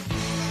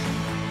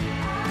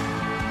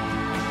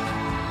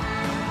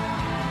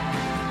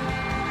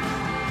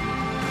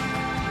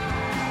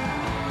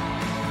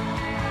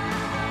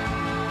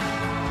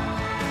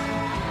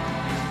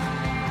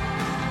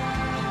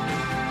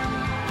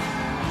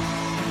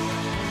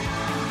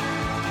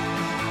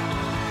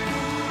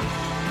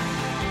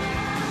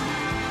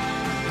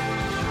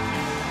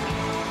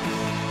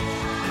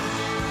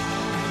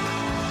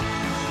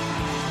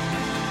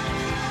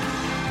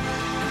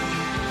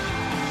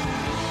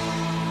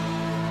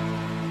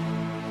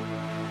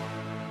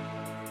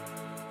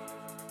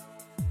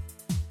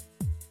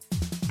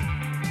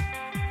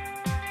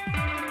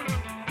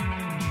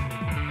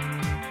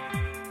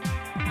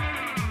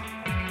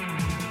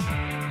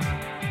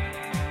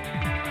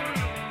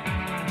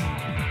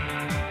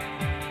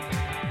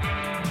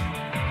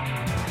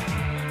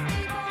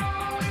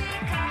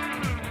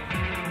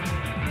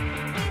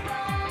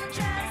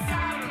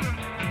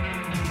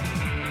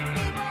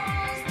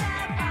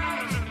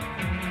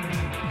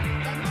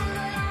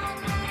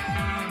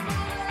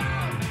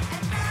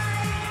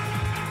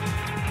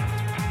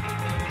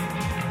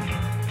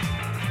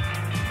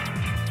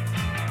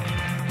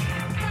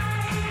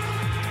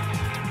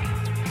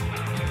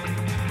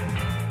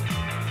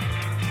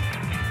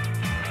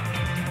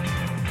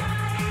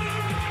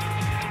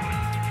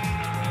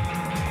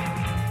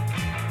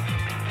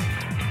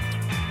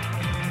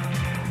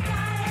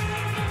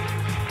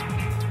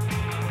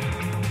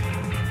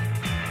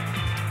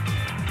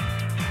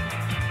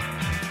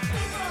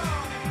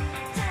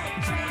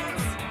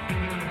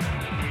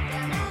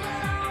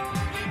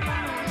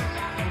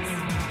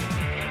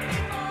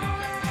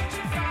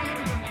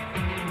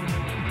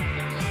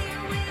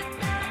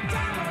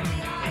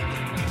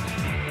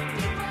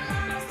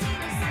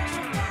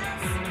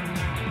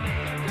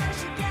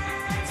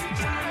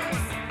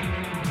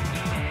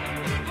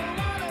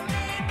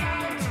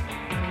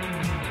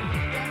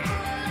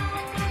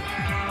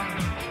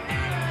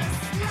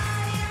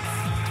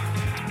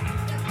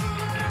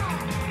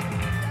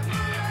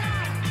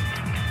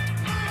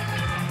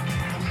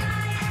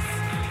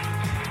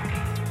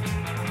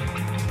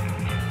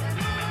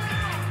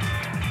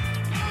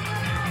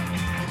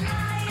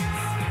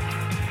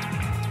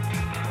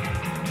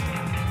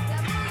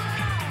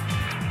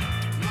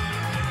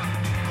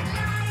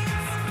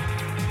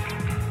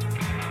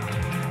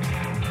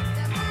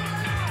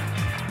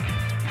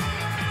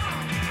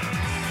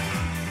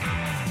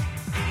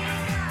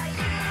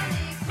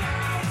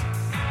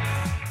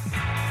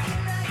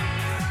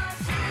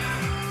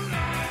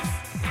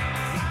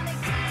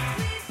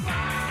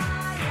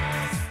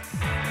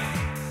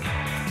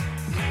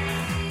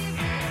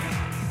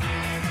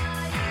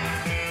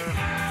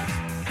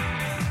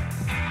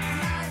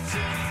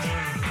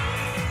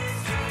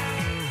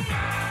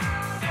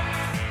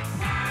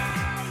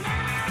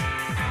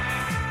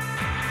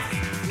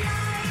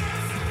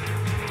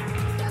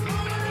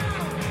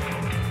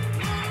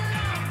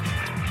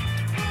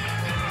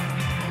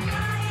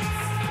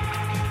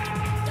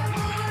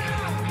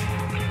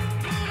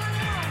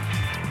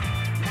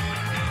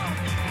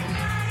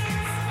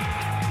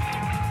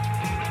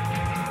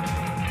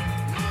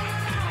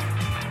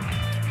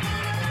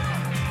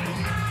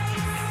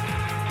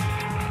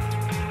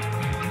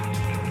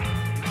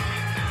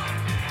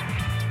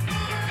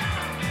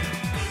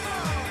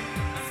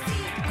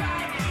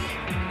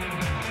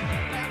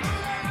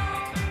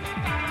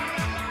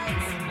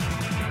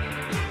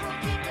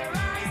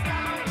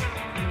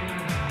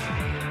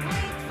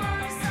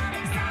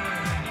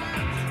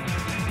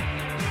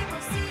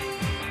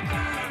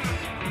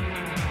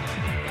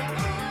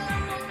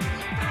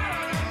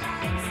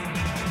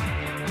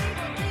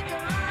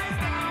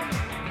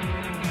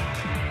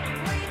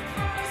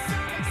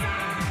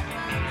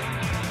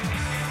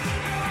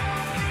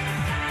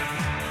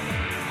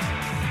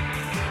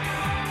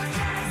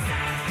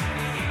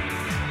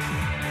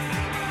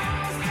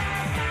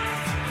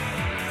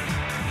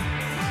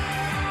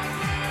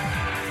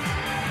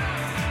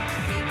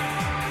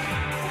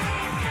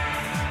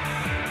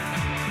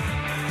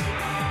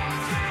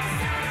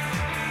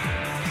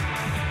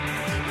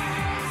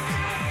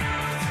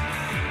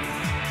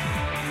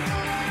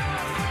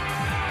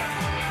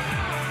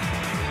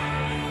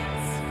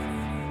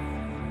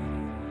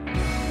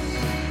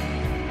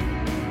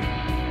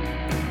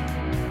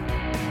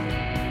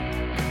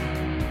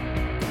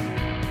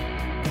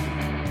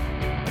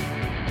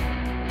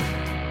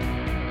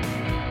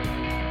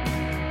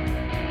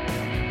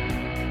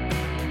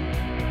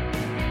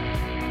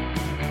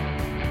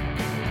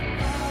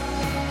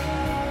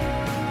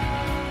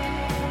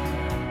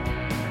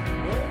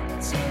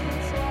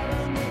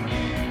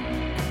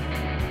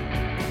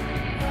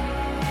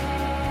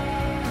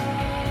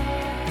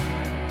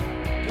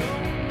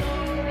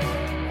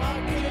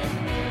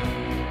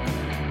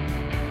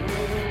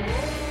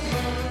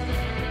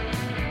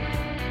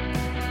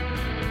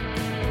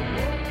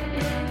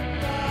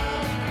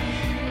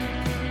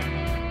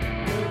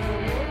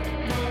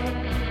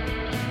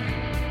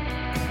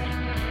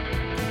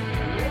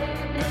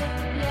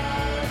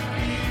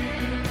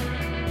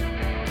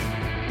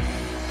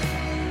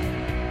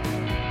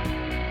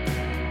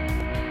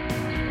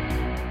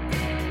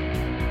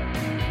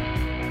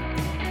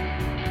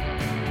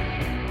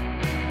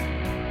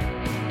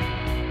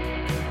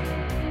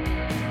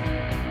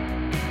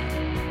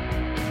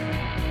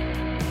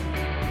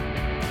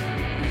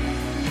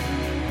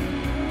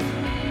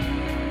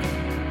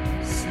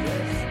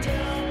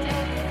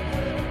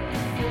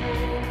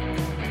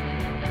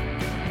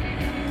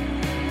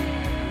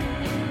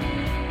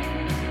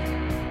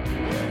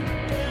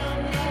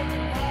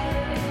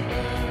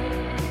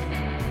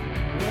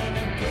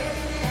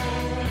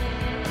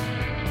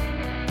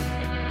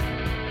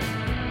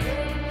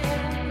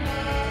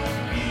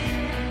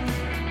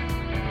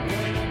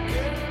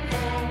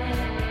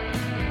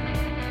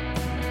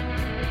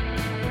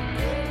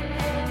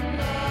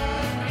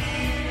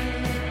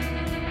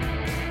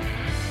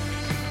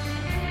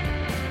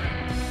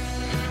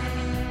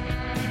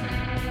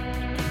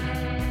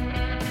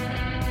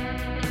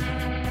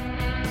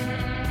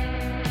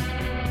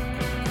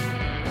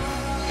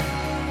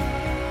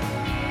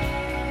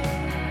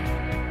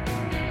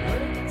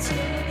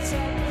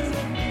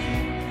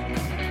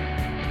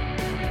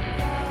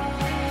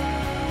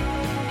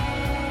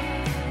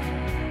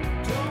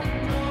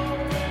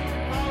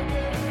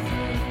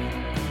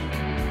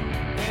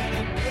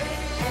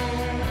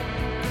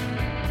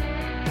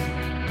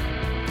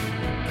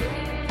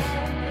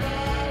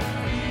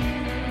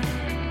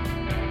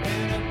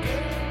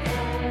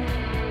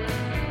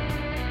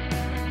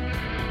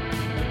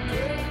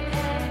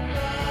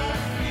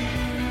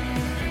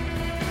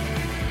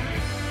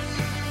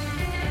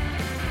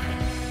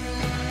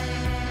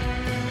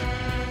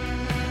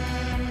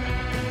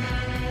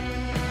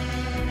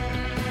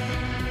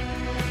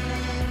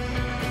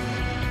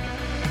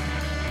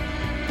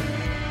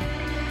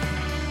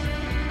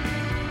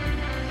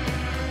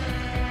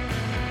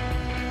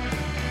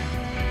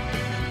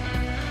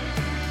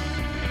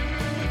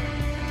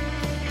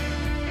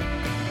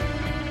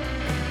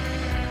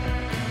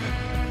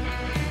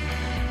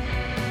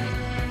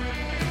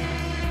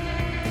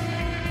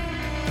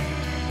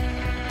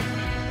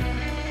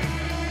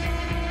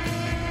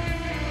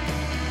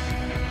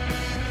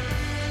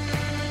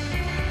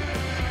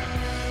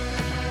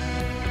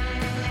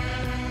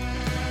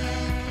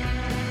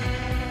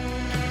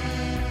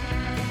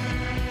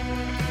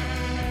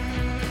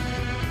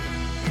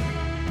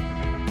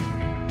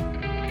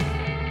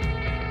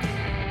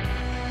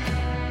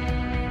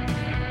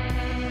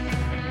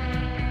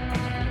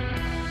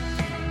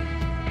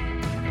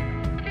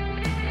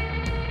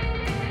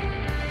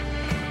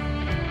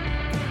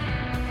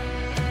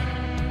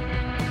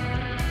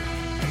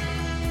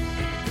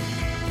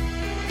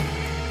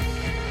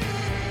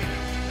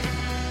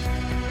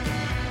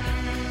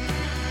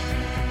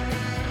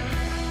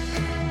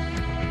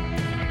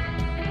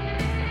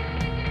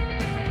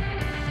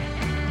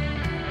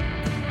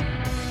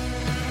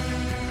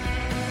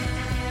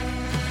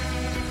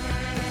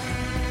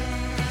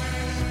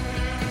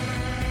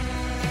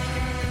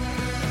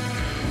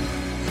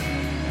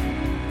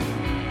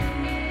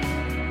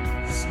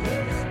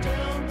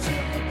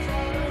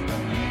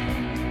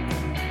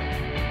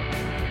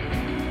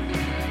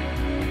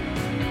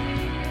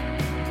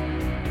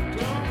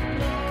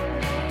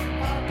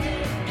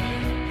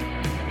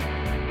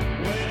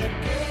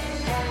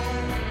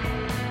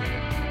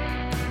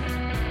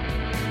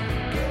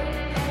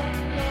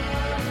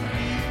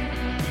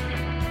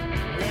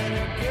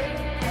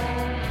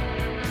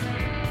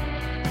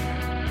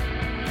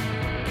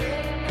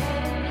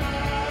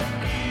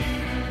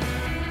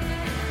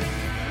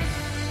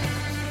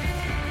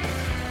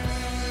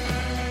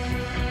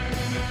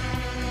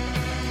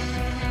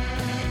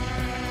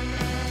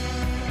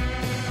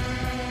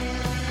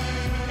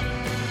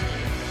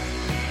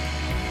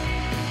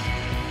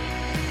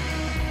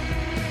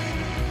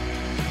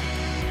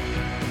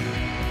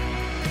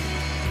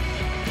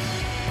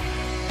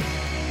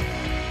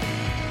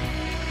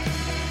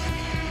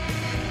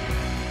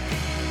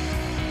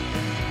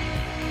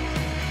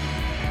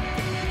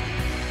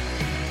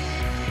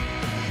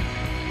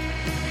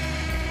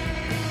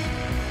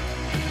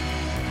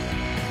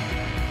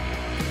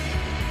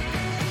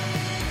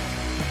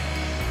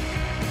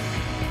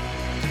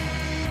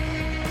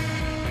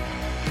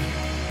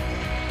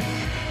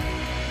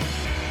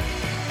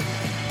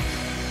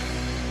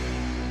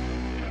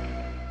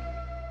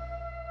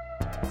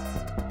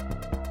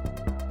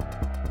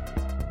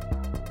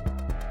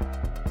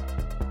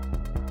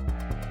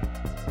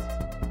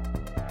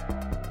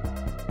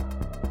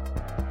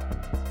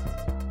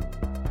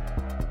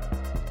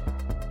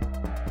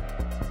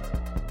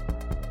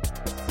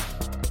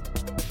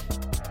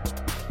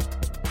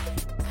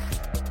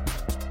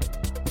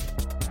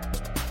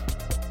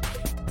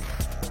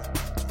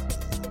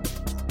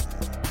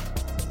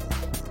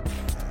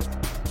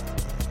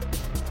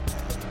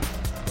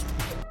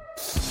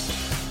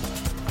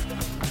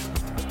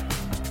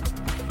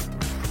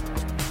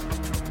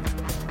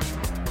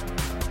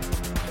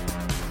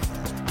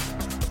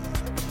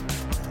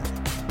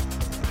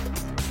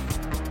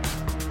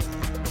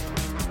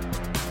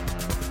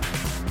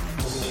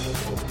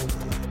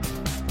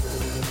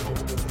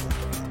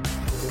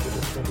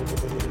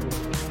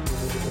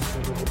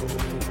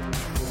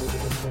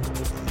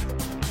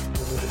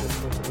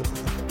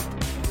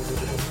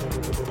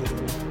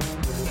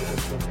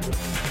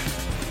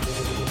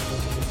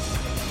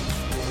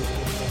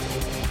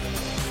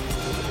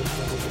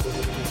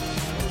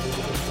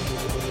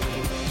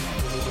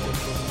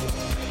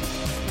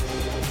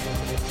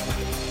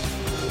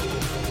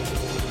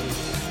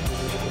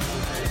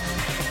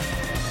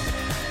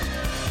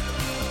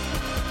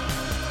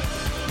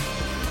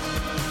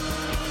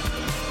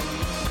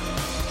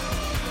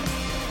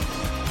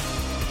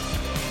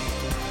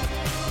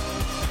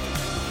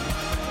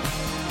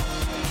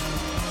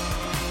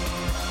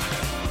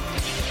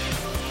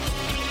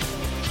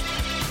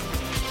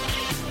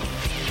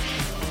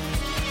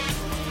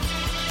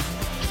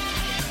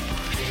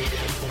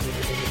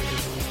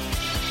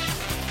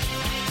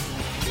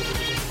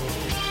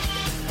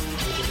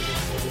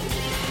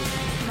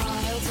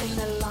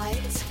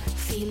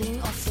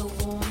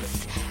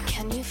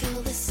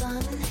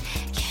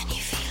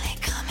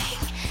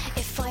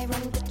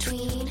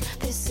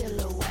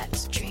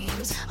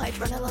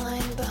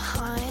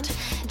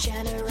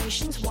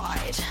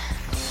 nationwide.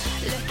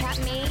 Look at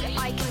me,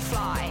 I can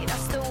fly.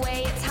 That's the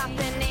way it's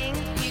happening.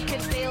 You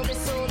could feel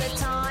this all the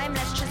time.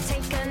 Let's just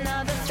take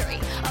another 3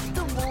 up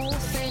the wall,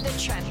 through the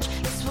trench.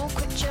 This will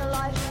quit your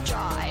life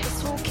dry.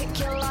 This will kick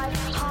your life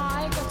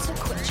high. Got to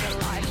quit your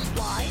life.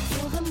 Why?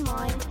 Feel the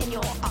mind in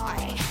your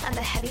eye and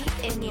the heavy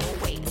in your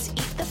weight.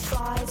 Eat the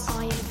flies,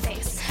 iron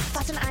face.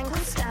 Flatten angle,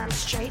 stand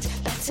straight.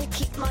 Better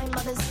keep my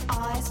mother's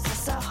eyes.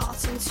 Press her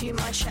heart into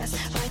my chest,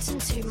 right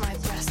into my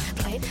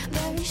breastplate.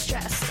 Very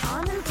stressed,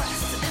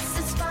 unimpressed. This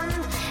is fun.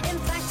 In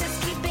fact, it's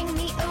keeping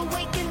me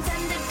awake.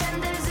 Intended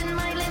tenders in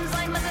my limbs.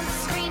 I mustn't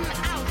scream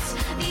out.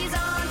 These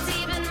aren't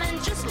even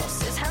meant, just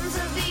losses. Hands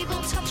of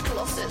evil touch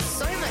colossus.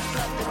 So much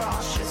blood, the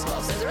grass just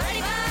losses. Ready,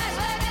 guys?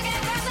 Look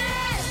at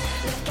crosses.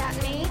 Look at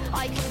me,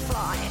 I can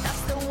fly.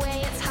 That's the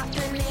way it's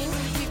happening.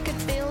 You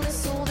could feel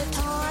this all the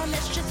time.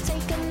 Let's just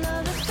take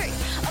another 3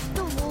 up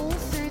the wall,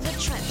 through the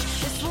trench.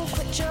 This will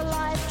quit your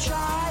life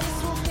dry.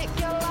 This will kick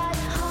your life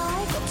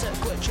high. Got to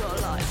quit your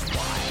life.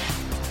 Why?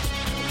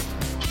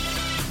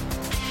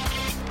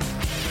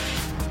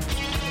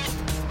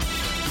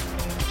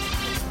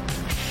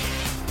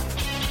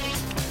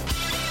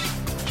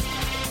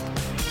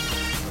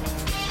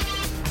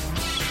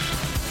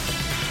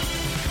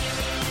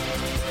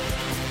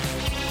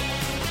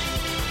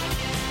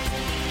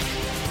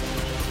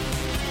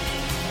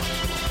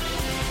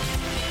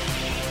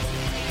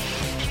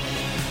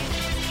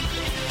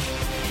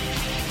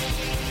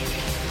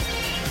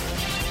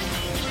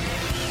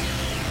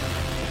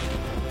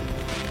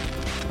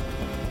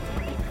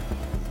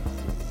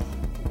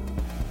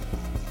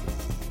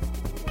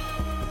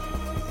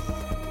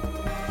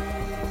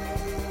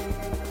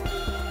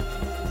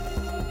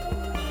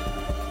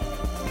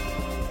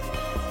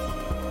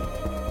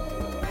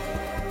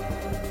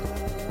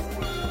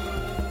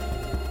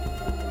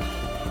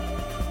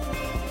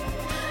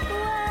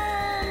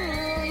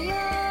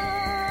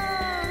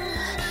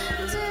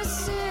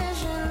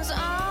 Decisions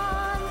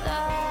aren't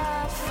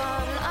that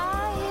fun.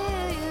 I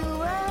hear you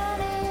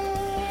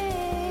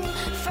running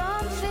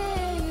from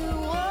fear you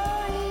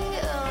worry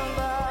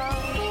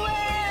about.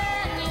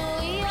 When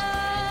you're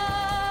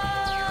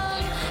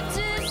young,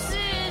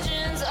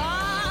 decisions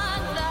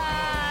aren't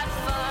that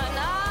fun. I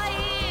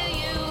hear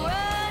you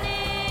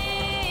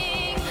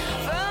running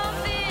from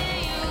fear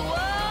you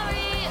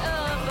worry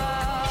about.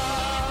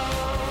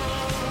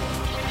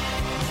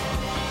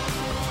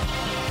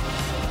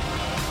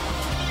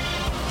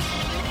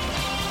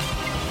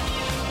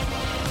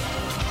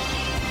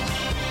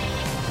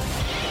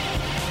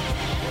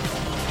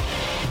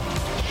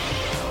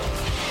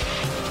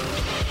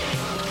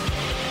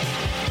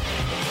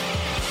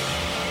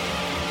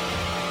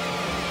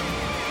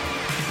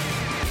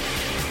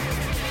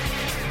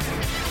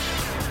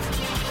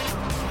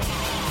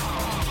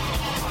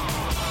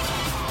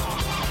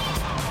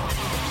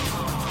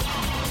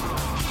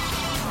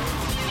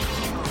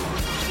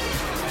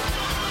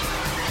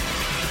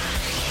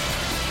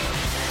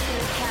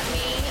 Look at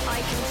me,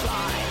 I can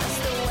fly. That's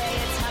the way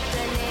it's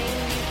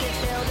happening. You can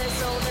feel this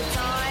all the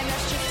time.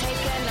 Let's just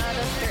take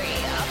another 3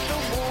 up the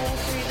wall,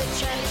 through the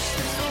trench.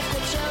 This will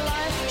quit your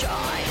life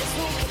dry. This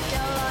will kick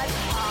your life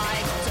high.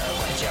 Got to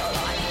quit your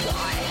life.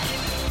 Why?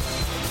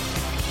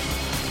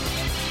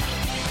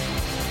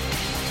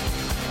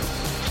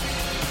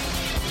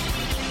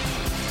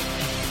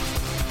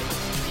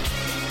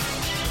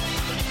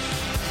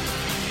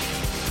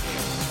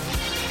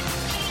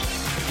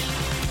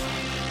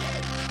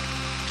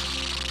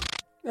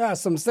 Yeah,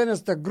 some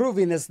sinister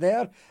grooviness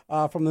there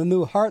from the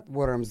new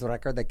Heartworms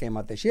record that came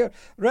out this year,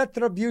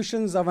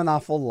 Retributions of an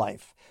Awful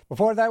Life.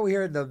 Before that, we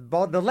heard the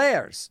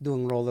Baudelaires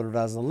doing Roller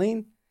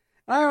Vaseline.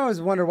 I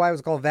always wonder why it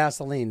was called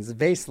Vaseline. It's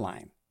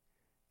Vaseline.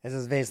 This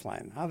is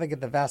Vaseline. How do they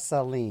get the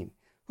Vaseline?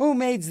 Who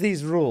makes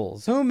these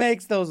rules? Who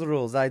makes those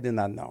rules? I do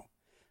not know.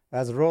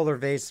 That's Roller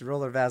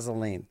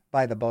Vaseline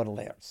by the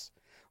Baudelaires.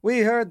 We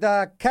heard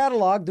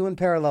Catalog doing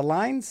Parallel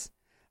Lines.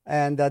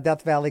 And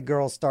Death Valley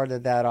Girls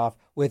started that off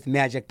with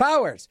Magic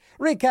Powers,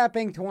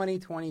 recapping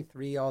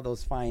 2023, all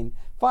those fine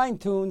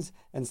tunes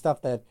and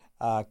stuff that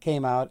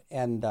came out,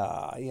 and,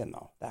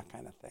 that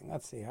kind of thing.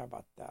 Let's see, how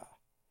about,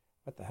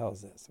 what the hell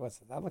is this? Does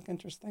that look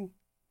interesting?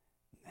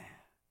 Nah.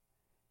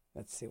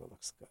 Let's see what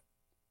looks good.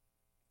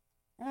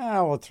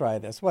 We'll try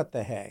this. What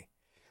the hey?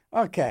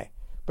 Okay.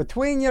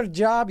 Between your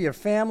job, your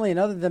family, and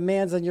other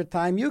demands on your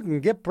time, you can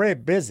get pretty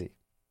busy.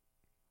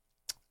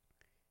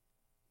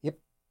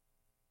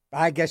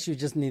 I guess you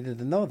just needed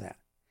to know that.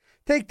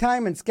 Take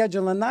time and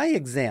schedule an eye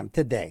exam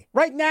today,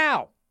 right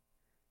now.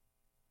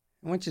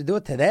 I want you to do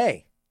it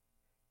today.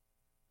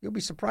 You'll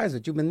be surprised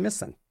what you've been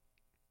missing.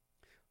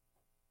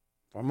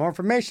 For more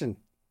information,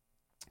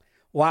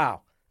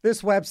 wow,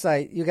 this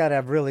website, you got to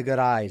have really good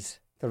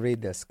eyes to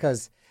read this,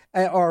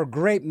 or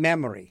great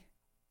memory.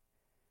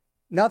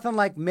 Nothing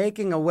like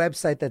making a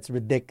website that's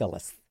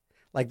ridiculous.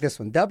 Like this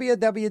one,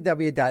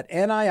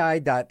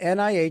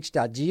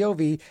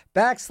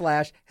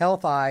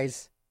 www.nih.gov/health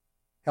eyes,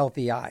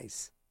 healthy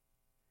eyes.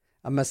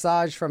 A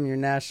massage from your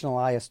National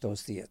Eye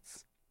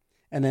Associates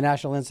and the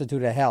National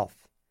Institute of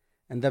Health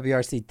and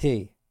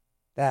WRCT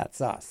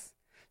That's us.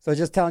 So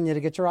just telling you to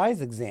get your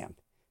eyes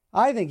examined.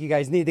 I think you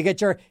guys need to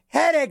get your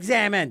head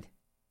examined.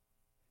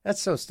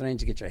 That's so strange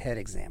to get your head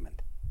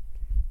examined.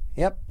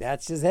 Yep,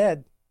 that's his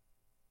head.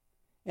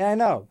 Yeah, I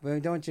know.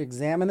 But don't you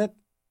examine it?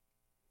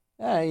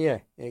 Yeah.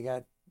 We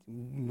got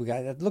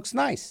that. Looks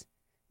nice.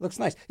 Looks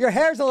nice. Your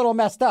hair's a little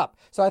messed up,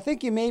 so I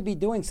think you may be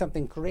doing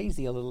something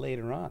crazy a little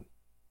later on.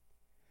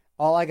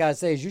 All I gotta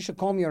say is you should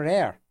comb your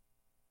hair.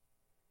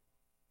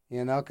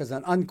 You know, because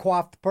an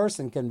uncoiffed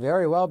person can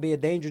very well be a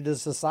danger to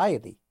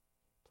society.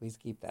 Please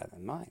keep that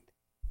in mind.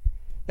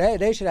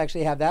 They should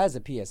actually have that as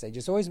a PSA.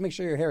 Just always make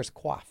sure your hair is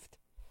coiffed.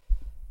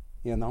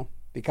 You know,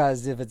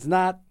 because if it's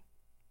not,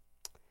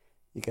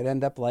 you could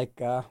end up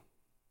like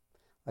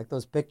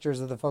those pictures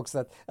of the folks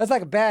that's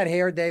like a bad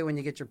hair day when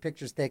you get your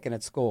pictures taken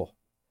at school.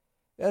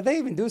 They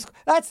even do.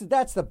 That's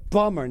the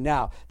bummer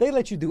now. They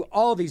let you do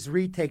all these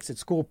retakes at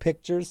school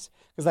pictures.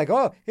 It's like,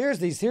 oh, here's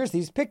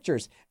these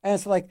pictures, and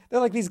it's like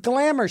they're like these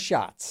glamour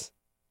shots.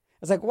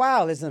 It's like,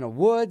 wow, this is in the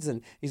woods,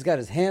 and he's got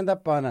his hand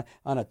up on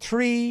a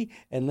tree,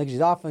 and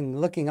he's often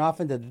looking off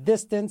into the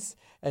distance,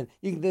 and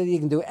you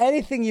can do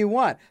anything you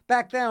want.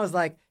 Back then, it was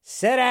like,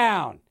 sit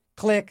down,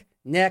 click,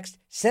 next,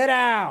 sit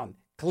down,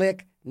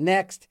 click,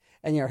 next,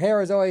 and your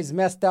hair is always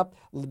messed up.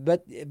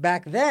 But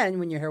back then,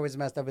 when your hair was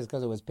messed up, it's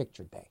because it was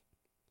picture day.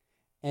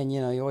 And,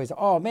 you know, you always,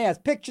 oh, man, it's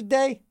picture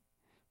day.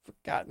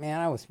 Forgot, man,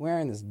 I was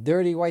wearing this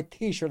dirty white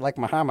T-shirt like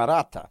Muhammad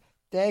Atta.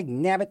 Dag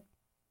nabbit.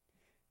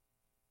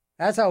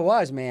 That's how it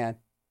was, man.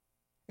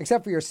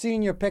 Except for your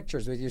senior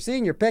pictures. With your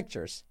senior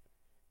pictures,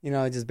 you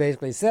know, just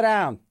basically sit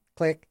down,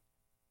 click,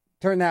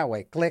 turn that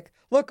way, click.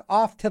 Look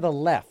off to the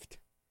left.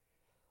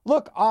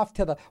 Look off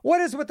to the...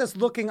 What is with this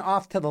looking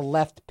off to the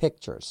left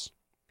pictures?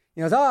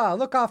 You know,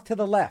 look off to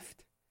the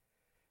left.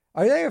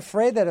 Are they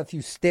afraid that if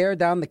you stare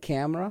down the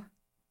camera...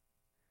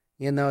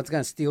 You know, it's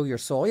going to steal your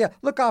soul. Yeah,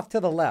 look off to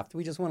the left.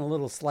 We just want a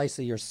little slice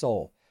of your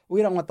soul.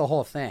 We don't want the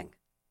whole thing.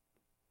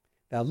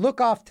 Now, look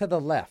off to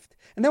the left.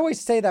 And they always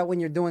say that when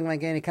you're doing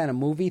like any kind of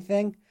movie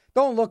thing.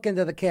 Don't look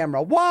into the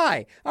camera.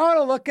 Why? I want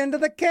to look into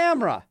the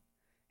camera.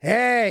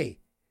 Hey,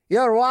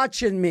 you're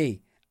watching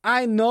me.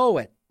 I know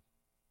it.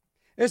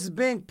 This is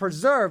being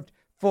preserved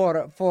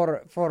for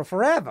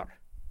forever.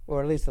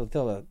 Or at least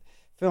until the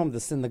film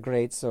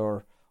disintegrates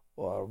or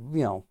you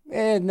know,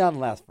 it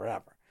doesn't last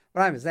forever.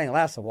 But I'm saying it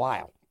lasts a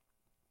while.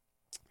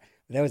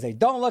 They would say,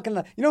 don't look in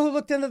the... You know who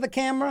looked into the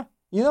camera?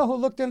 You know who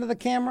looked into the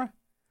camera?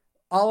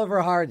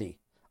 Oliver Hardy.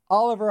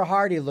 Oliver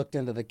Hardy looked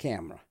into the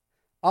camera.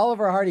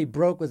 Oliver Hardy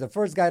was the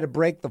first guy to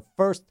break the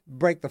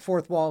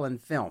fourth wall in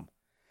film.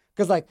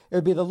 Because, like, it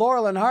would be the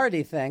Laurel and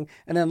Hardy thing,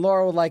 and then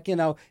Laurel would, like, you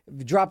know,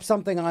 drop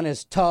something on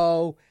his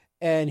toe,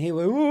 and he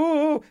would,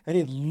 ooh, and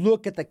he'd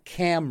look at the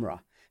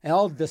camera. And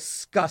all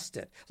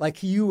disgusted,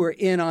 like you were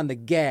in on the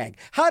gag.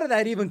 How did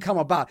that even come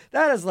about?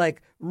 That is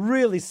like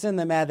really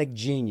cinematic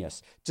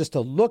genius, just to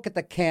look at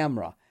the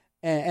camera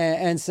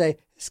and say,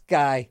 this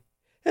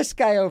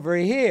guy over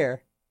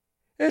here,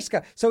 this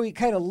guy. So he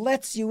kind of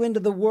lets you into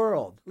the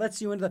world,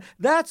 and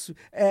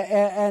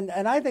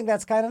I think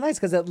that's kind of nice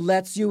because it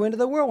lets you into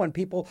the world when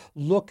people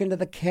look into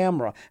the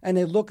camera and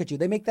they look at you.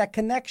 They make that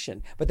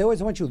connection, but they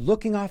always want you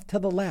looking off to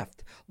the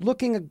left,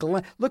 looking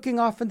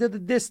off into the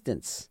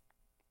distance.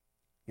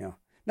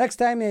 Next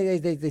time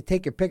they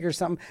take your picture or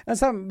something,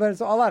 but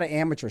it's a lot of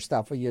amateur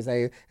stuff where you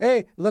say,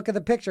 hey, look at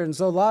the picture. And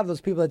so a lot of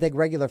those people that take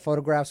regular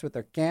photographs with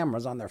their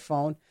cameras on their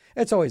phone,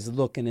 it's always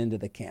looking into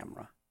the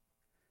camera.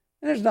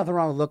 And there's nothing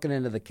wrong with looking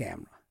into the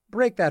camera.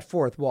 Break that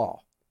fourth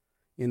wall.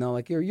 You know,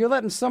 like you're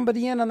letting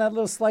somebody in on that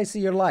little slice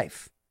of your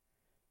life.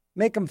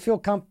 Make them feel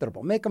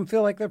comfortable. Make them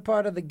feel like they're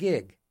part of the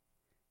gig.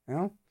 You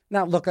know,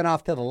 not looking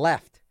off to the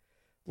left.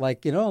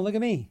 Like, you know, look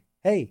at me.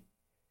 Hey,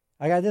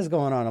 I got this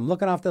going on. I'm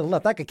looking off to the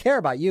left. I could care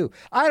about you.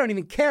 I don't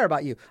even care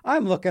about you.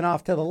 I'm looking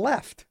off to the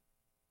left.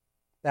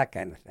 That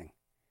kind of thing.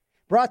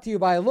 Brought to you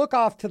by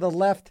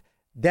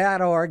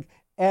lookofftoTheLeft.org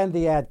and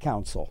the Ad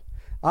Council.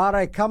 All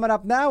right, coming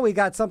up now, we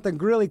got something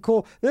really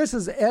cool. This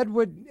is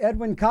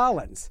Edwin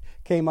Collins.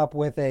 Came up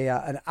with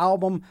an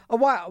album a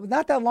while,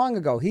 not that long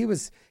ago. He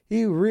was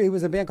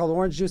in a band called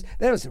Orange Juice.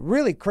 That was a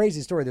really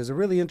crazy story. There's a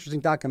really interesting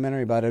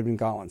documentary about Edwin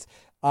Collins.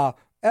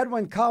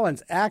 Edwin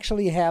Collins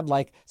actually had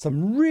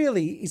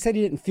he said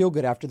he didn't feel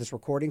good after this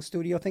recording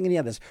studio thing, and he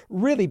had this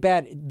really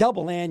bad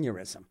double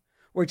aneurysm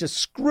where it just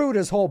screwed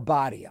his whole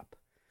body up.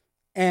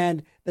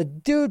 And the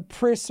dude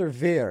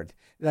persevered.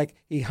 Like,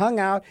 he hung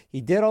out, he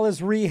did all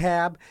his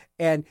rehab,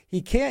 and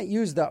he can't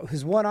use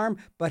his one arm,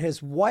 but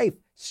his wife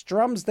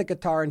strums the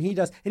guitar, and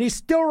he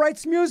still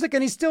writes music,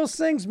 and he still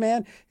sings,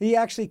 man. He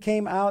actually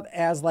came out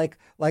as like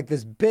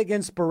this big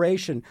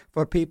inspiration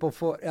for people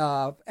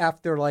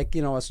after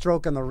a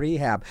stroke in the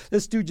rehab.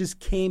 This dude just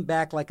came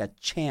back like a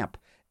champ,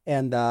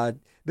 and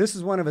this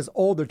is one of his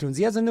older tunes.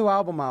 He has a new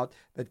album out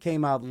that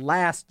came out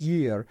last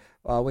year,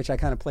 which I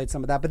kind of played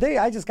some of that. But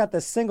I just got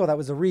this single that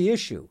was a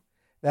reissue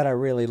that I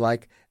really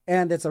like.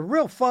 And it's a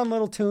real fun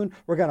little tune.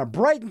 We're going to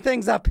brighten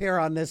things up here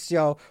on this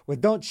show with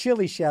Don't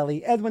Shilly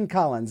Shally, Edwin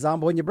Collins,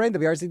 Zombo In Your Brain,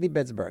 WRCD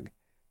Pittsburgh.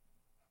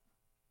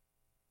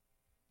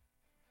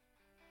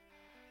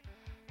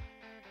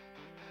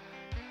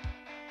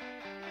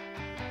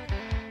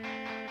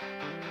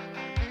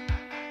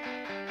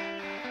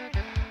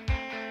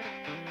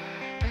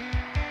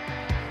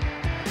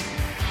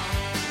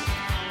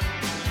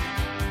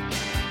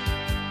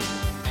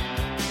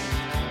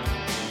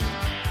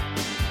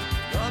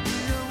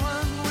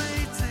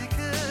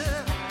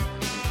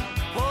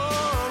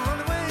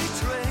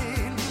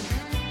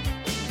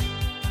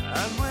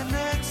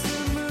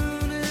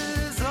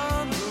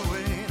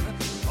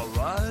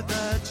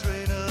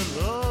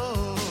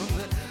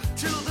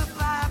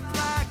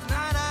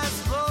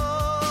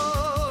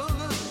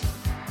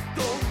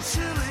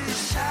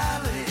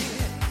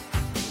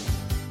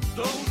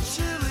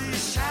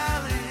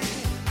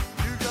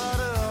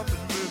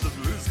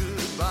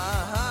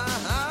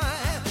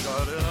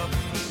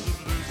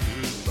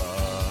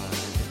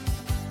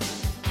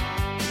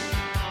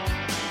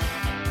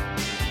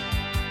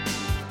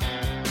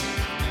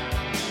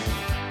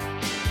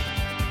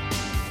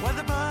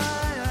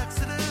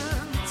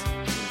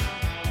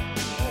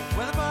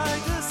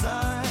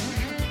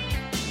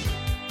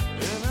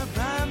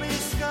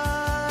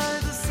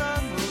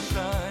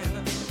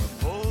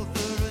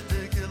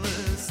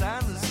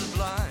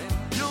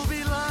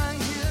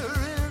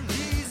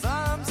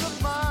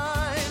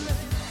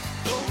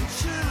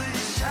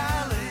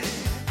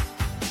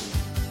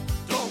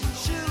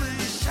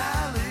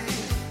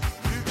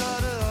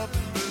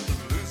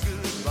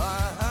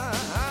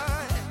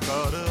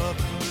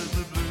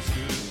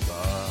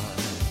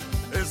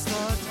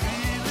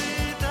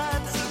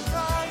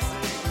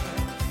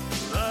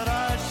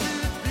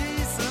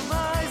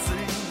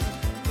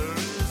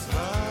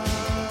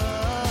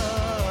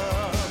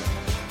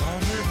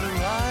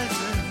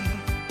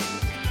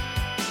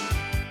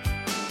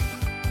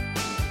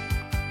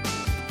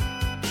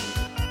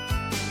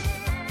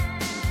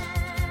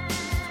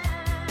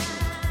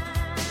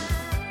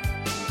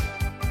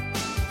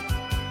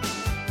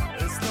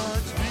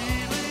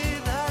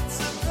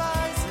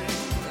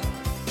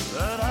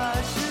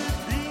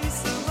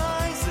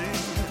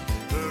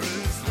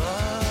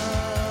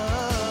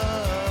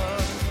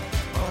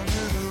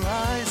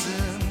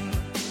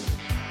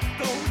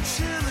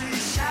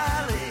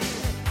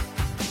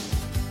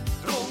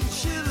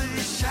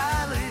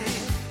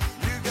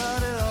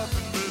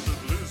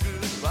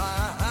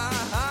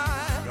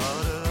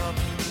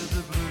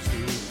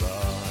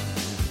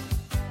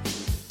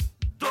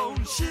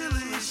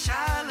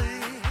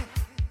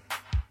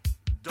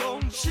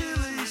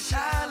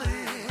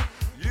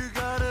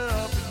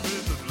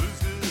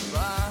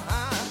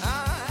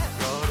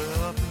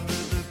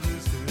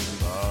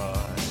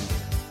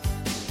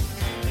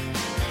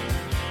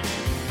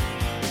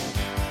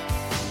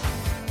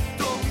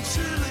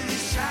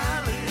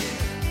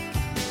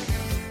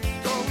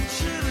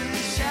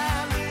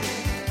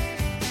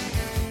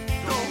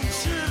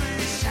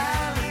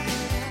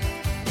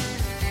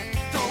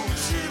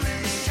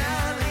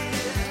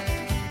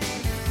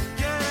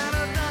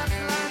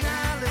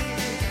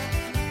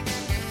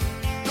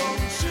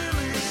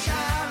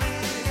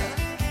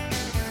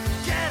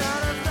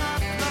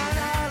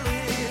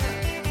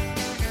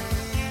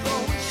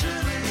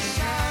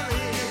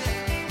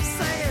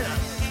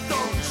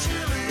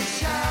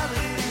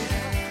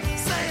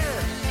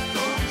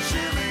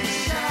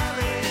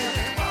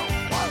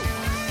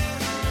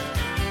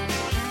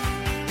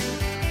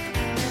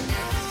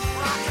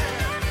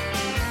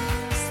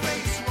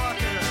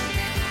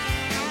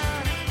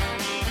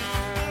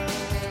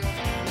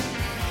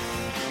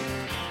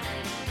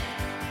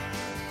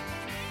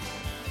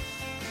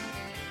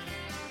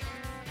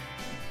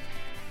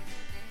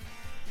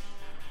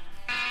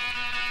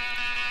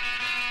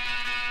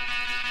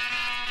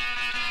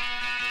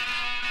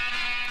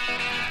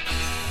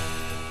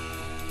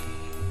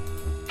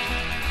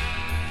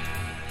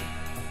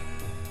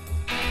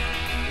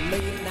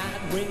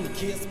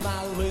 kiss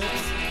my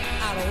lips.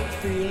 I don't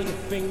feel your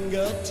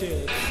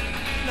fingertips.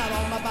 Not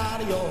on my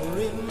body or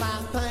in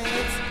my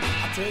pants.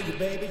 I tell you,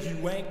 baby,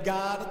 you ain't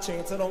got a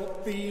chance. I don't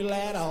feel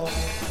at all.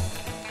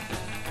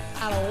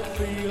 I don't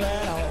feel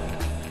at all.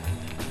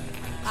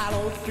 I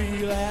don't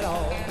feel at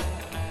all.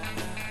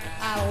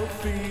 I don't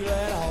feel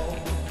at all.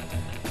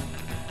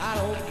 I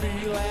don't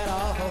feel at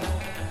all.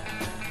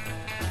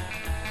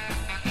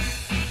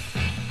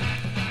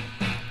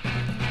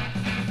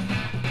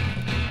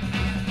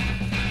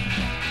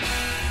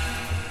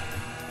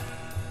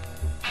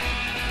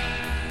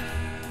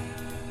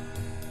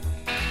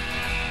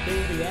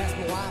 Baby asked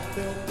me why I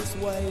felt this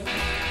way.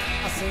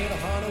 I said,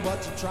 honey, what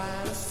you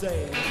trying to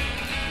say?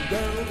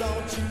 Girl,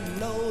 don't you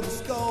know the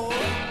score?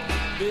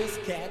 This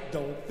cat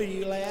don't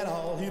feel at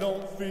all. He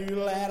don't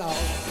feel at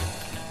all.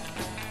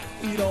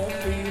 He don't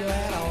feel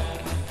at all.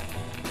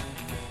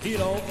 He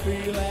don't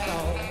feel at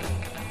all.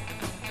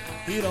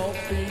 He don't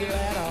feel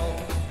at all.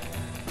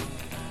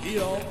 He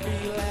don't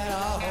feel at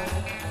all.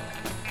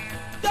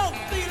 Don't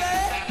feel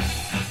it.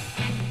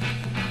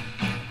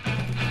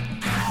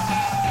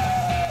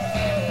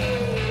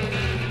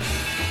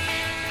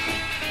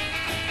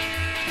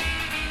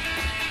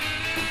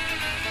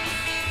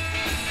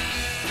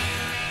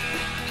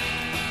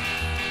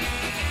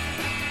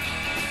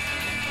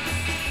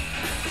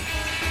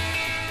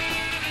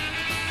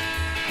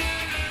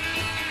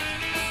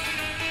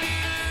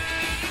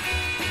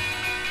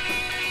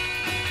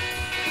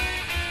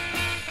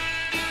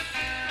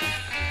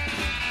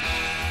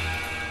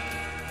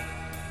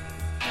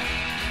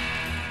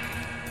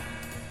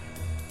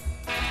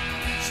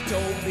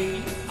 Told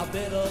me I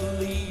better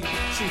leave.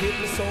 She hit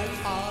me so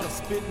hard I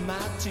spit my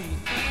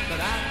teeth.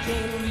 But I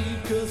can't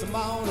leave cause I'm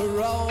on a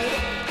roll.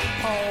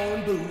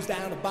 Pouring booze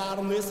down the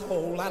bottomless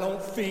hole. I don't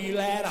feel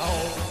at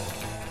all.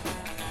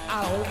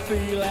 I don't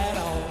feel at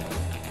all.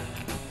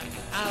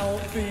 I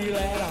don't feel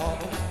at all.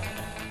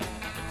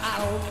 I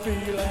don't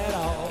feel at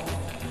all.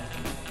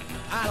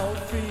 I don't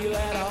feel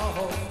at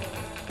all.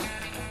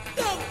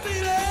 Don't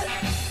feel it.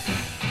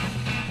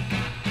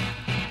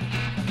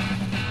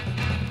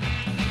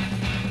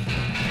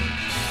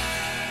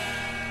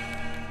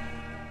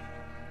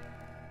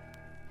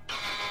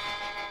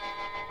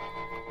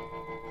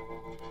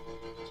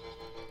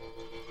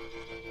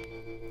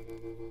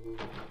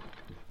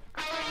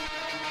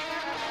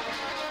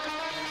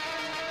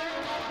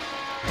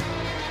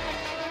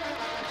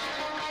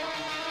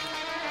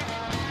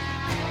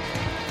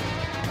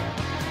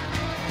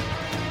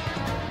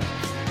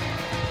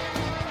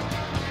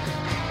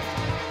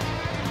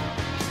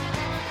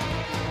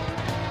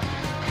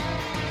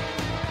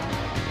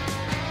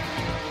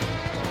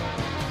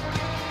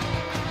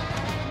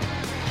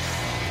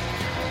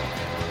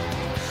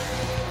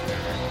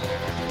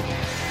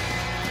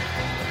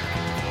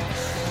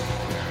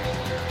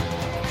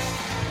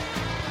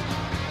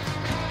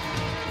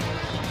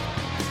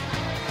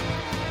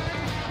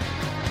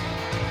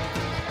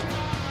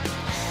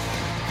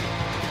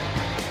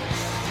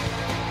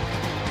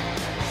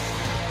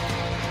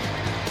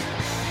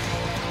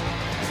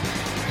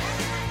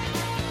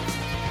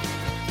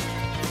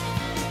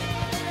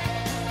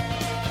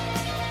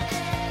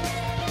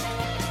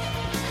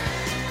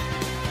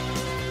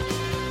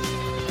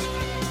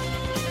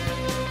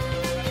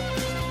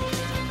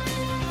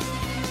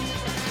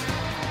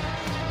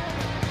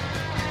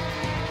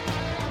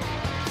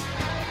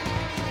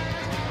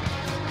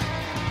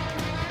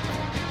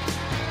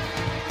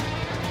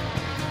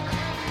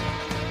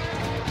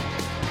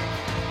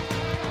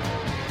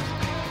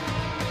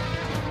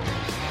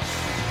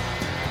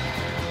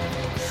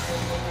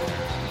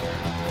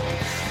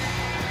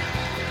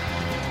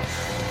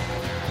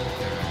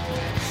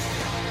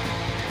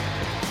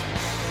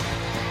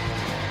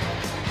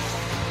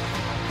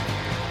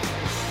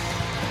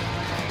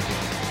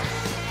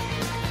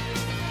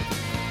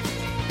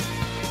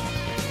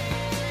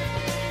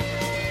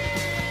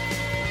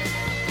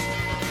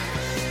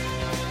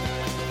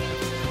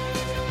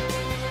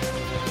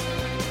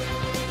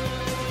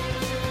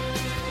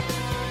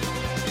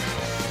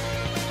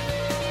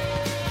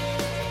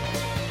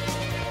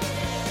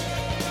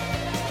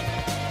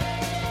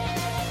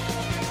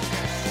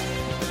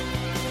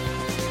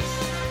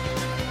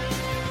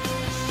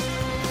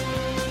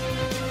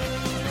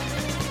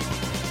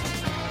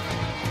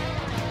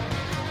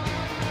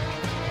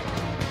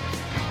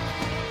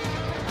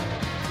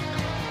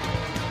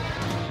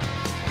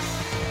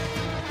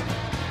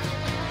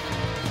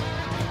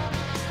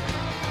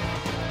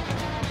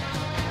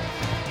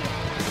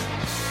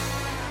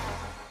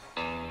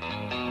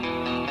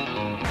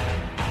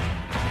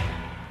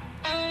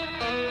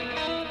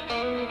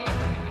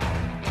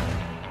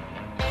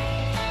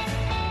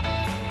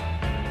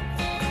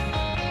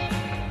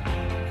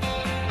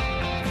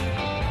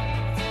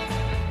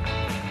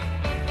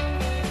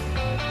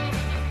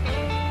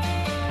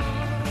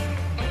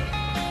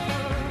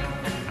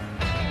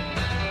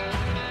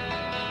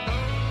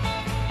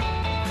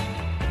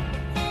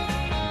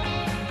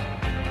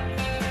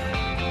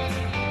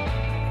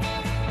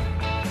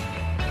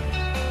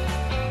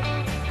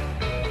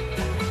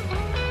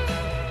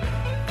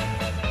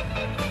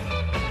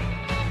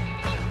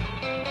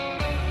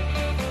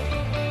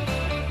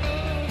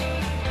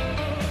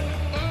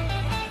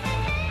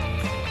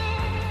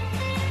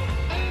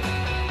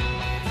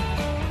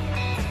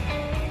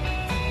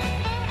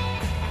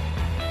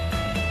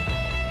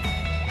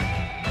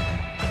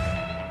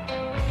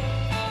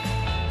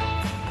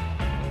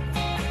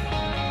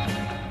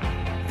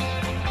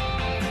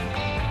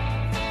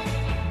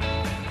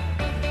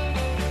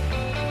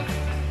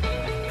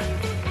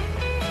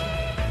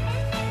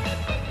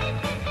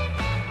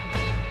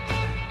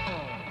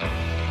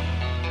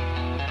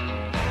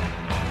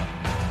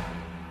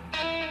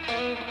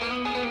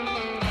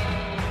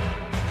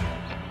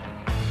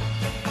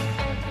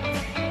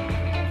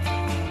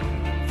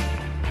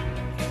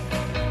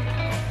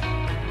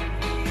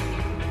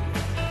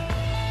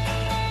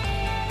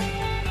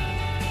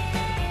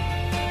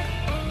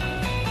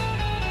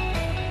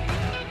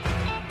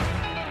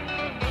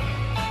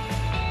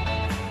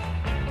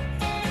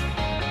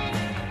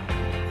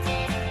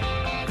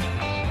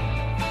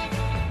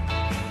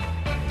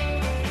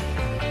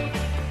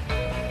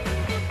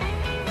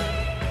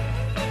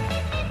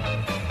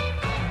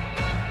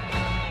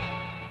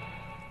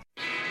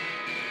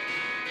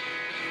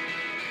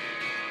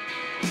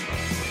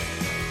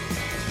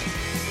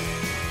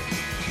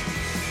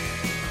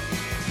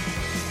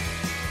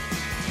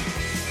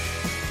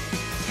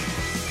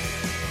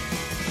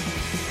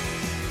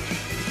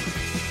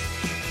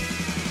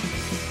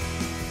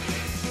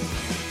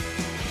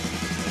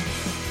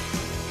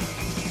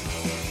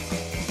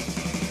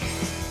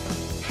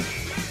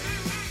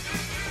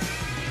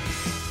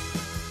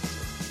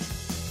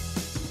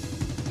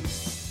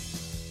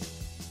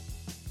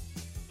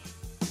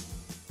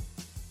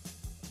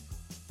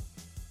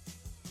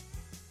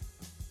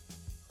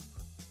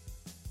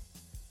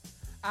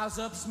 I was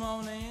up this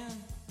morning.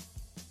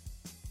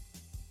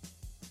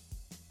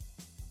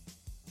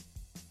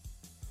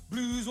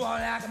 Blues were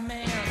like a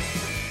man.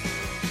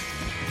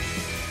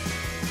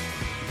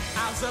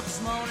 I was up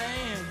this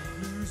morning.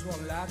 Blues were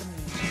like a man.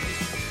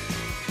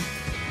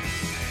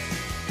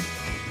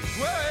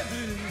 Worry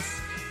blues,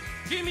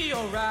 give me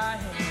your right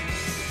hand.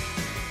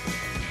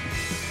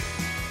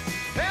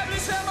 That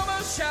blues from my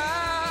most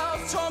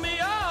child tore me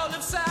all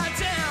upside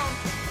down.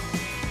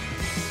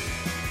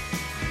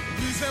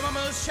 Blues from my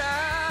most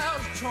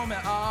child tore me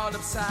all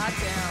upside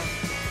down.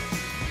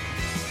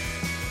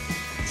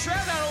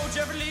 Trapped out old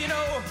Jeffrey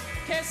Lino,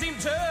 can't seem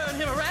to turn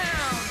him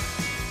around.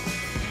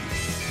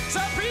 So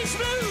preach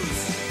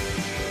blues.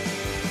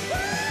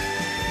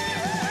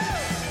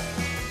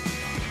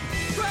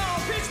 Come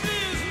on, preach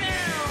blues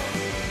now.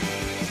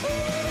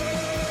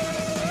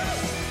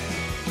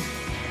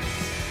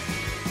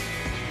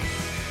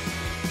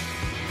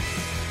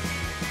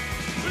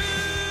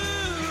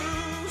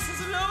 Blues is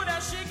a low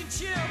down shaking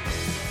chill.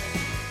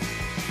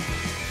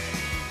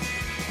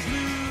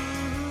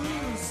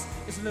 Blues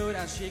is a low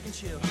down shaking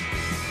chill.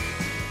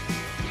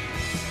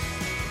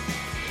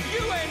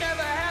 You ain't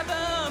never had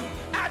them,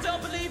 I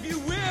don't believe you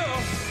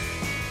will.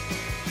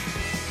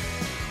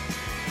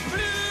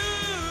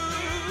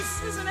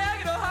 Blues is an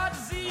agony of heart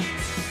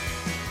disease.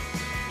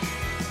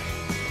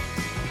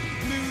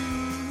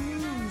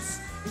 Blues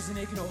is an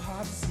aching old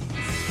heart disease.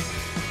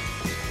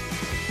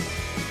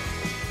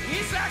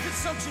 It's like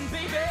consumption,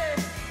 baby,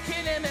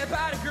 killing me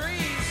by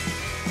degrees.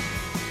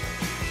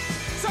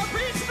 So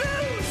preach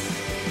blues.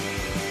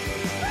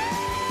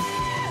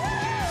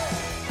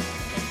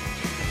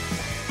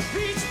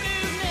 Preach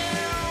blues now.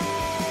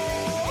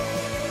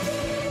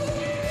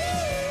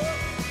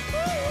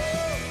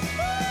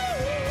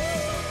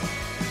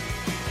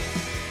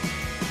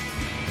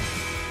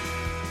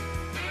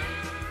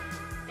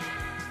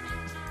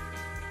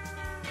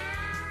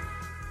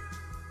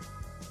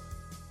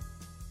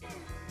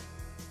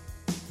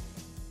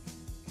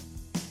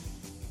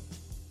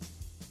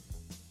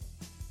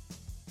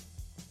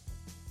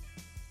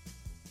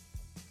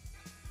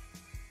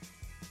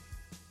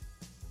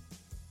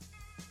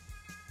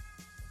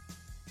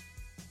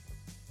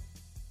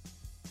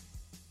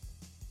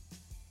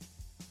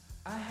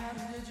 I had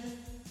religion,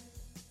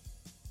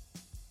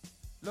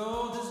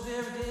 Lord, this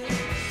very day.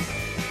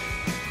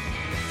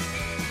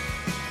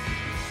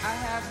 I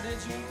had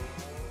religion,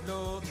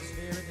 Lord, this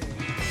very day.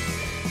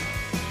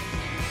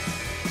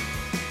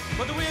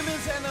 But the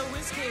women's and the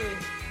whiskey,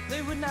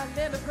 they would not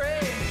let me pray.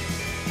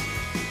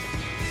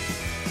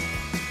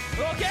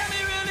 Oh, get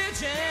me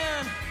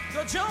religion,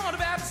 go join the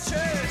Baptist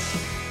church.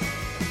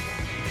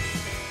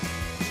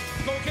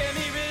 Go get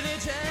me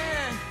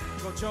religion,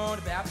 go join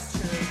the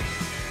Baptist church.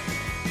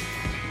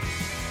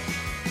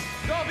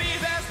 Go be the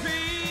best preacher.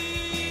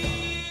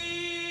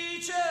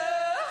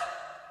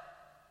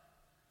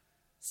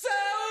 So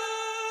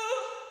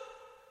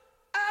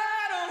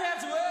I don't have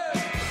to work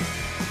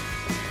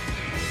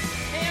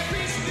and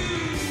preach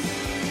blues.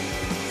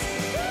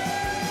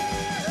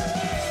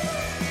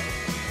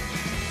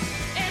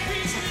 And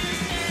preach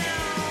blues now.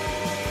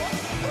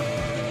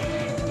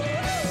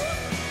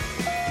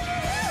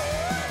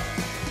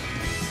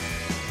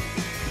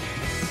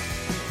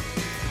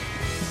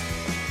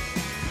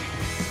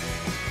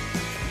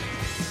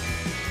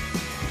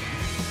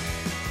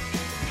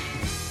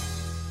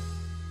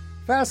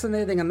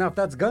 Fascinating enough,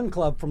 that's Gun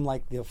Club from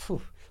like the,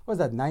 what was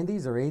that,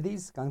 90s or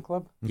 80s, Gun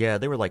Club? Yeah,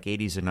 they were like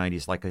 80s and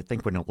 90s. Like I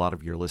think when a lot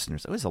of your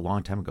listeners, it was a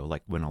long time ago,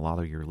 like when a lot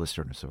of your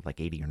listeners were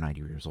like 80 or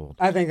 90 years old.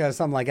 I think that's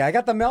something like that. I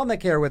got the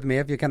Melnick here with me.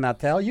 If you cannot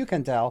tell, you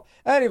can tell.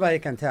 Anybody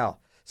can tell.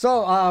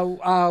 So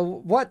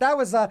what that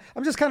was, I'm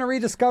just kind of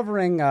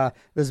rediscovering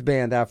this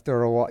band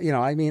after a while. You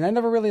know, I mean, I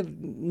never really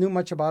knew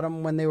much about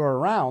them when they were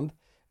around.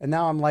 And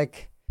now I'm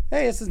like,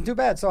 hey, this isn't too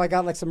bad. So I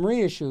got like some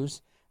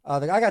reissues.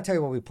 I got to tell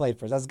you what we played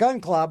first. That's Gun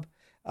Club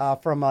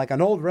from like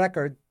an old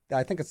record.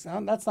 I think that's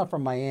not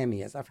from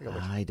Miami. I forget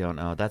which. I don't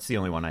know. That's the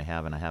only one I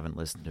have, and I haven't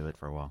listened to it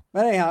for a while.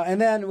 But anyhow, and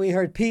then we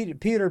heard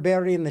Peter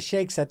Berry and the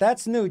Shake Set.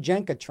 That's new.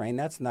 Jenka Train.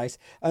 That's nice.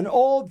 An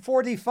old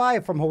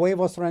 45 from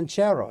Huevos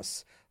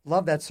Rancheros.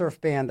 Love that surf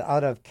band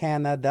out of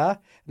Canada.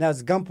 And that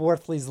was Gump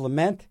Worthley's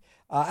Lament.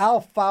 Al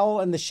Fowle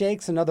and the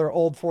Shakes, another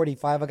old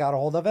 45 I got a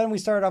hold of. And we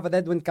started off with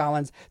Edwin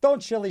Collins,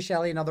 Don't Shilly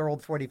Shally, another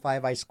old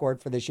 45 I scored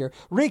for this year.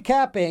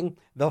 Recapping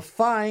the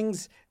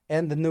finds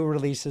and the new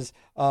releases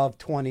of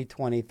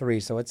 2023.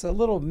 So it's a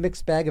little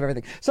mixed bag of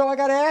everything. So I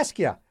got to ask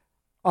you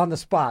on the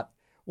spot,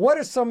 what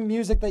is some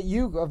music that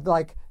you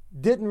like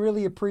didn't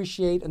really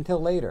appreciate until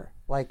later?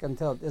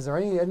 Is there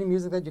any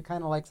music that you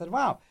kind of like said,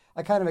 wow,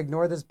 I kind of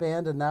ignored this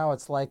band and now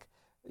it's like,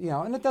 you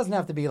know, and it doesn't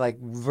have to be like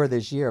for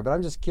this year, but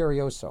I'm just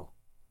curioso.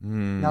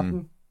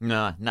 Nothing?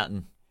 No,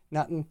 nothing.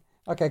 Nothing?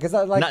 Okay, because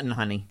I like... Nothing,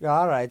 honey.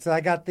 All right, so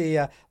I got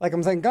the, like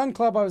I'm saying, Gun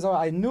Club,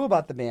 I knew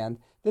about the band,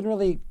 didn't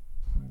really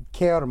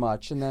care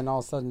much, and then all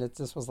of a sudden it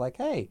just was like,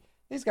 hey,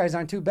 these guys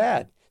aren't too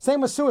bad.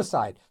 Same with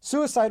Suicide.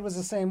 Suicide was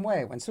the same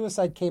way. When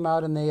Suicide came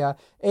out in the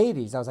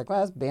 80s, I was like, well,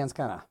 this band's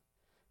kind of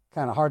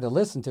kind of hard to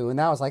listen to. And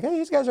now it's like, hey,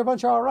 these guys are a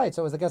bunch of all right.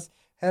 So it was, I guess,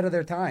 ahead of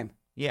their time.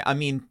 Yeah, I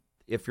mean,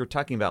 if you're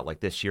talking about like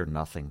this year,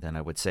 nothing, then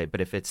I would say.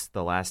 But if it's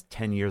the last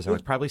 10 years, I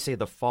would probably say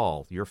The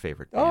Fall, your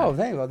favorite band. Oh,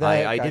 thank you.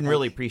 I didn't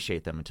really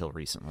appreciate them until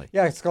recently.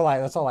 Yeah,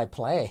 that's all I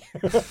play.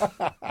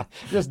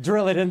 Just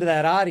drill it into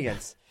that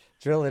audience.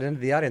 Drill it into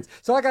the audience.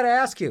 So I got to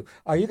ask you,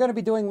 are you going to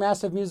be doing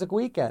Massive Music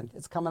Weekend?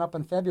 It's coming up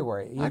in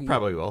February. I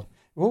probably will.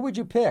 What would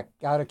you pick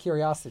out of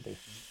curiosity?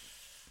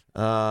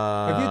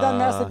 Have you done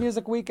Massive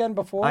Music Weekend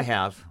before? I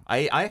have.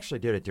 I actually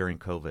did it during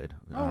COVID.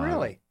 Oh,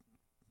 really?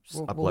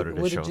 Uploaded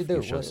what a show. Did you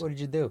do? Shows. What did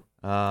you do?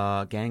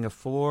 Gang of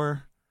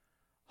Four,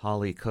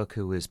 Holly Cook,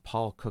 who is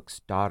Paul Cook's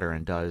daughter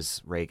and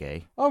does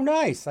reggae. Oh,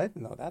 nice! I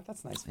didn't know that.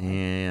 That's nice.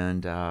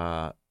 And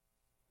I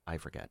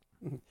forget.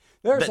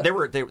 They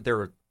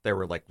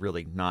were like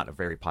really not a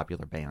very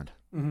popular band.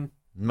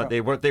 But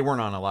they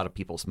weren't on a lot of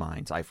people's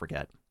minds. I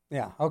forget.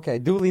 Yeah. Okay.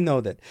 Duly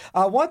noted.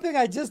 One thing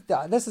I just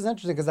this is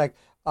interesting because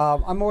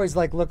I'm always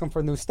like looking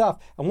for new stuff.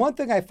 And one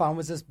thing I found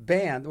was this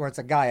band, or it's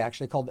a guy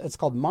actually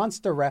called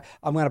Monster Rap.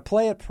 I'm going to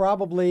play it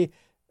probably.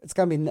 It's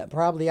going to be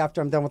probably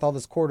after I'm done with all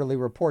this quarterly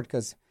report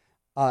because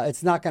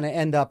it's not going to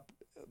end up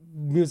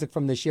music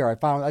from this year.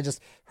 I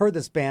just heard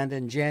this band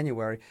in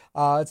January.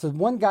 It's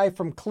one guy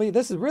from Cleveland.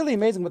 This is really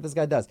amazing what this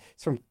guy does.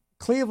 He's from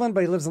Cleveland,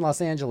 but he lives in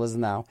Los Angeles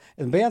now.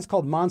 And the band's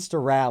called Monster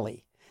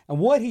Rally. And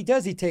what he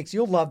does,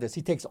 you'll love this.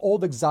 He takes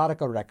old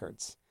Exotica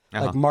records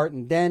like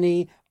Martin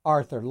Denny,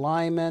 Arthur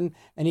Lyman,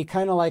 and he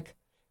kind of like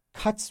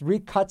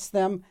recuts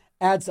them,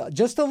 adds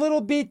just a little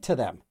beat to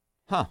them,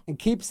 and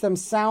keeps them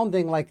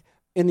sounding like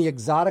in the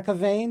Exotica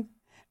vein.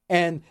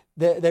 And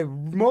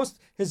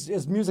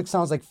his music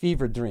sounds like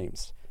Fever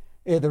Dreams.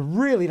 They're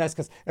really nice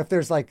because if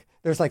there's like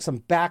some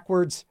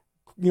backwards,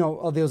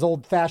 those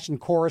old fashioned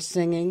chorus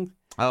singing.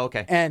 Oh,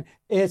 okay. And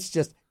it's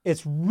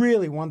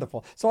really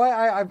wonderful. So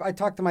I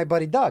talked to my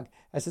buddy Doug.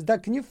 I said,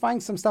 Doug, can you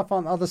find some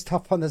other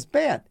stuff on this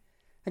band?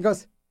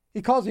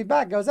 He calls me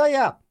back. Goes, oh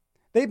yeah,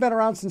 they've been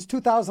around since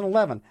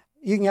 2011.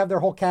 You can have their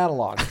whole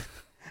catalog. And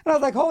I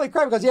was like, holy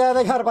crap. He goes, yeah,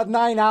 they got about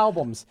 9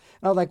 albums.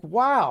 And I was like,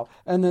 wow.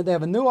 And then they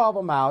have a new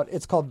album out.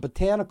 It's called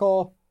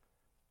Botanical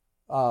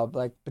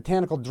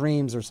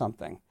Dreams or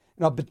something.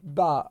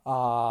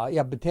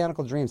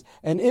 Botanical Dreams.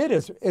 And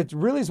it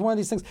really is one of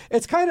these things.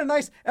 It's kind of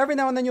nice. Every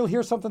now and then you'll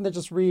hear something that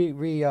just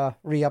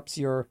re-ups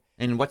your...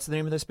 And what's the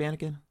name of this band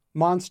again?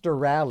 Monster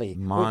Rally.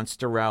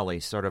 Monster Rally,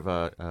 sort of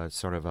a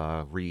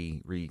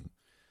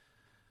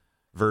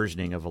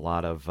versioning of a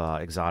lot of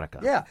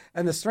Exotica. Yeah,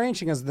 and the strange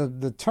thing is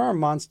the term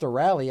Monster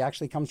Rally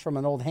actually comes from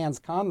an old Hans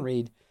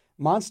Conried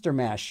Monster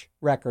Mash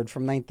record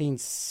from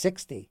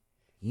 1960.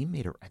 He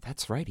made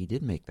that's right. He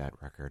did make that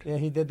record. Yeah,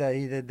 he did that.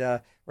 He did.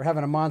 We're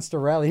having a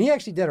monster rally. And he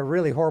actually did a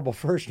really horrible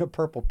version of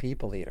Purple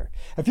People Eater.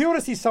 If you want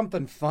to see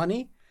something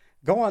funny,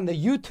 go on the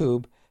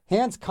YouTube.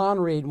 Hans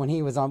Conried when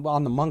he was on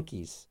the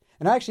Monkees.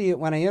 And actually,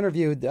 when I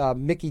interviewed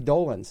Mickey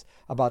Dolenz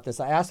about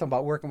this, I asked him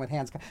about working with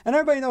Hans. And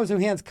everybody knows who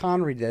Hans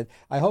Conried did.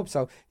 I hope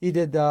so. He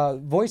did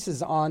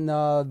voices on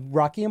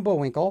Rocky and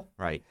Bullwinkle.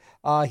 Right.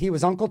 He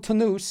was Uncle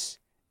Tanoose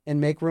in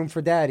Make Room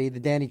for Daddy, the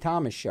Danny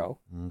Thomas show.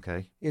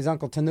 Okay. He was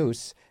Uncle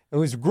Tanoose. It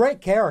was a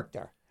great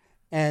character.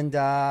 And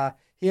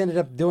he ended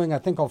up doing a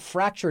thing called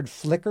Fractured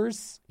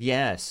Flickers.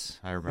 Yes,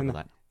 I remember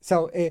that.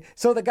 So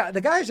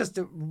the guy is just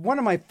one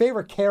of my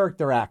favorite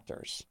character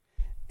actors.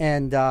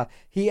 And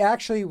he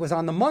actually was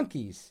on the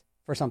Monkees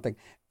for something.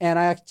 And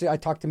I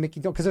talked to Mickey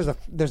because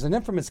there's an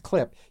infamous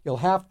clip. You'll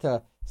have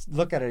to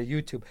look at it at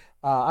YouTube.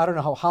 I don't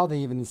know how they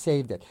even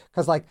saved it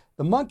because like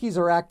the Monkees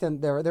are acting.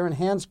 They're in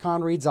Hans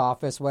Conried's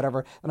office,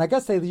 whatever. And I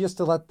guess they used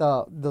to let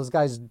those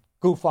guys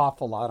goof off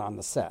a lot on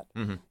the set.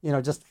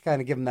 Mm-hmm. Just to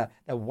kind of give them that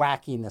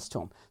wackiness to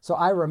them. So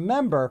I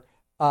remember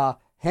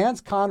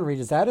Hans Conried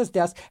is at his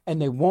desk,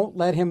 and they won't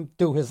let him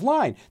do his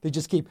line. They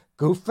just keep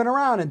goofing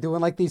around and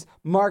doing like these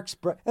marks.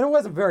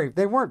 And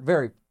they weren't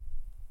very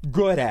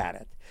good at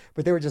it.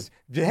 But they were just,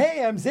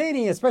 hey, I'm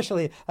zany,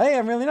 especially, hey,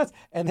 I'm really nuts.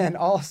 And then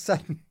all of a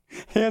sudden,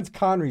 Hans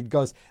Conried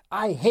goes,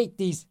 I hate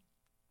these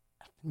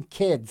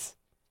kids.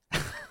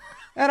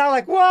 And I'm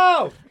like,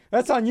 whoa,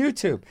 that's on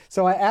YouTube.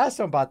 So I asked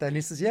him about that, and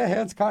he says, yeah,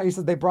 Hans Conried. He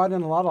said they brought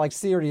in a lot of like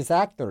serious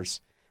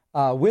actors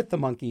with the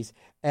Monkees,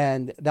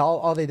 and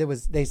all they did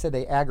was they said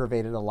they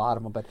aggravated a lot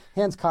of them. But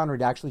Hans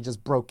Conried actually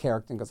just broke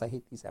character and goes, I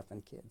hate these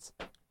effing kids.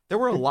 There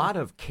were a lot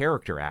of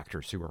character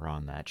actors who were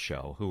on that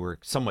show who were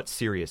somewhat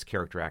serious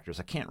character actors.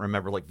 I can't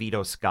remember, like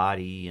Vito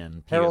Scotti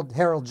and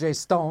Harold J.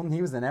 Stone.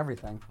 He was in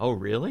everything. Oh,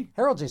 really?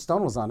 Harold J.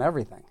 Stone was on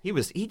everything.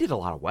 He did a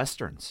lot of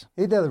westerns.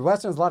 He did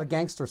westerns, a lot of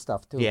gangster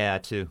stuff too. Yeah,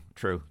 too.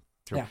 True.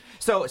 Yeah.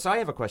 So I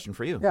have a question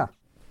for you. Yeah.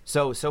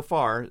 So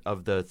far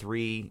of the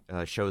 3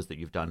 shows that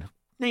you've done,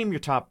 name your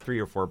top 3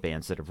 or 4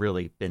 bands that have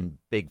really been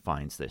big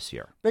finds this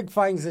year. Big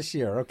finds this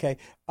year. Okay.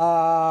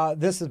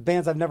 This is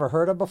bands I've never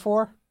heard of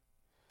before.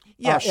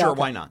 Yeah, sure. Okay.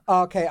 Why not?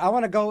 Okay, I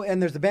want to go,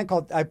 and there's a band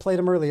I played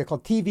them earlier,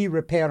 called TV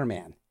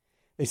Repairman.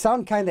 They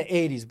sound kind of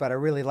 80s, but I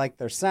really like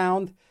their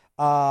sound.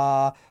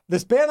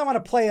 This band I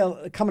want to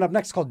play coming up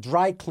next called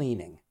Dry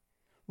Cleaning.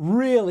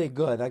 Really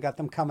good. I got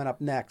them coming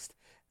up next.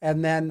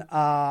 And then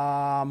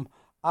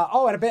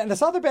and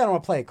this other band I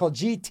want to play called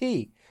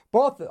GT.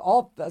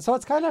 So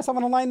it's kind of nice. I'm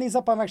going to line these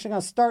up. I'm actually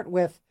going to start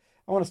with.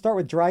 I want to start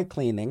with Dry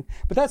Cleaning,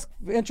 but that's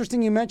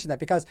interesting you mentioned that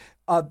because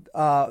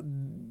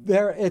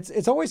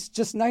it's always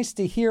just nice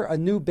to hear a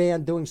new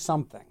band doing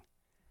something,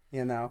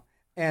 you know.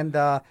 And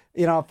the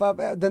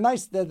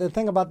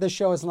thing about this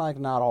show is like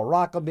not all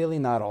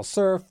rockabilly, not all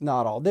surf,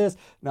 not all this,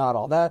 not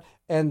all that,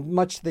 and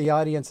much to the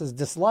audience's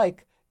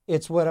dislike,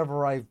 it's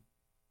whatever I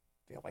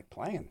feel like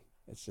playing.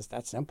 It's just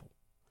that simple.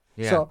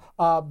 Yeah. So,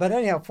 but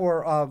anyhow,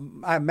 for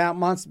a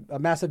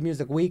Massive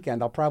Music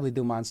Weekend, I'll probably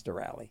do Monster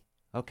Rally.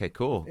 Okay,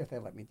 cool. If they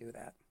let me do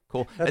that.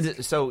 Cool.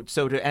 And so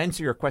to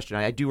answer your question,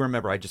 I do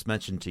remember I just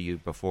mentioned to you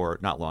before,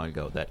 not long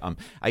ago, that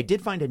I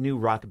did find a new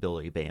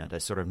rockabilly band, a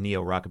sort of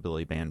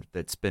neo-rockabilly band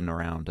that's been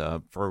around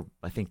for,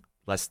 I think,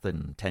 less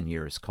than 10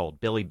 years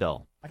called Billy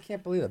Bill. I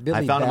can't believe it. Billy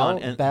I found Bell?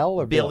 them on Bell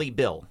or Billy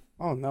Bill.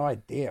 Oh, no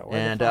idea.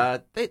 And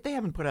they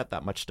haven't put out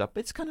that much stuff.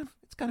 It's kind of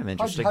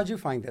interesting. How'd you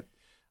find it?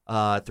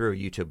 Through a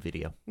YouTube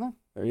video. No,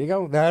 there you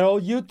go. That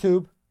old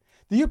YouTube.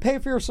 Do you pay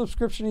for your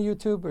subscription to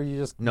YouTube, or you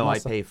just... No, I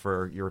pay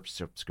for your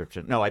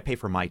subscription. No, I pay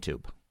for my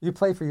tube. You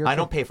pay for your I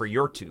don't pay for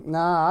your tube.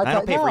 Nah, I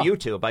don't pay for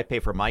YouTube. I pay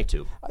for my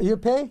tube. You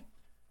pay?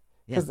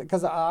 Yeah.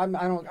 Because I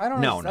don't.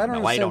 No,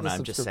 I don't.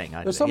 I'm just saying.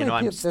 I'm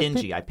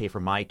stingy. I pay for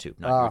my tube,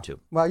 not your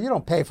tube. Well, you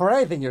don't pay for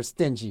anything. You're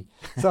stingy.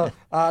 So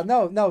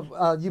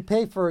you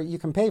pay for. You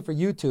can pay for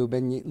YouTube,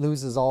 and it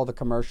loses all the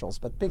commercials.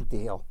 But big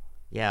deal.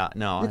 Yeah,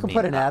 no. You can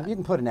put an ad. You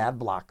can put an ad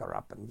blocker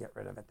up and get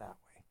rid of it that way.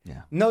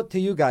 Yeah. Note to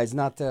you guys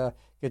not to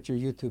get your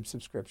YouTube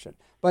subscription.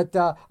 But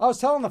I was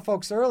telling the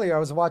folks earlier. I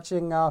was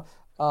watching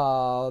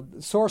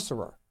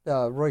Sorcerer.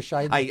 Roy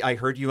Scheider. I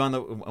heard you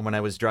when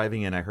I was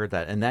driving in. I heard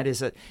that, and that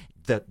is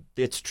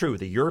it's true.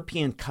 The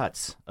European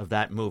cuts of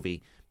that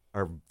movie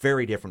are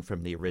very different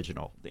from the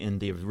original. In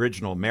the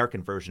original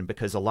American version,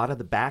 because a lot of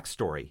the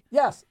backstory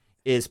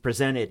is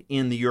presented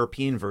in the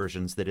European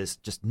versions that is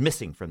just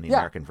missing from the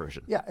American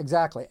version. Yeah,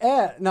 exactly.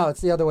 No,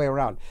 it's the other way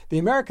around. The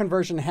American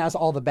version has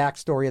all the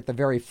backstory at the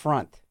very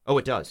front. Oh,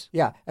 it does.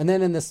 Yeah, and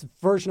then in this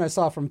version I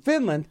saw from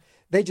Finland,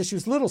 they just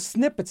use little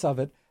snippets of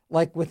it.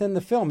 Like within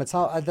the film, that's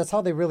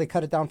how they really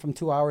cut it down from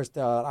 2 hours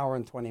to an hour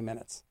and 20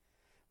 minutes.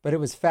 But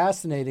it was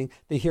fascinating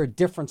to hear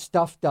different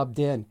stuff dubbed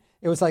in.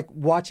 It was like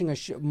watching a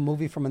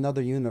movie from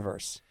another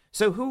universe.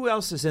 So who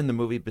else is in the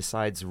movie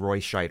besides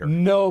Roy Scheider?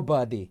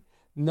 Nobody.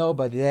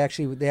 They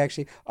actually.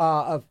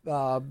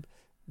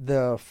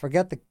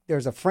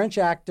 There's a French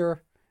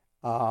actor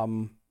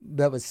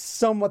that was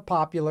somewhat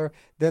popular.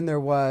 Then there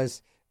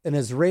was an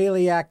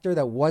Israeli actor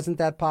that wasn't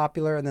that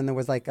popular, and then there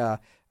was like a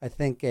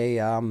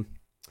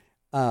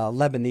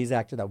Lebanese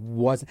actor that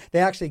wasn't. They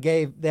actually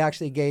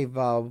gave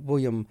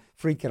William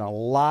Friedkin a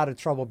lot of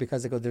trouble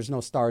because they go, "There's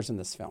no stars in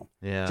this film."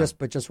 Yeah,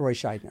 just Roy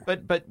Scheider.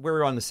 But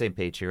we're on the same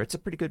page here. It's a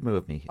pretty good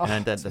movie,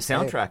 and the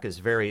soundtrack is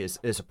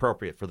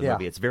appropriate for the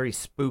movie. It's very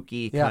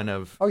spooky, kind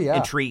of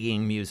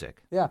intriguing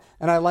music. Yeah,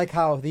 and I like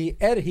how he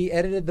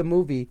edited the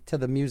movie to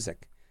the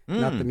music.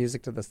 Not the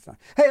music to the song.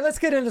 Hey, let's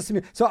get into some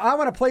music. So I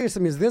want to play you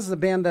some music. This is a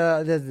band,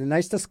 a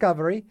nice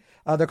discovery.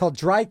 They're called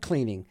Dry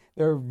Cleaning.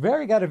 They're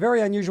got a very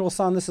unusual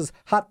song. This is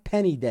Hot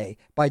Penny Day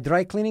by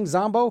Dry Cleaning,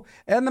 Zombo,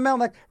 and the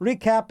Melnick,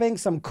 recapping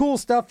some cool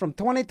stuff from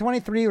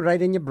 2023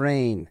 right in your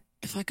brain.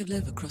 If I could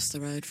live across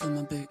the road from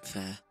a boot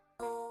fair,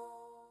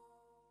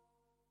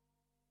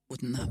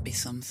 wouldn't that be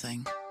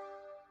something?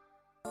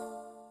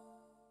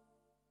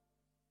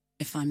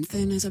 If I'm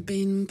thin as a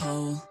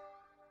beanpole,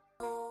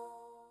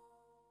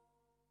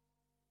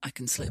 I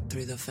can slip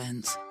through the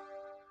fence.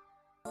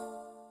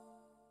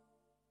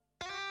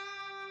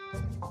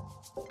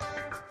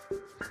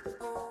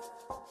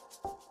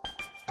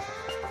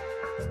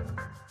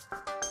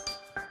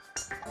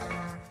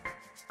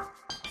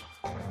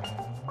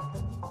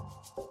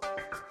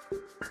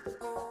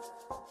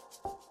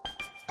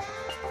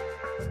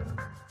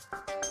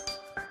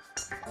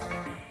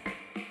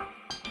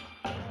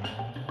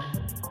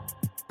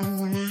 A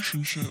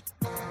relationship.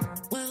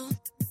 Well,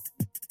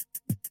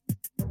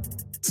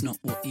 it's not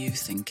what you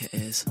think it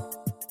is.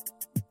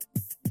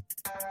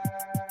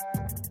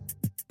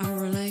 Our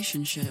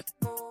relationship,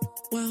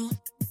 well,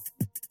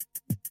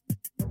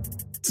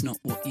 it's not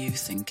what you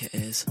think it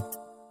is.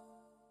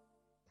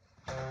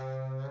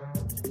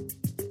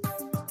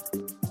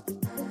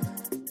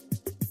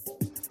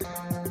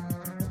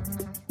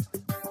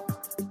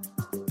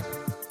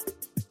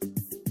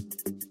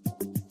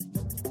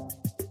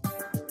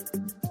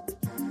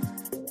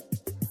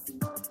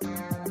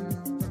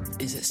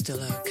 Is it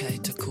still okay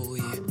to call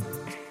you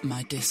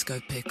my disco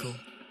pickle?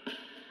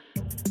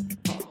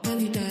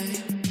 Belly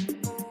day,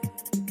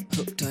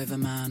 hooked over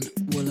man,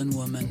 woolen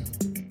woman.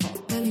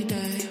 Belly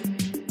day,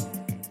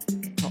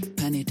 hot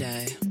penny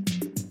day.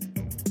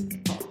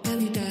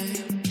 Belly day,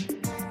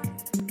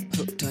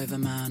 hooked over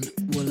man,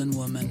 woolen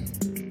woman.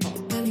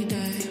 Belly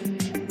day,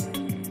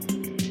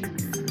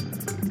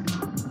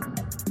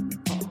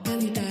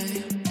 belly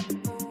day,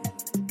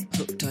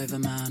 hooked over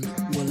man,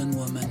 woolen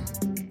woman.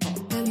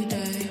 Belly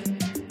day,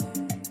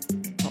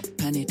 hot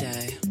penny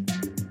day.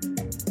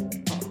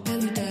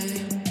 Belly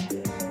day,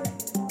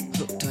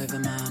 hooked over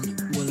man.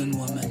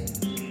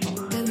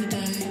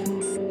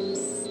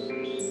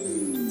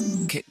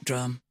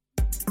 drum.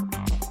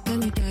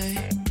 Any day.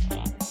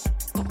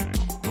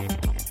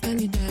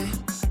 Any day.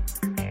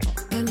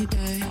 Any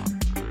day.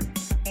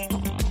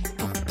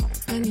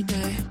 Any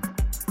day.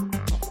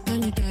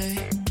 Any day.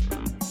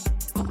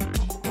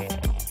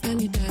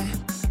 Any day.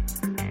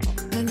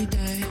 Any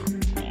day.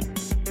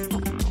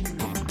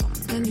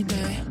 Any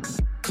day.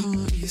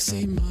 Can't you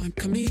see my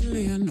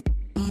chameleon?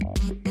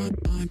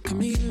 I'm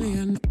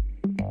chameleon.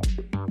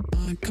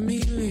 I'm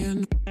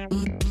chameleon.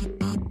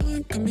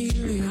 I'm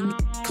chameleon.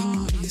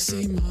 Can't you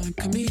see my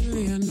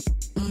chameleon?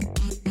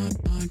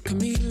 I'm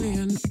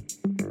chameleon.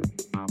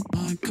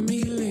 I'm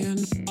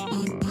chameleon. I'm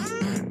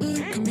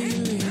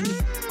chameleon.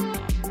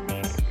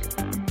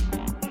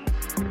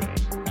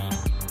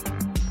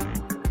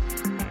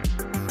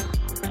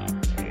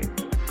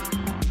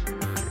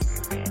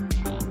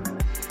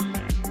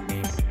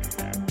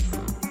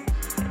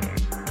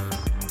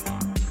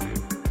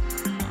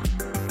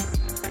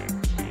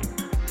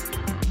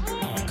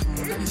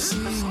 Can't you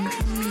see I'm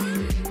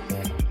coming?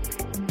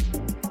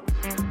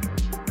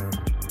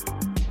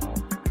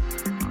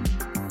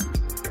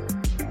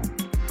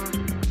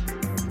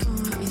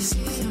 Can't you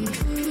see I'm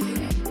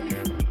coming?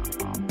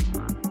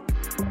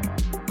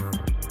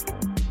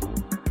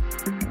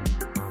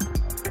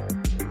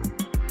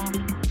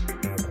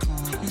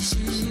 Can't you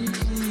see I'm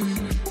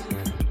coming?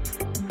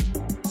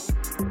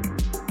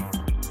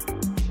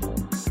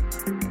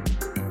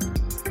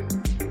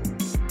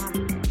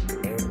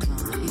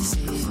 Can't you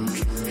see I'm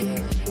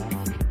coming?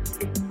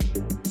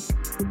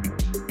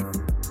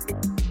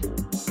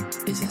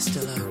 Is it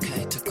still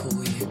okay to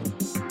call you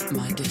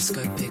my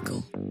disco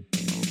pickle?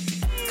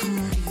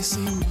 Can't you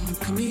see my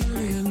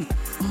chameleon?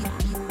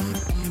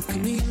 I'm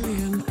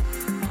chameleon.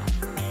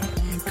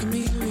 I'm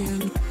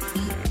chameleon.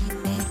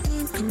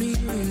 I'm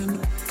chameleon.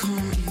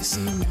 Can't you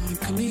see my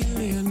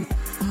chameleon?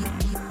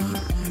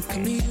 I'm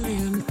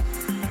chameleon.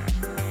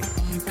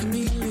 I'm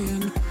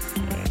chameleon.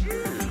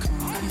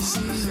 Can't you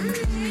see I'm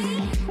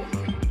coming?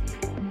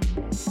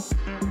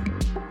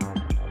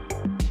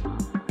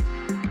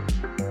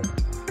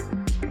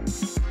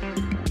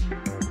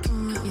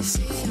 Can't you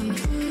see I'm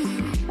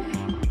coming?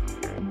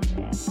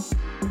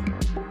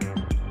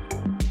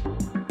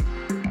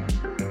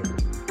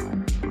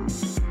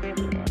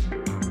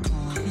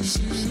 Can't you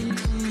see I'm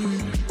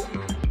coming?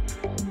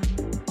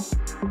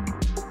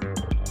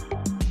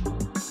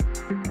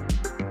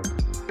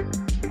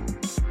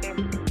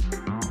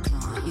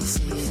 Can't you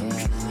see I'm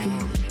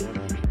coming?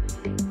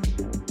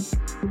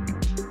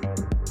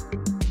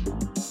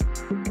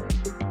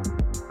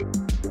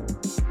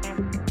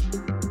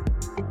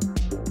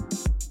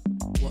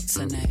 What's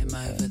her name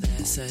over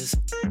there says?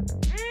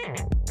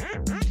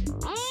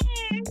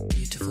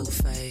 Beautiful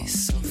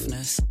face,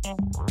 softness.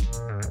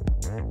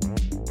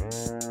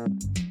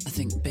 I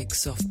think big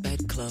soft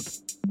bed club.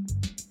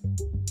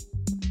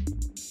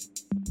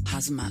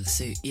 Hazmat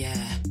suit,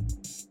 yeah.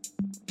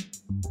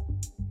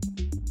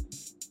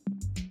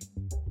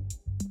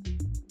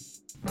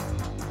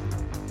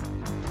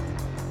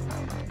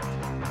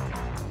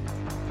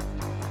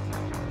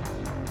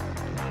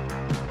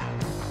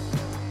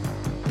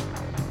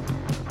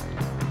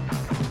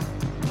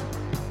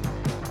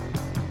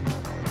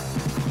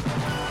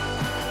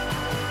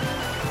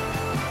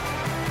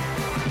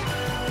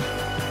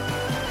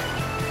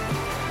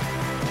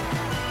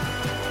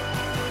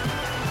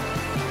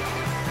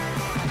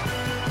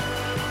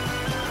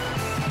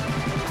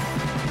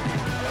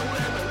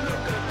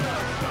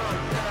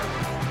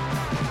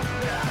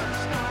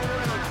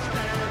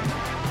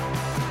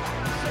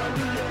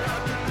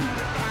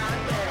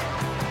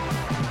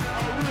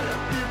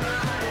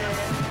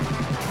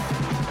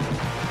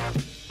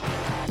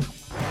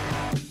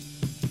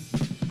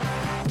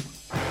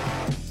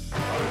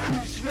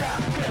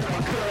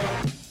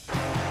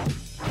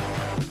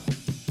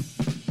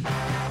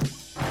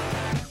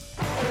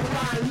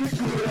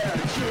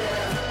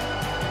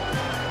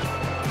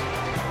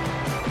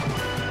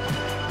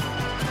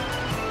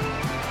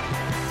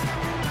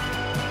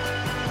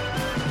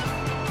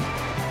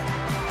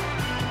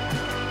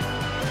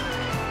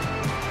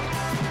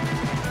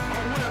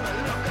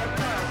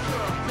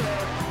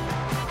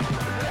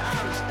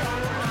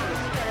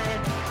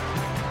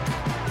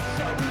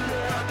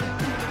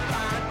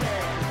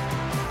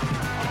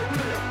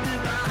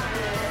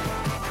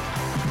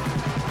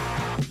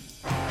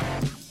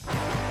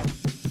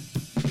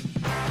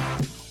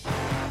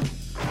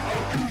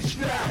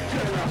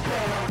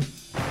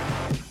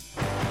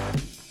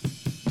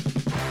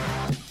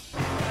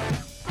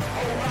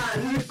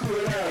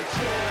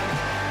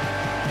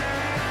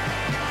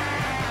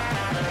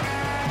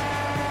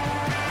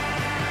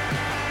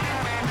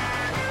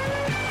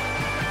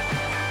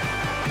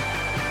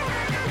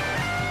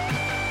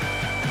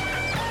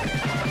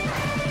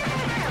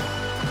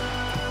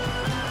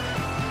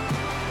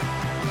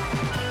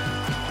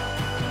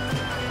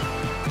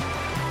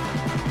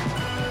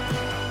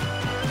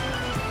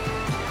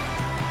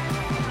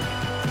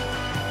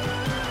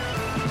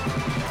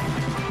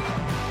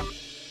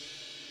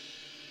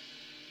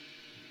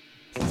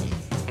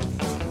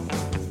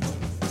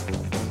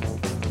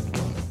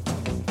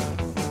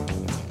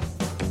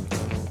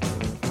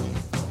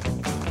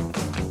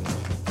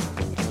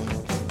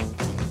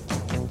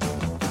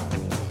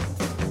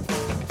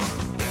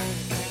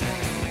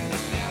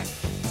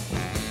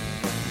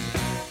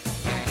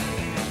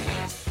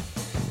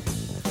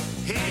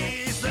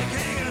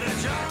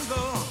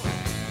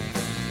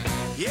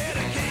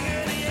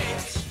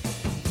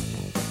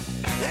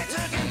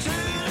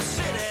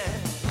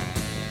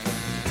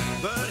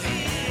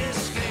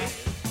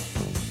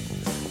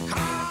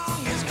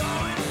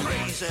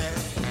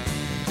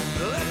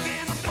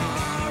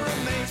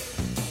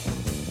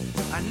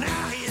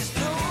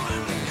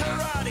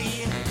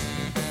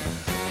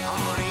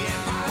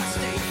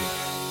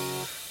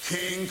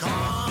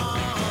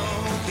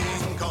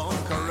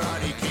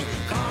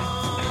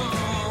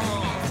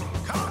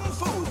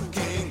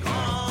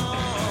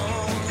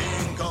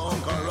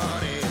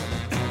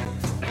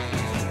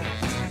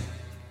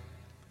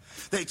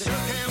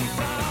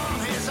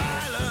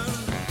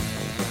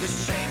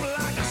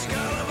 like a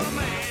skull of a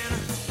man.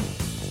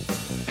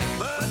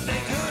 But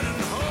they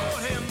couldn't hold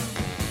him.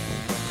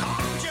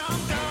 Kong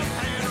jumped up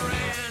and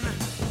ran.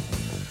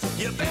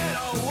 You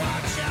better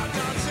watch out,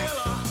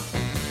 Godzilla.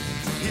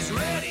 He's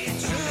ready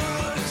to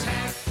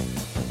attack.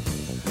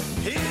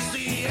 He's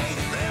the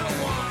eighth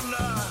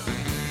wonder,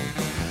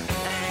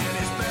 and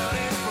his belt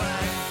is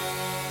black.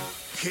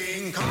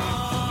 King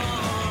Kong,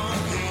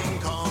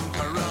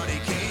 karate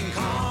King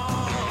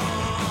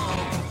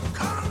Kong,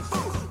 Kung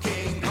Fu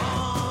King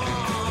Kong,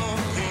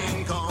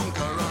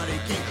 karate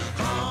King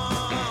Kong.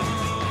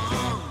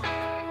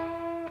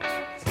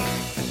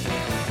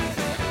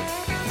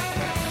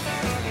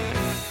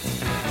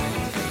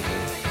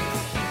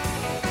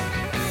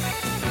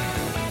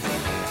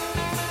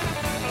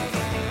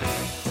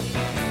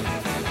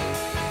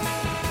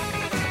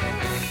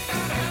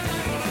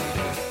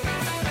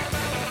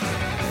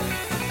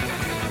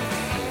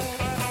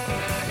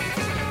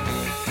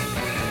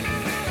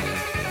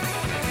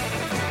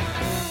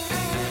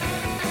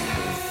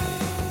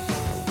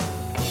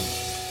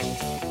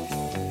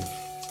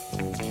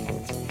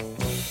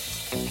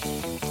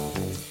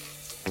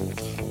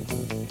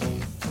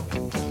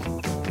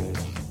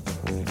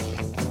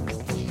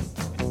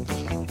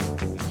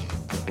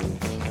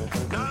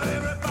 Now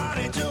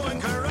everybody doing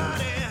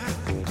karate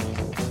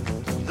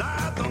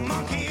like the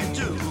monkey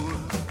do.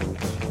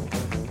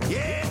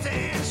 Yeah,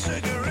 dance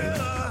a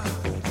gorilla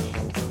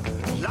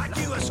like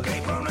you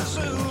escaped from the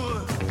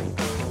zoo.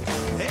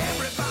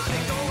 Everybody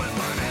going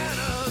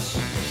bananas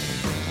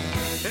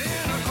in a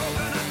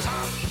coconut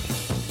top.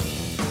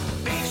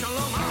 Beat your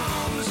long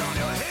arms on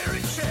your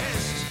hairy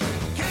chest,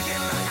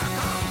 kicking like a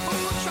kung fu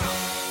chop.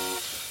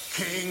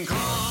 King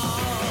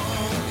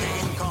Kong,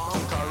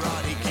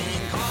 karate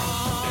King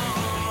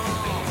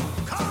Kong,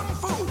 Kung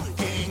Fu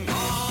King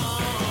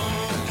Kong,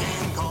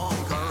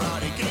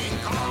 karate King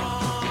Kong.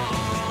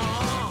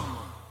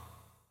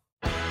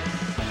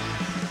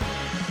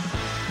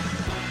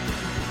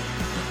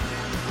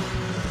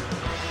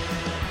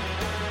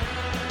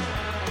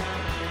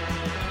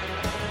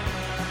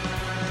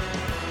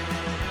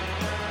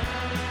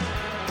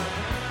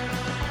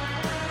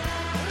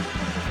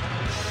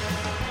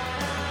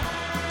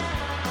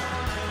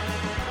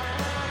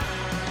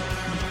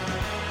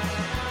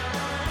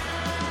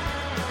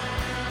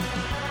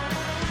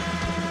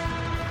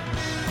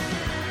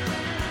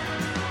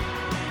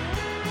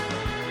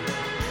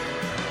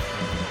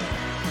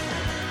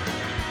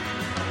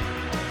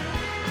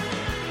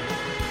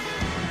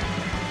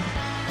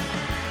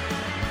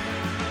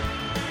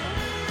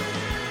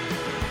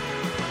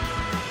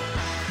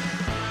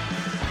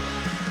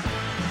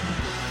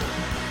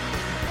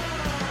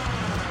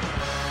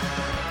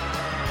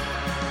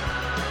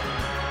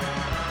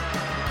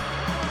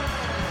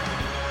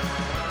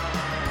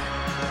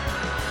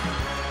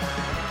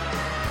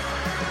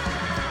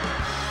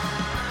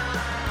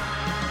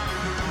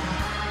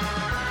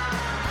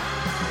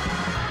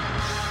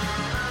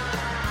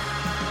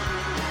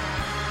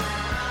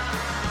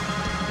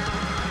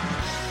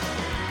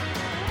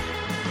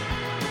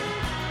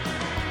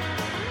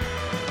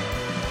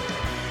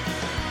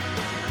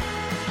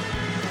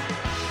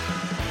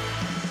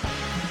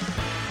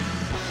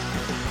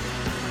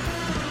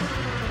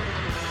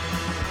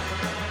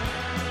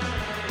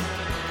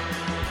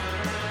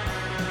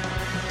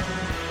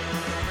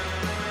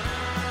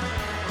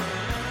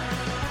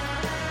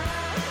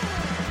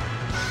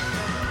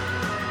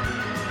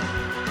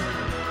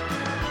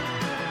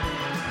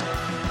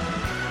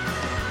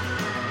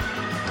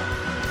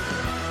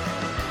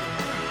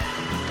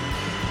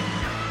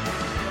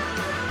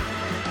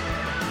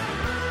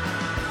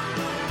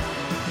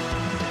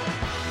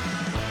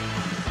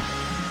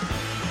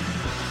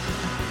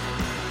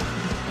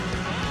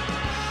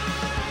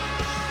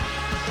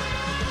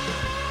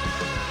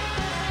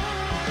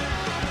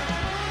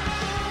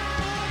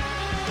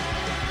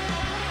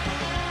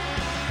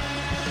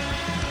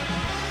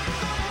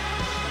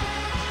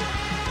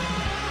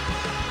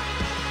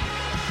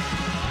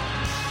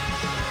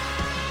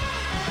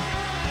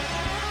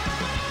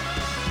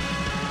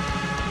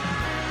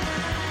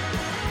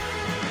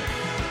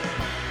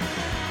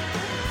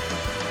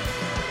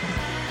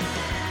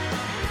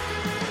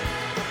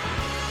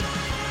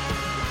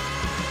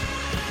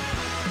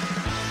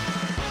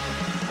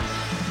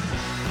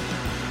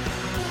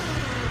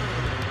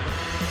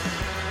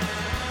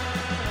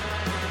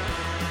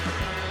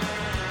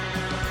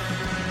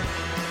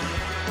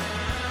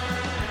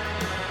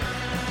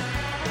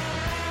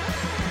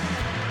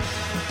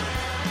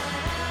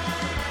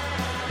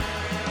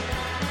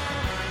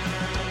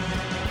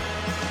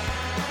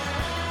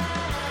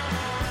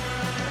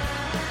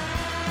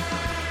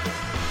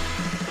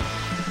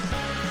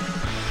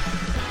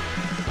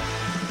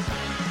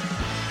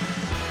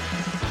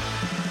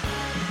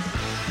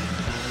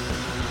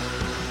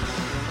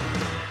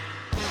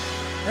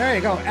 There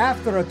you go.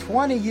 After a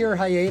 20-year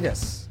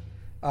hiatus,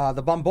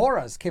 the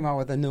Bomboras came out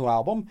with a new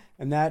album,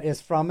 and that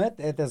is from it.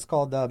 It is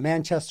called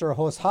Manchester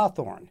Host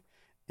Hawthorne.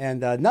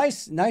 And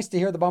nice to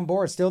hear the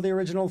Bomboras. Still the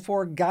original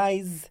four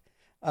guys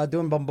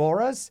doing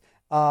Bomboras.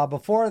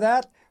 Before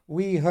that,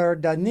 we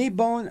heard Hip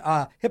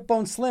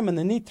Bone Slim and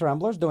the Knee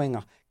Tremblers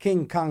doing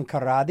King Kong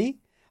Karate.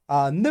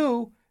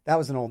 New, that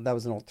was an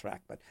old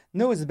track, but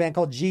New is a band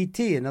called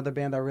GT, another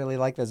band I really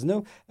liked as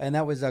New, and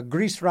that was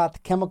Grease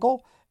Rot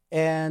Chemical.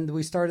 And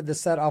we started the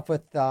set off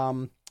with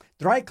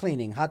Dry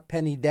Cleaning, Hot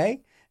Penny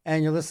Day.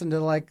 And you're listening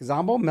to like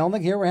Zombo,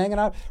 Melnick here. We're hanging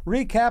out,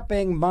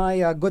 recapping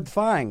my good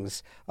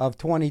finds of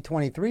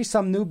 2023.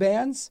 Some new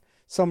bands,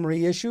 some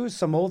reissues,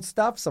 some old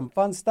stuff, some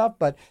fun stuff,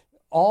 but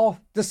all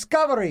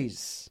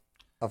discoveries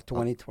of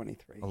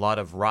 2023. A lot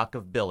of rock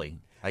of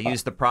Billy. I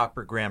use the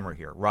proper grammar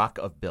here. Rock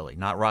of Billy,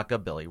 not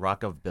rockabilly.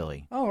 Rock of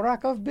Billy. Oh,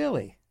 Rock of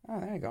Billy. Oh,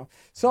 there you go.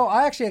 So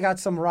I actually got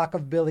some Rock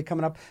of Billy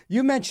coming up.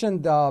 You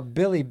mentioned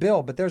Billy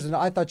Bill, but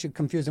I thought you'd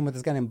confuse him with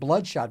this guy named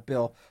Bloodshot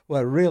Bill, who I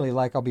really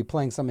like. I'll be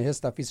playing some of his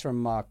stuff. He's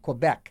from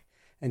Quebec,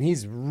 and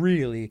he's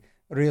really,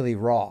 really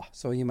raw.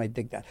 So you might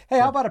dig that. Hey,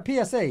 how about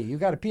a PSA? You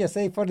got a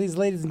PSA for these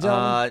ladies and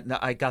gentlemen? No,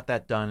 I got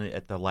that done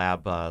at the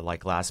lab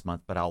like last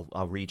month, but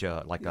I'll read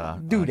you like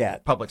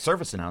a public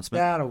service announcement.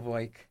 That'll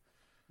work.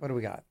 What do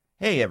we got?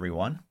 Hey,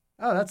 everyone.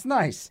 Oh, that's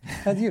nice.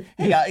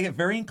 Yeah,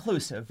 very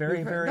inclusive,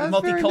 very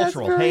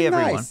multicultural. Hey,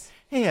 everyone. Nice.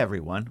 Hey,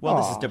 everyone. Well,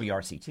 this is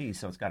WRCT,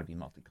 so it's got to be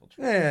multicultural.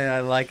 Yeah, I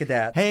like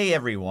that. Hey,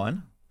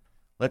 everyone.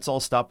 Let's all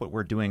stop what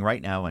we're doing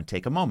right now and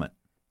take a moment.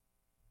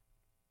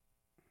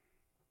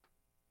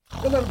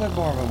 A little bit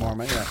more of a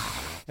moment, yeah.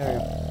 There you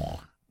go.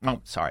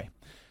 Oh, sorry.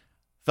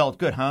 Felt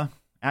good, huh?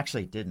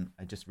 Actually, it didn't.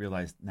 I just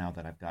realized now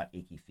that I've got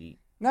achy feet.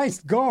 Nice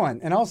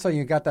going. And also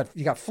you got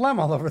phlegm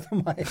all over the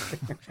mic.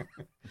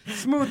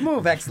 Smooth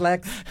move,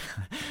 X-Lex.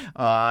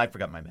 I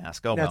forgot my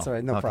mask. Oh, that's well. All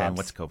right, no okay, problems.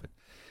 What's COVID?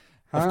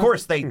 Huh? Of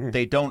course,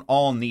 they don't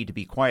all need to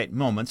be quiet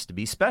moments to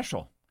be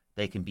special.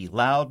 They can be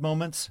loud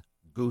moments,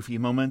 goofy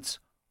moments,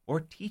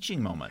 or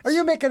teaching moments. Are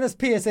you making this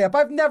PSA up?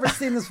 I've never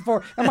seen this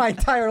before in my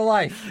entire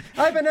life.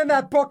 I've been in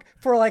that book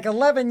for like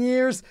 11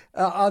 years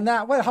on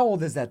that. How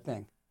old is that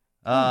thing?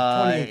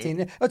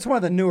 2018. It's one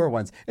of the newer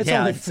ones. It's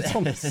only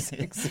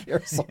 6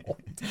 years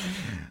old.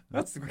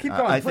 Keep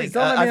going, please.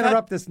 Don't let me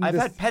interrupt this. I've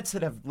had pets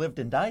that have lived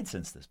and died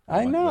since this.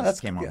 I know.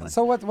 Came on.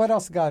 So what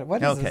else got it?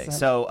 What is okay, this?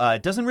 So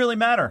it doesn't really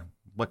matter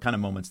what kind of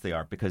moments they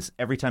are, because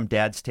every time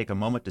dads take a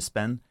moment to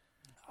spend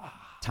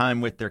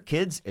time with their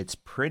kids, it's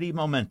pretty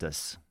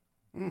momentous.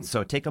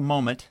 So take a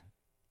moment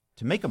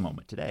to make a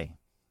moment today.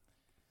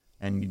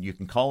 And you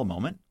can call a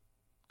moment.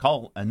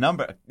 Call a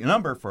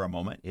number for a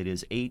moment. It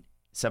is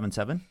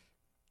 877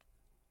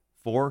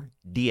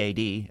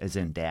 4DAD, as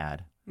in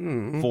dad,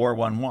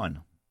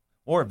 411,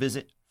 or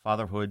visit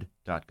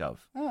fatherhood.gov.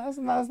 Oh,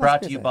 that's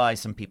brought to you by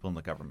some people in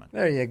the government.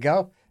 There you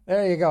go.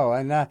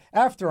 And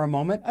after a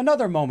moment,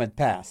 another moment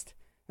passed.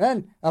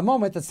 Then a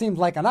moment that seemed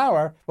like an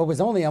hour, but was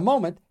only a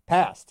moment,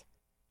 passed.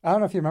 I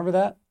don't know if you remember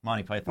that.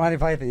 Monty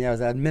Python. Yeah, it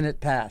was a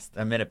minute passed.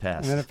 A minute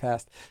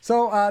passed.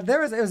 So it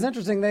was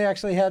interesting. They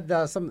actually had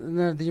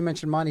you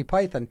mentioned Monty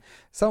Python.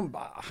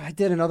 I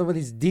did another one of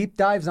these deep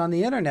dives on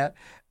the internet,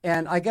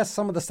 and I guess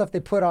some of the stuff they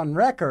put on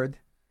record,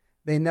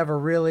 they never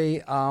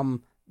really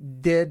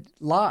did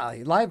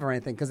live or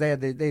anything, because they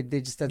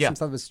just had some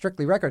stuff that was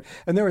strictly record.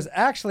 And there was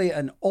actually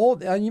an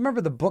old. You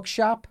remember the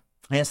Bookshop?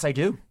 Yes, I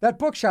do. That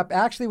Bookshop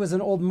actually was an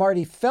old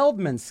Marty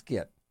Feldman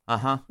skit.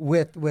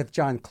 With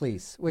John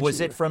Cleese. Was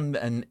it from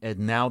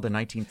now the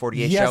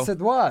 1948 show? Yes, it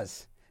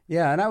was.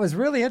 Yeah, and that was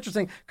really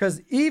interesting,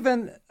 because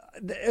even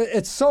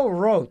it's so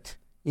rote.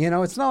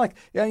 It's not like,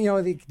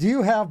 do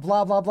you have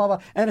blah, blah, blah, blah?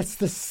 And it's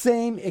the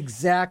same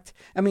exact,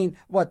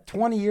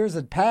 20 years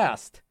had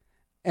passed.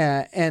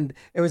 And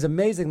it was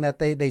amazing that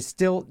they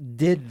still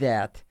did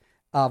that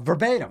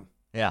verbatim.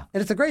 Yeah.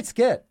 And it's a great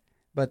skit,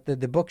 but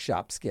the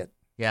Bookshop skit.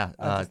 Yeah,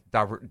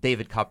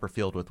 David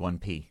Copperfield with one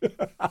P.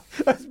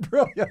 That's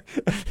brilliant.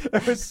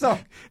 It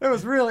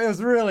was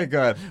really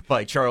good.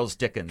 By Charles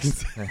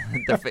Dickens.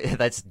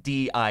 That's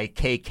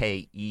Dickens,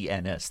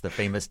 the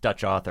famous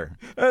Dutch author.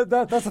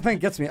 That's the thing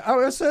that gets me.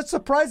 It's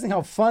surprising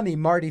how funny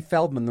Marty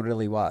Feldman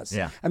really was.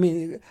 Yeah.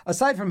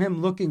 Aside from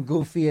him looking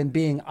goofy and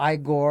being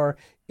Igor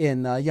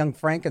in Young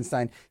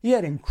Frankenstein, he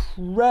had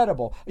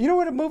incredible. You know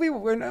what a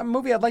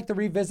movie I'd like to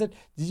revisit?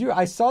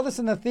 I saw this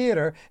in the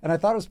theater, and I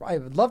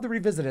would love to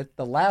revisit it.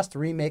 The last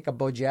remake of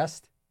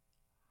Bojest.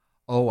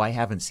 Oh, I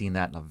haven't seen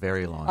that in a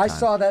very long time. I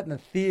saw that in the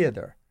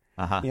theater.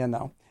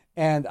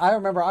 And I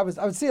remember I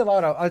didn't see a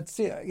lot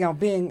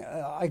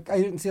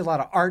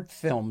of art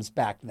films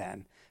back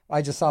then.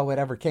 I just saw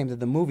whatever came to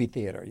the movie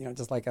theater,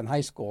 just like in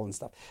high school and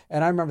stuff.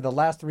 And I remember the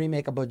last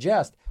remake of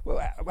Bojest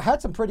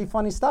had some pretty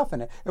funny stuff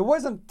in it. It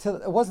wasn't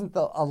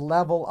a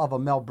level of a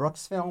Mel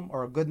Brooks film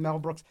or a good Mel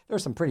Brooks.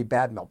 There's some pretty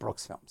bad Mel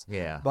Brooks films.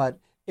 Yeah. But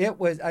it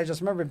was. I just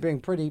remember it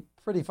being pretty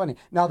funny.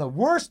 Now, the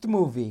worst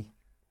movie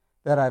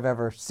that I've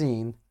ever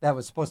seen that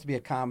was supposed to be a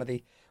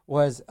comedy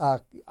was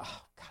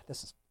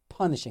this is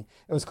punishing.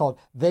 It was called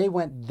They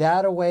Went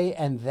That Away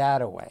and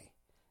That Away,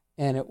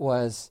 and it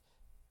was.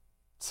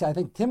 I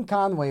think Tim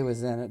Conway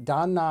was in it.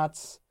 Don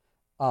Knotts.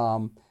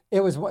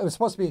 It was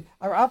supposed to be.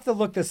 I have to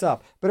look this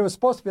up, but it was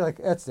supposed to be like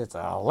it's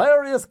a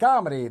hilarious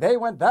comedy. They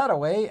went that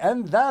away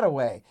and that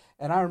away,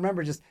 and I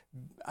remember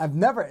I've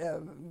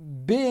never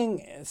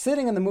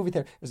sitting in the movie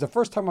theater, it was the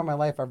first time in my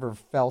life I ever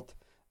felt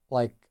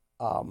like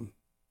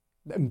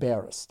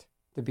embarrassed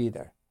to be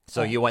there.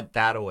 So you went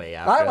that away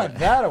after. I went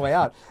that way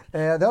out.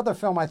 The other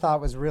film I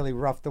thought was really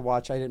rough to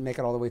watch, I didn't make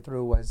it all the way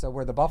through, was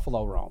Where the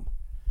Buffalo Roam.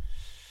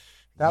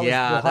 That was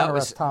the Hunter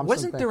S. Thompson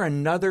Wasn't thing. there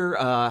another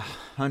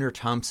Hunter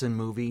Thompson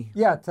movie?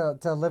 Yeah,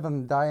 to live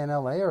and die in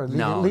L.A. or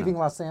leaving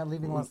Los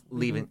Angeles,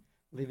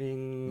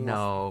 leaving.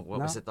 No, what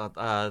was it? What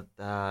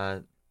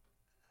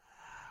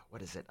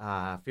is it?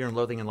 Fear and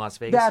Loathing in Las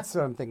Vegas. That's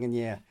what I'm thinking.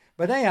 Yeah,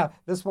 but anyhow,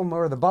 this one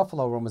Where the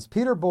Buffalo Roam was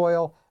Peter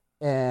Boyle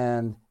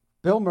and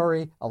Bill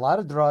Murray, a lot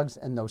of drugs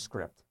and no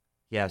script.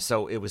 Yeah,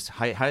 so it was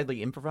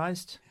highly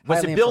improvised.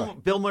 Highly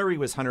Bill Murray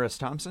was Hunter S.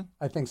 Thompson?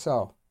 I think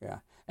so. Yeah.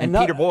 And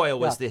Peter Boyle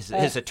was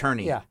his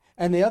attorney. Yeah.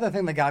 And the other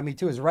thing that got me,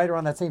 too, is right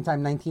around that same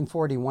time,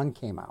 1941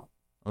 came out.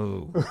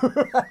 Ooh.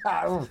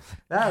 Ow.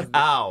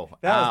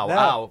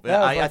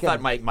 I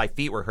thought my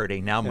feet were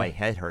hurting. Now my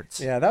head hurts.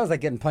 Yeah, that was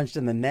like getting punched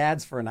in the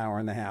nads for an hour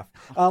and a half.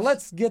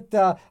 Let's get,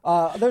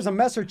 there's a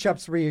Messer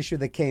Chups reissue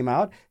that came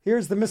out.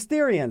 Here's the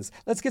Mysterians.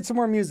 Let's get some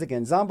more music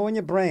in. Zombo In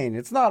Your Brain.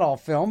 It's not all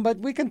film, but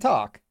we can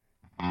talk.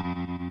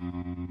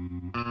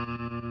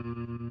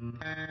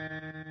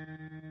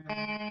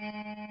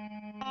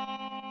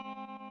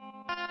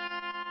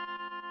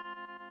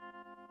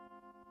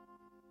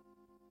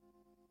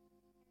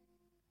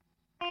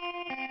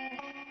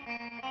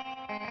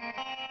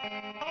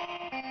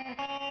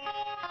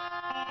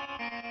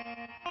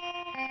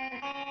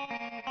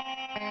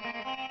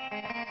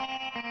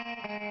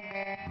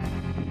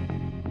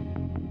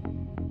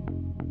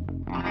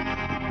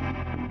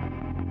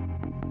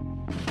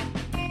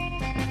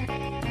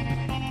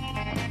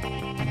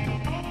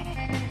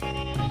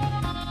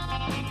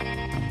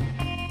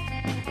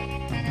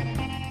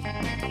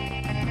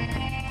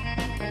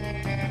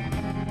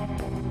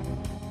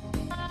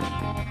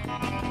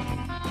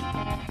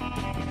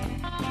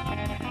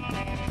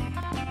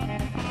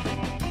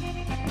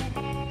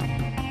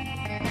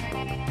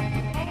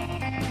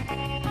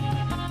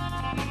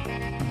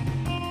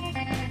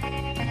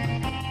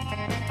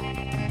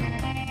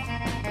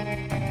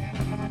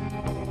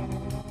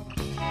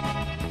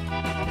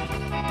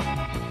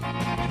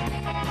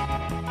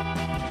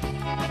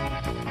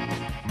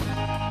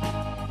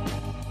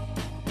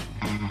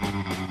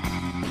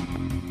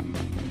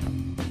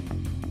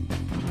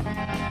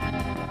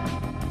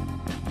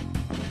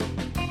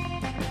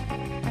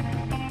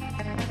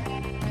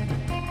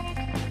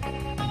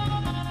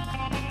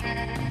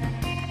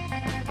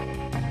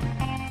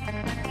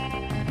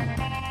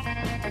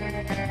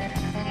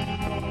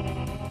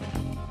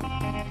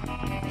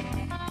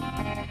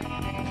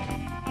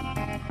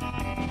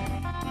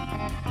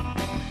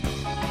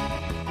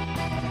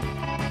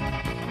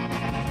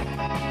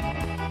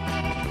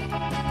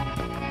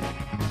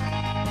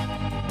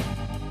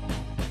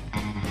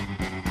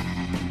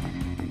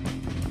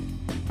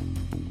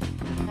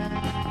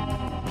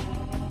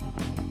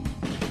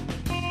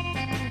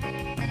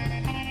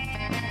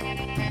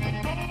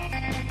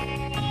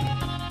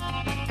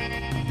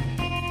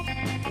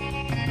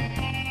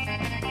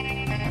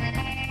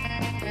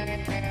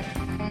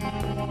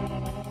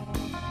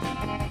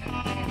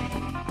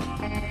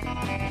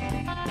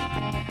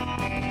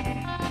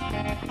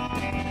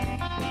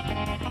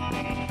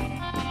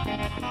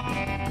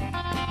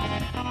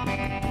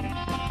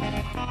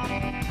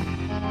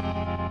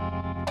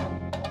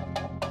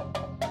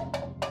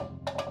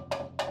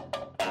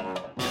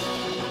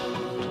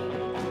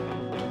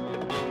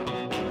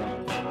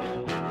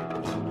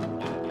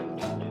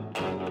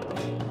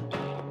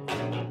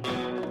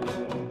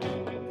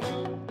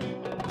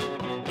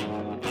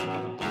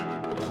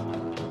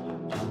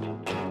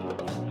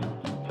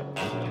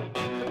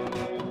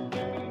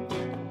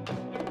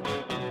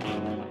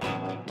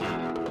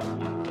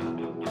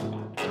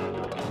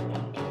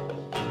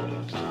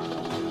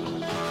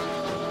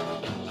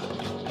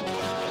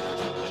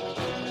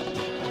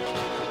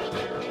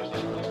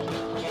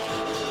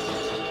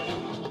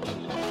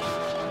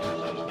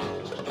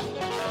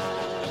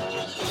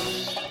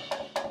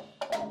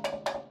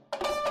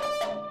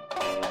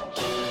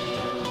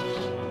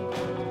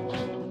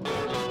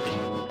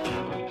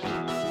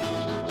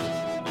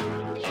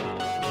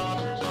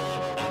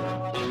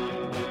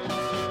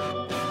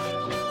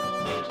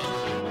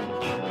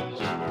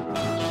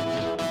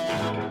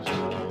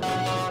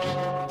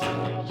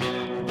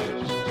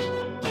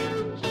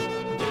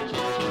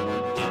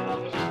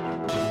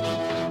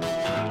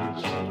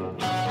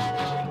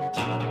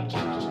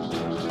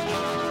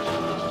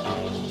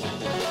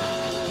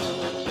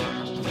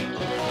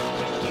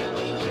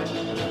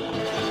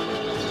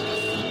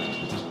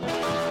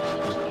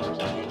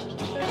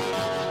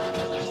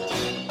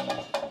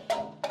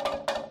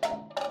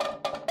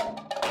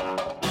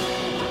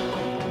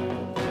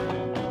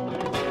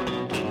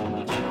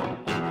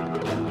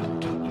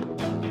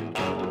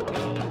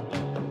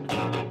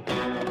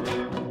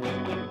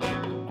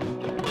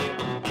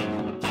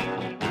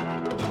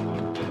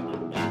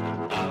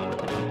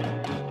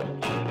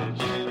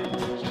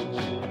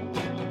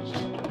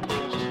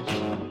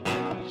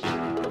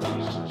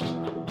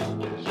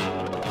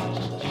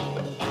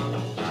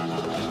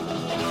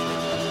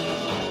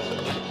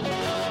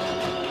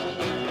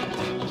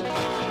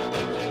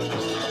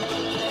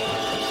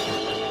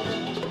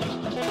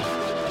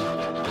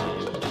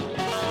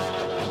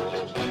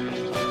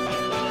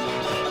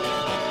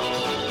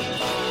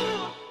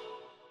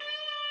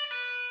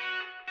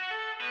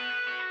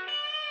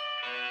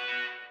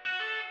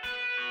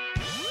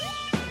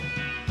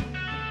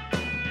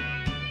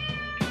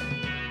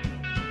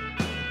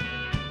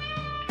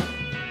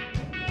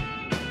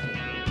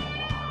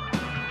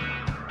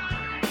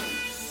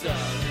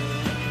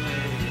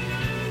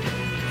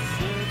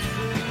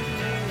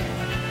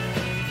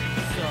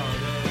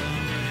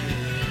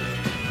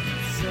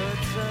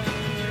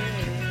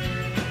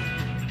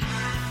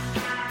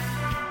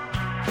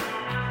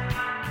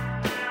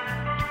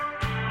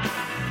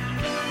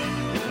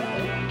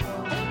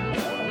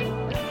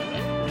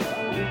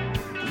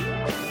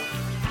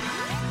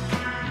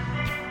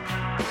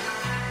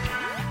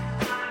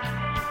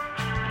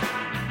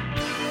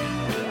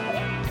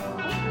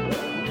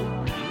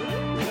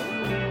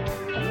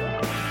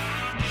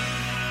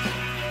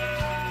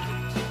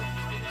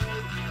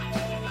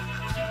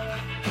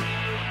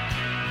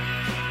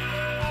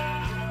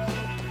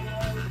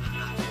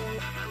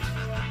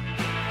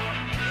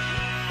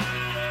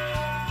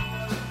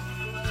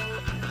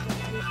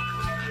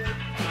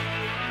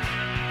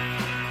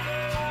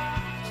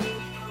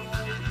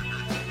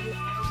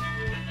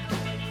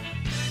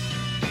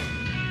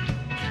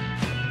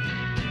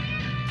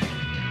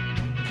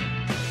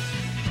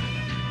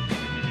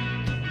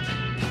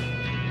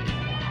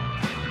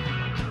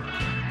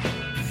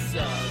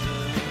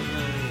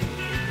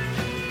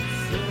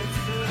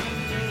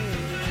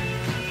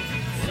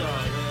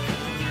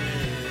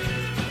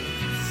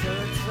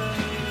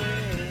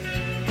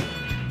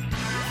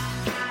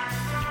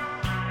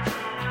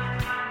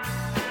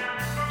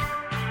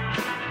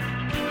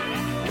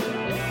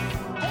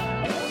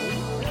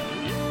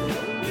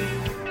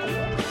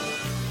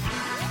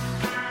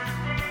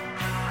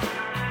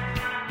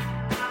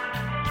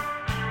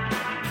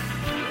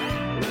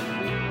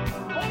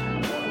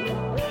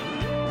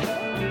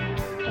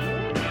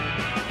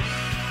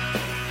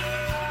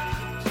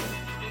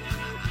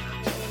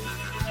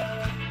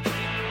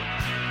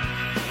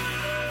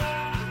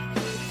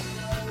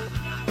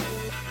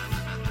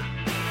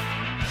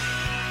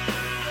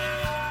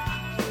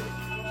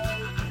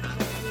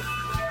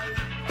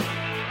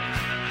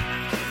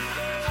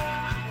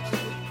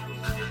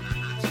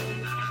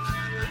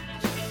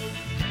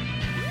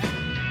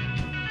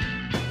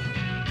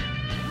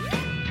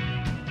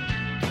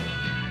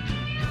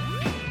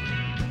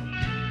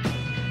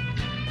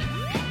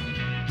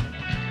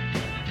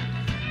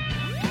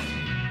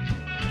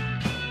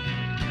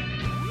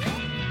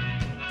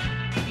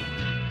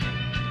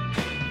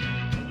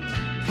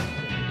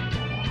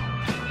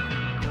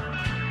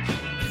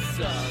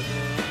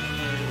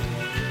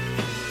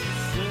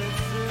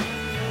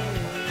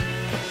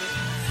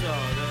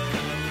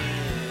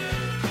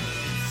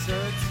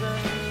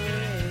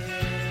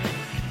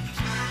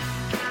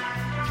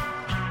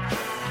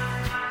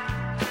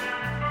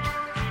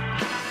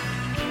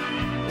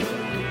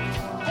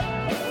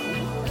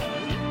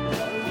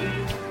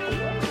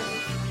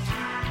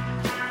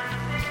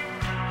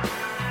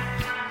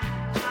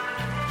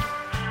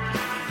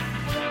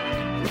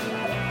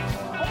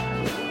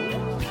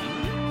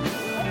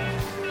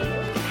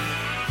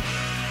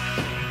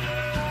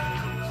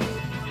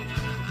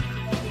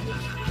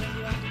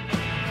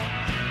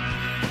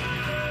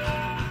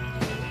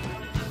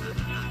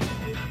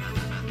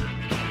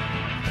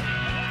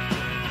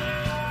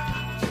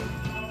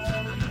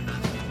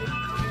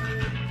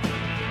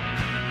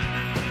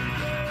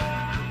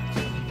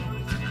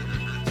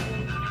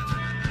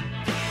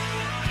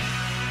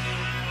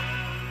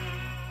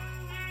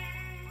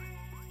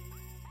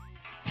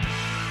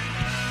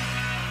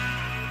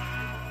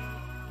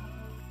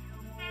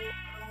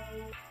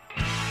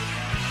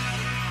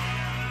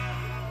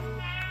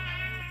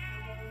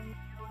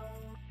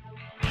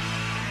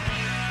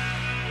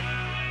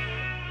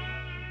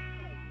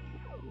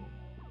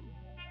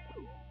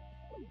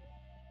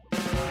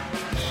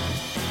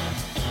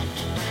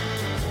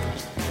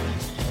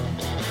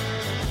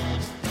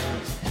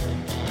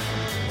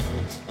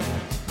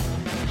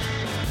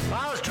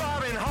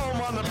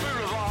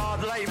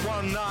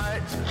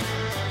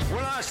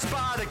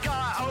 the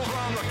guy over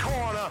on the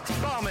corner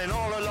bumming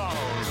all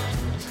alone.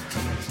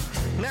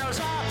 Now as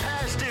I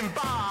passed him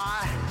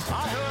by,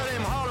 I heard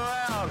him holler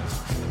out,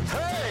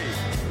 "Hey!"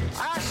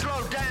 I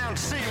slowed down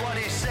to see what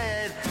he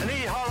said, and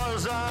he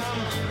hollers,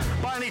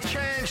 "By any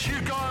chance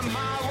you going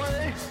my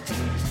way?"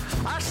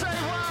 I say,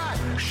 "Why,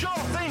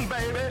 sure thing,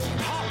 baby.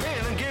 Hop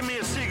in and give me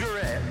a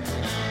cigarette."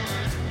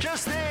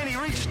 Just then he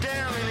reached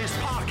down in his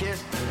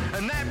pocket,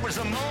 and that was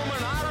a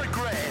moment I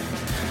regret.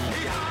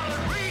 He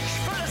hollered, "Reach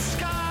for the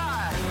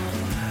sky."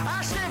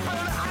 I said,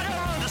 "But I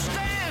don't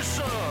understand,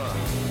 sir."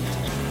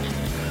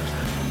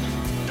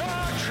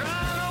 Don't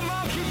try no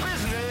monkey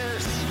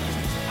business.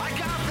 I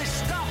got this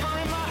stopper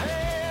in my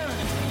hand.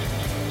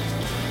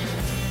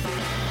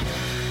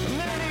 And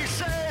then he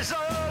says,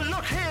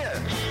 "Look here.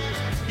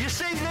 You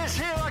see this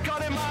here I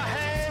got in my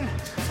hand?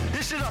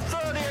 This is a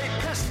 38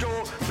 pistol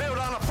built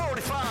on a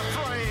 45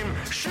 frame,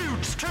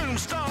 shoots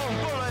tombstone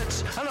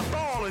bullets and a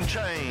ball and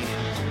chain."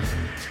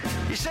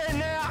 He said,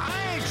 "Now, I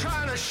ain't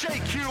trying to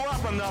shake you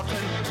up or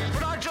nothing,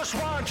 but I just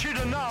want you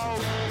to know,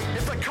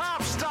 if the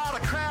cops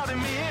start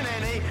crowding me in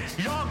any,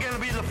 you're going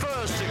to be the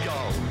first to go.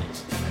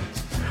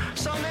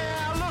 So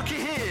now,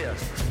 looky here.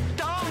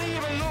 Don't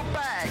even look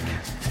back.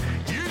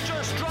 You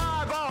just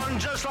drive on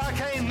just like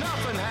ain't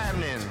nothing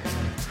happening."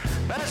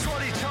 That's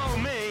what he told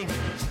me.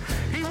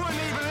 He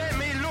wouldn't even let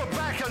me look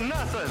back at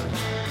nothing.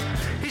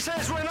 He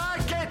says, "When I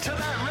get to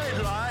that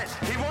red light,"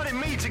 he wanted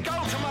me to go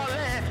to my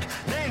left,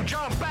 then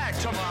jump back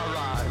to my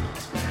right.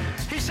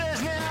 He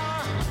says,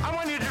 "Now, I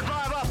want you to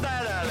drive up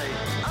that alley."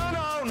 "Oh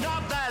no,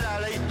 not that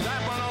alley,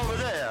 that one over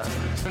there.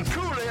 And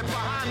cool it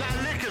behind that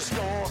liquor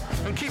store,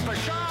 and keep a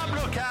sharp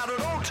lookout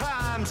at all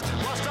times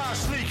whilst I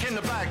sneak in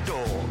the back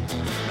door."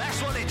 That's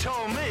what he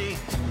told me.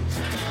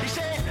 He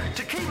said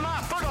to keep my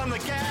foot on the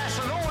gas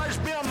and always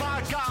be on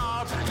my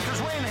guard, because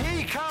when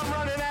he come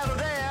running out of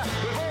there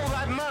with all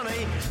that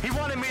money, he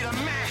wanted me to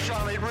mash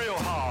on it real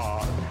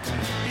hard.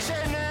 He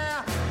said,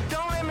 "Now,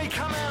 don't let me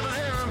come out of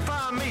there and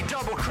find me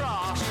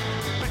double-crossed,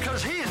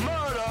 because he's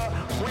murder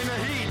when the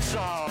heat's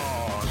on."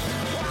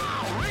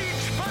 Wow,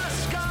 reach for the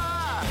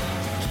sky.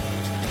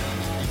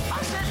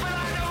 I said, "But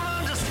I don't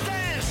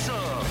understand,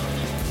 sir."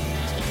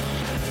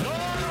 "No,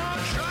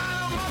 try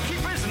no monkey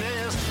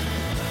business.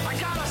 I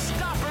got a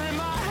stopper in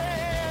my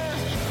hand."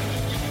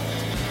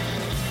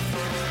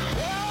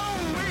 Oh,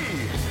 me.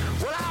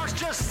 Well, I was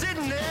just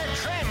sitting there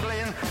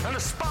trembling, and the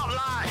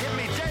spotlight hit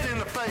me dead in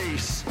the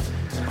face.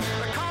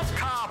 The cop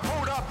car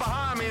pulled up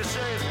behind me and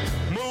said,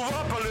 "Move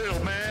up a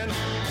little, man.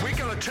 We're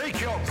going to take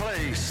your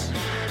place."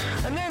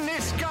 And then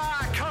this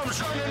guy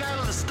comes running out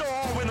of the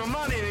store with the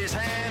money in his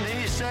hand, and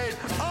he said,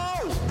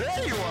 "Oh,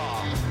 there you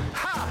are."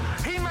 Ha!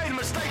 He made a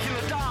mistake in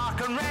the dark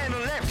and ran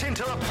and leapt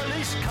into the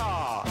police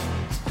car.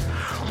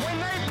 When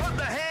they put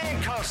the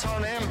handcuffs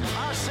on him,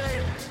 I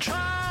said,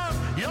 "Child,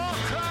 your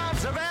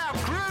crimes have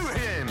outgrew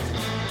him."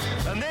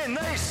 And then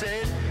they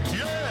said,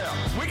 "Yeah,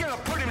 we're going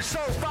to put him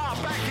so far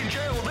back in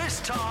jail this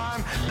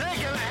time,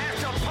 they're going to have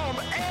to pump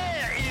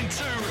air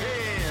into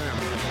him."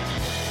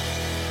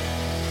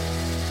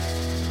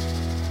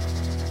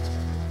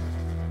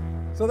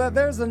 So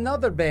there's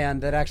another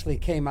band that actually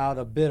came out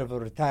a bit of a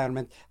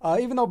retirement.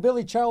 Even though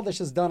Billy Childish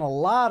has done a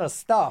lot of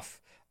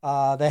stuff,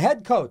 the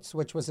Headcoats,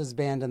 which was his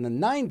band in the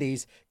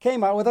 90s,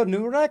 came out with a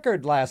new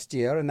record last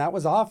year, and that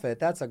was Off It.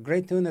 That's a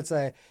great tune. It's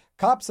a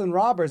Cops and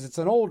Robbers. It's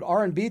an old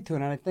R&B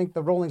tune, and I think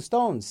the Rolling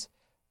Stones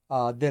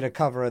did a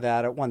cover of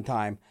that at one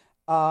time.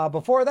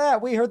 Before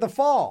that, we heard The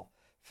Fall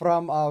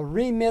from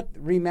Remit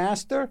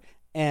Remaster,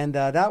 and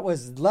that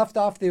was left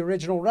off the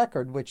original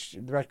record, which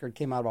the record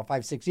came out about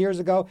 5-6 years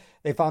ago.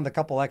 They found a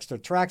couple extra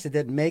tracks. It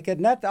didn't make it,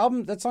 and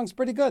that song's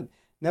pretty good.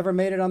 Never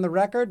made it on the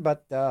record,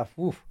 but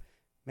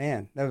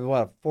man, that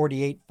was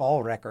 48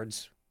 Fall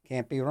records.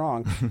 Can't be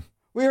wrong.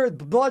 We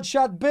heard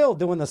Bloodshot Bill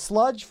doing The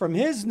Sludge from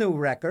his new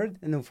record,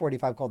 a new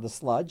 45 called The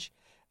Sludge.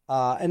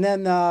 And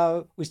then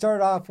we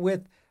started off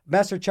with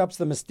Messer Chups,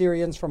 the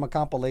Mysterians, from a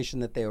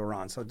compilation that they were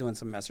on. So doing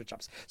some Messer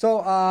Chups.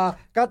 So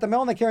got the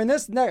Melnick here. And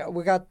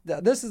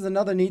this is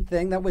another neat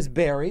thing that was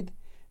buried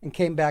and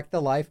came back to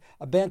life.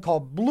 A band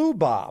called Blue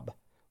Bob,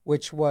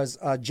 which was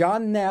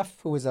John Neff,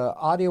 who was an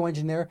audio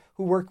engineer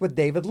who worked with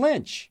David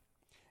Lynch.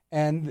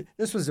 And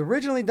this was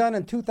originally done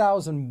in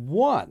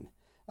 2001.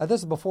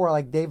 This is before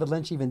like David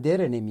Lynch even did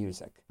any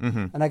music.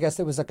 Mm-hmm. And I guess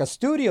it was like a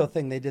studio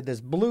thing. They did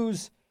this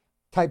blues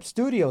type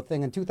studio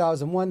thing in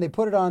 2001. They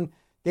put it on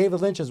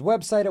David Lynch's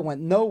website. It went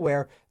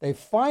nowhere. They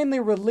finally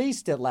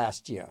released it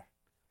last year,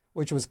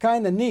 which was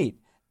kind of neat.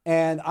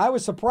 And I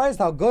was surprised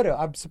how good it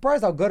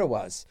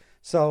was.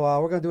 So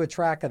we're going to do a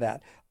track of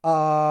that.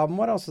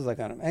 What else is I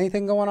going to?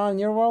 Anything going on in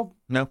your world?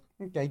 No.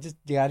 Okay, just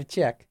you got to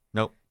check.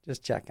 Nope.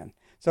 Just checking.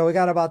 So we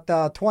got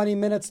about 20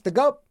 minutes to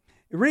go.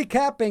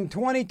 Recapping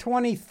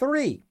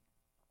 2023.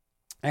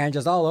 And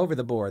just all over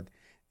the board.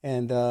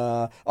 And,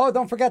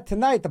 don't forget,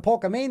 tonight the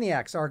Polka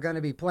Maniacs are going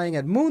to be playing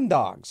at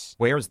Moondogs.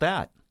 Where's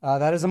that?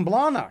 That is in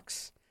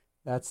Blawnox.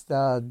 That's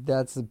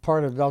the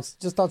part of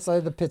just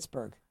outside of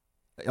Pittsburgh.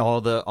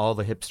 All the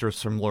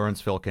hipsters from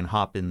Lawrenceville can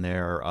hop in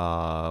their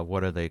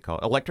what are they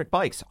called? Electric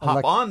bikes.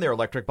 Hop on their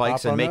electric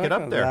bikes and make it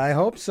up there. I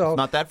hope so. It's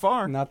not that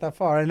far. Not that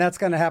far. And that's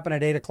going to happen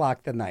at 8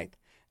 o'clock tonight.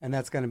 And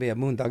that's going to be at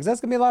Moondogs.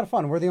 That's going to be a lot of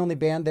fun. We're the only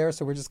band there,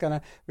 so we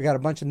got a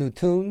bunch of new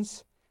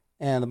tunes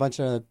and a bunch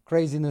of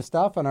crazy new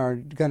stuff, and are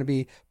going to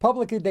be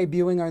publicly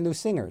debuting our new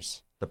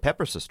singers. The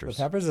Pepper Sisters.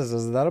 The Pepper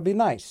Sisters. That'll be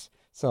nice.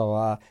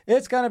 So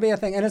it's going to be a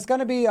thing. And it's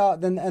going to be,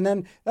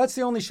 then that's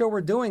the only show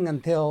we're doing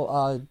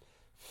until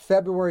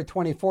February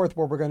 24th,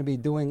 where we're going to be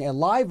doing a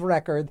live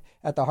record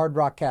at the Hard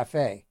Rock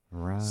Cafe.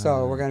 Right.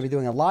 So we're going to be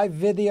doing a live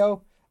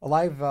video,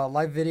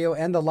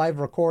 and a live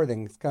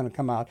recording. It's going to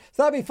come out.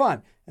 So that'll be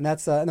fun. And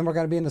that's and then we're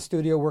going to be in the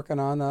studio working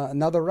on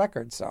another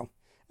record. So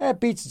it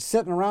beats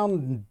sitting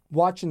around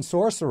watching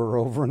Sorcerer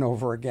over and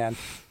over again.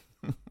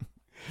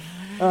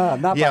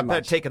 Not by much.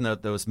 But taking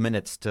those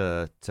minutes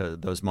to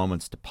those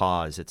moments to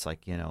pause. It's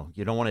like, you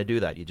don't want to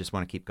do that. You just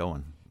want to keep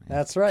going.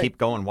 That's right. Keep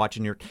going,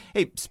 watching your.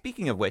 Hey,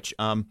 speaking of which,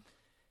 wasn't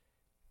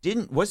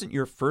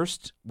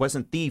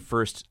the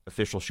first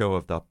official show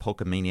of the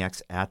Polka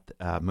Maniacs at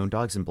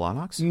Moondogs and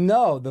Blawnox?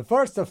 No, the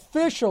first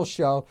official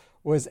show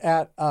was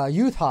at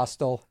Youth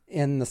Hostel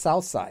in the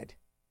South Side.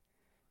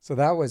 So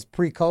that was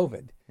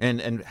pre-COVID.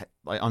 And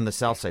on the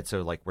South Side,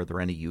 so like, were there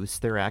any youths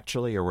there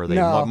actually, or were they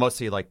No.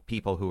 mostly like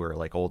people who were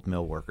like old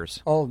mill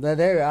workers? Oh,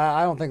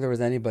 I don't think there was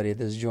anybody at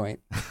this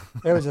joint.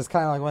 It was just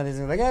kind of like one of these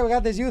things, like, hey, we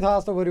got this Youth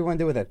Hostel. What do you want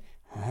to do with it?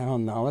 I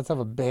don't know. Let's have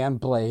a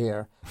band play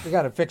here. We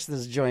got to fix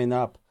this joint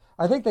up.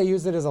 I think they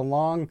used it as a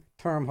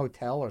long-term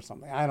hotel or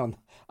something. I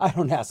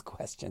don't ask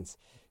questions.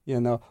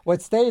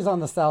 What stays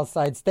on the South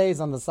Side stays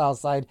on the South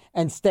Side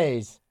and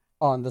stays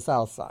on the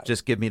South Side.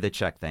 Just give me the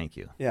check, thank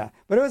you. Yeah,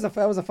 but it was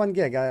a fun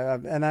gig.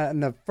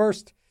 And the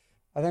first,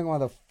 I think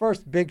one of the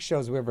first big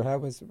shows we ever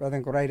had was, I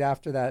think, right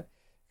after that,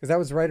 because that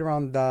was right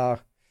around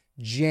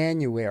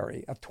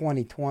January of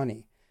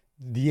 2020.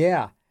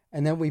 Yeah,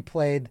 and then we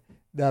played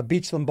the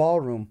Beachland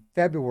Ballroom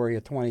February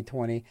of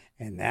 2020,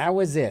 and that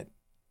was it.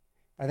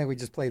 I think we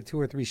just played 2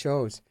 or 3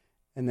 shows,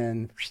 and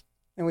then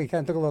we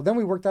kind of took a little. Then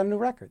we worked on a new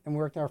record. Then we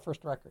worked on our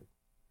first record.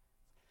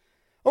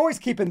 Always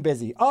keeping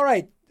busy. All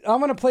right, I'm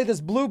going to play this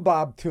Blue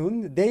Bob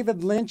tune,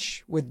 David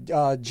Lynch with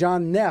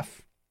John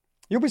Neff.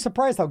 You'll be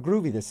surprised how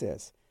groovy this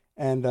is.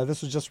 And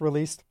this was just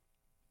released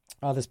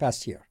this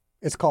past year.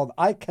 It's called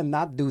I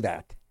Cannot Do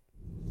That.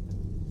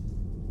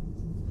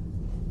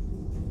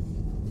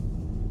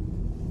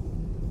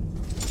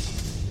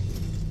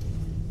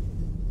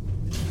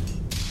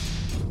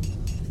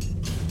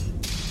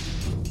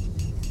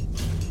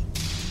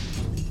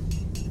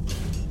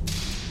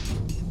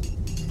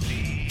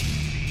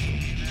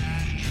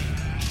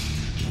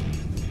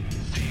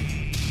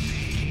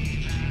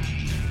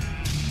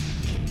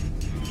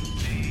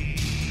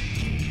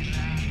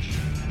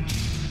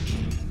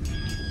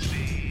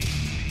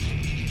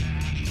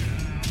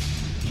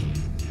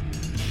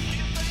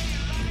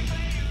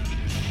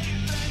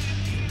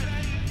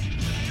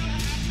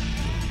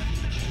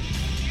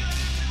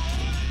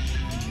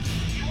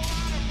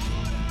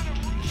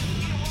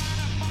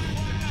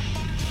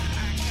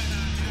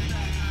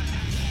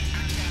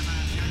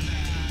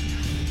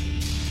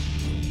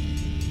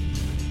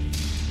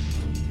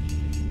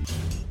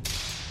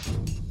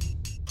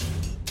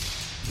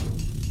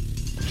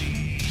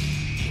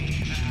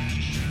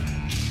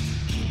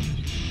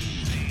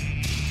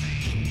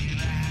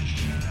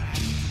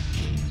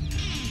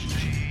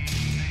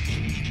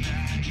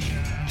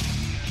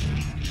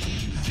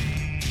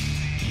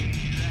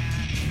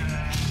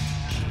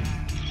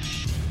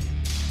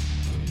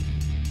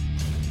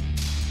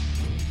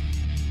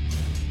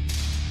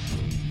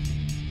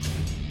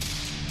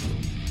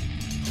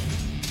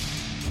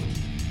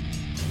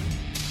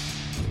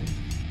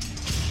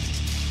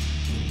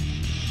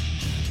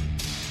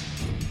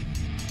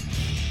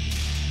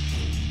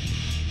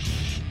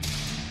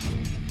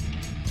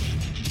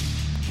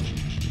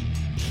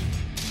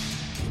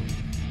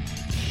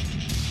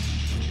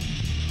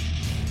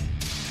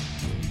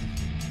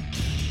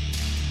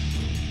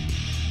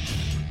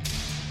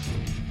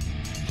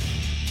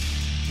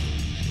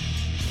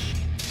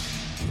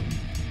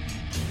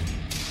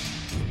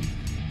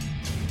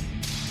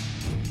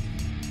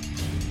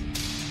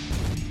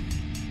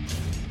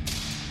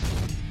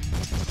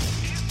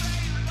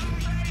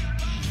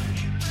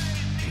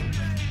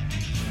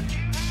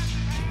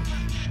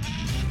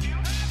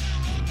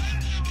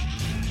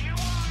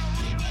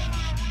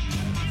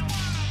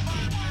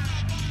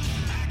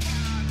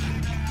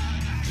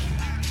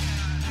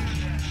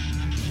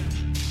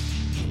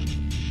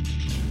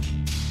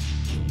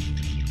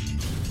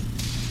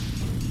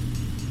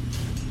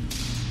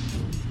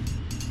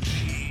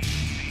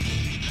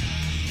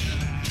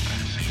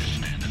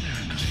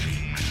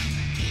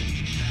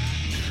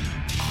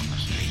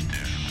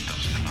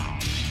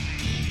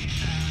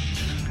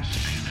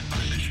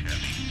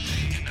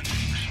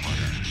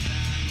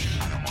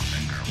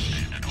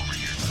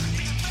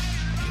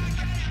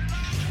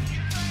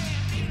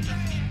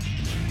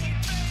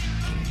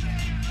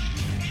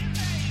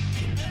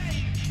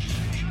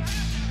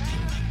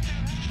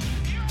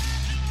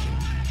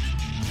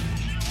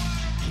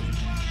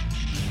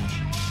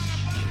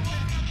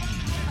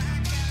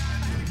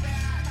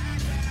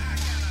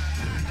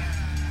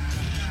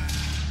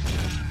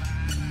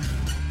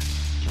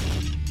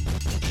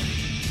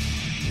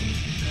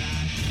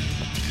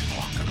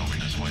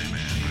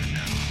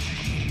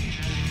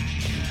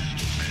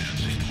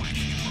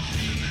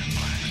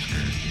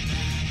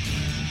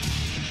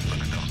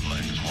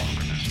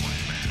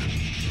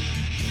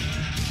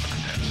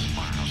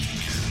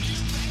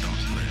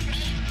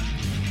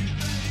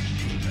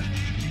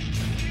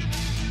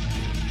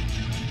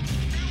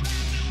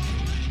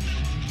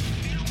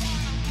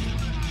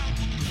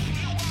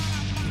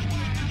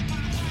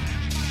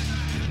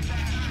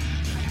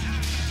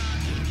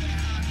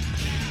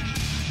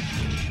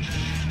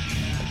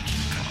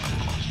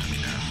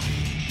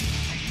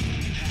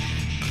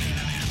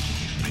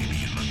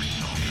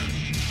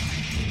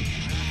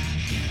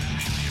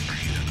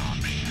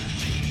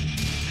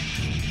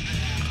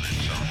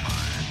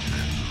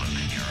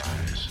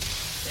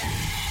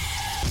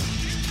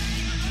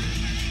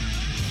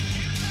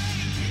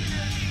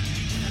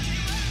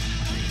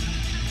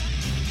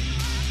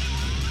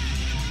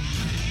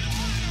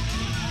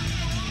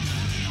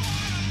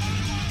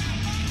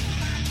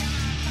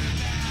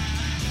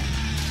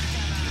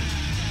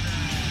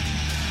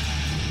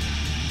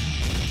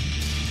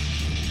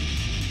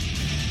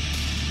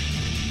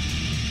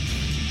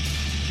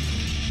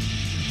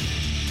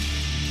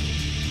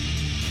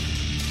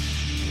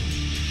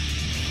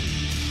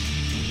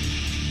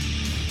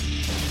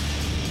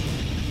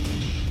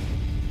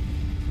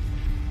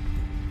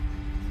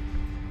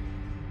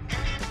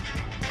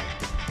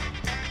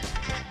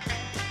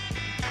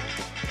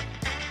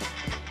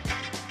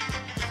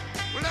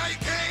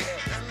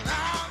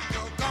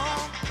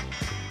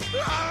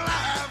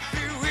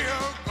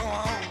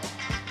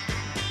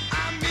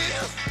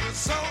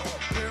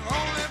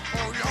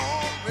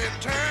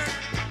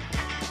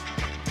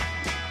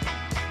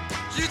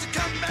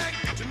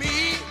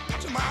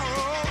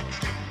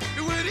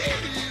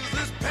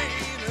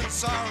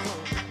 sorrow.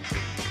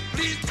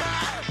 Please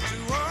try to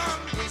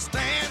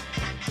understand.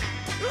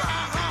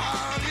 Our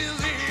heart is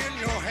in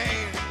your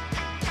hand.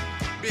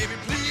 Baby,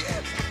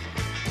 please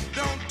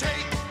don't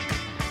take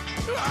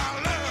our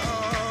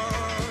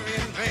love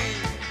in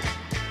vain.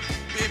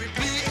 Baby,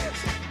 please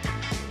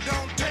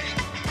don't take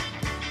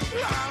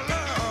our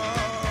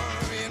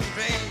love in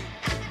vain.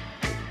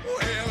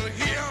 Well,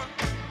 here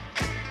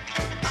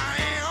I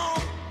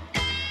am.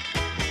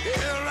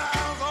 Here I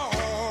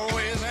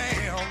always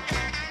am.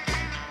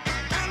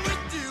 And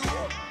with you,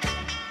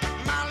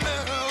 my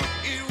love,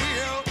 it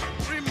will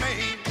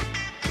remain.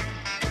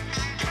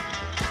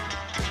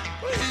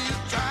 Please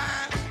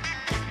try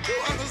to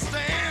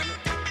understand.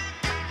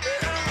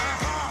 Yeah, my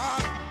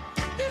heart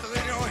is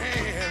in your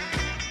hand.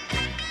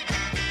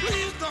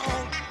 Please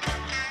don't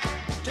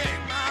take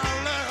my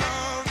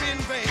love in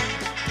vain.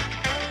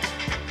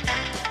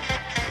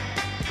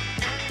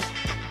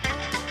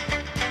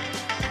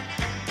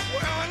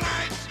 Well,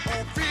 nights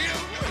are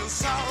filled with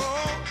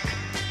sorrow.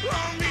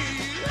 Love me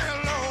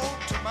hello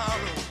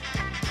tomorrow.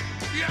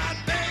 Yeah, I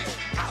beg,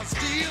 I'll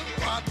steal,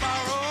 I'll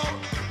borrow.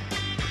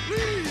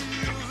 Please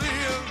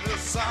heal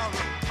this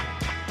sorrow.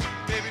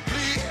 Baby,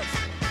 please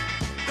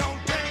don't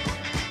take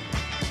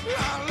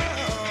our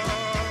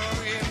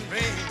love in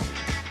vain.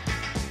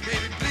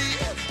 Baby,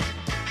 please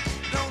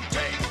don't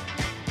take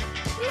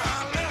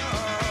our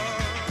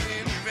love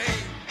in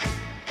vain.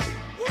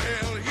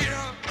 Well,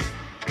 here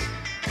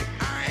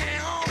I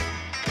am.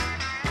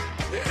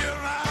 Here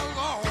I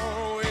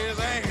always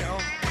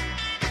am.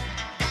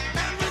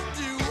 And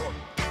with you,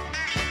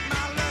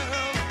 my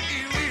love,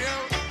 it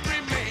will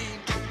remain.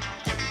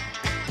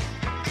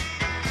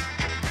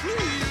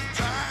 Please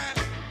try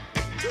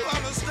to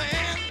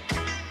understand.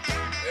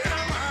 Yeah,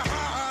 my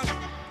heart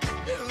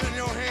is in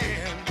your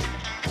hand.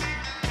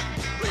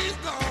 Please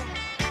don't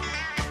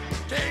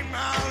take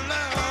my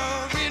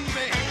love in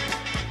vain.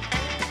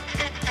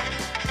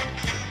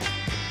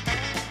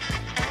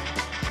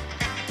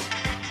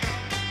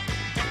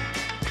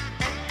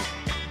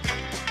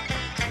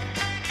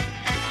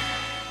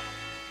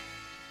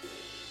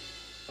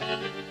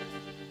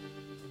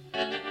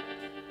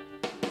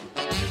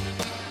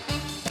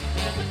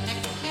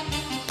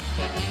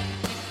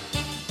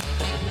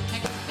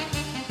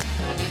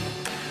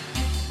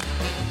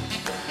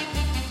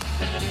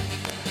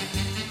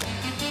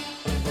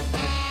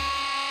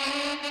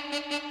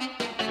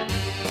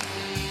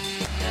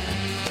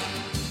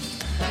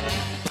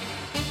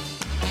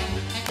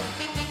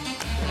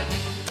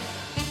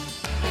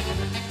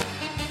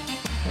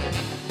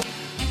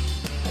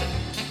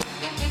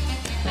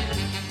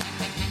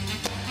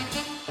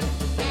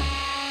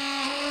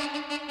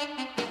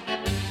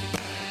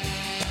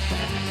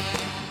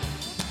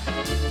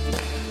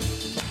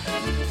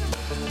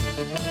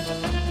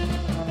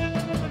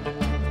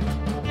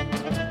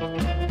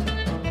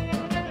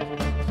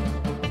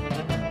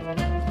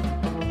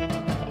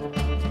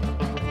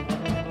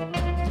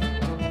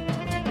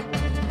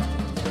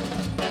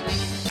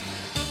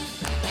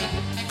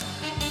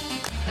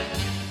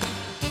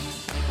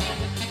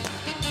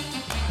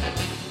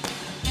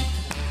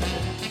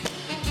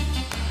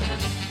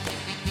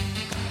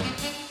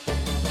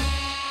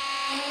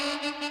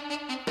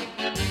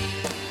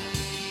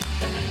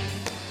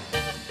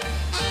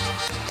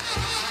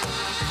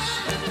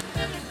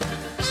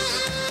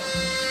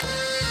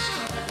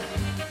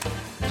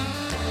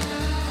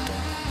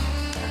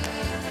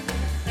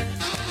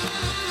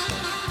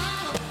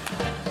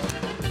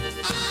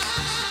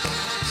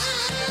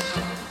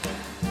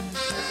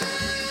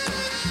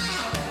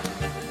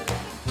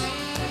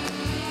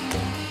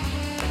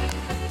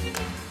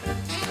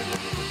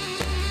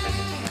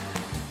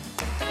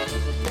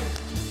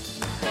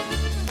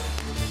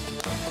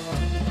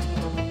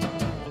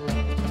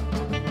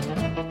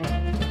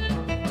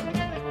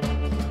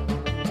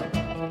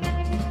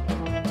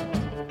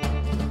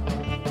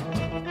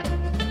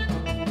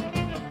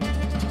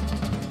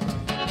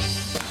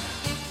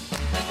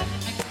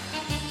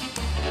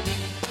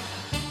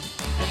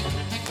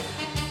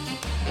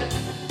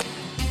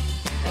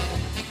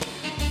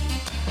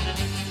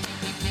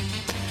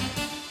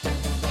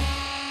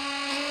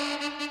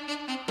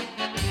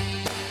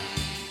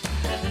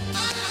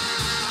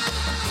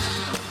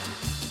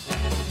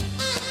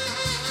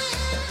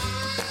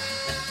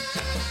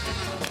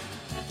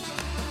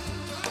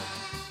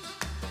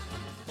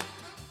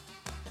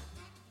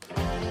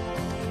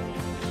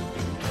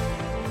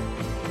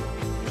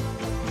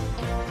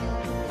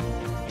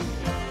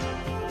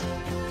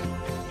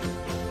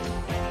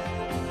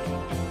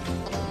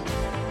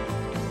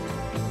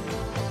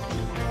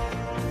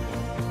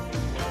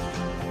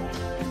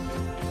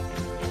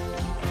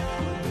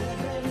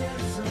 Living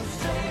is a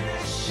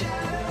favorite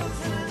show.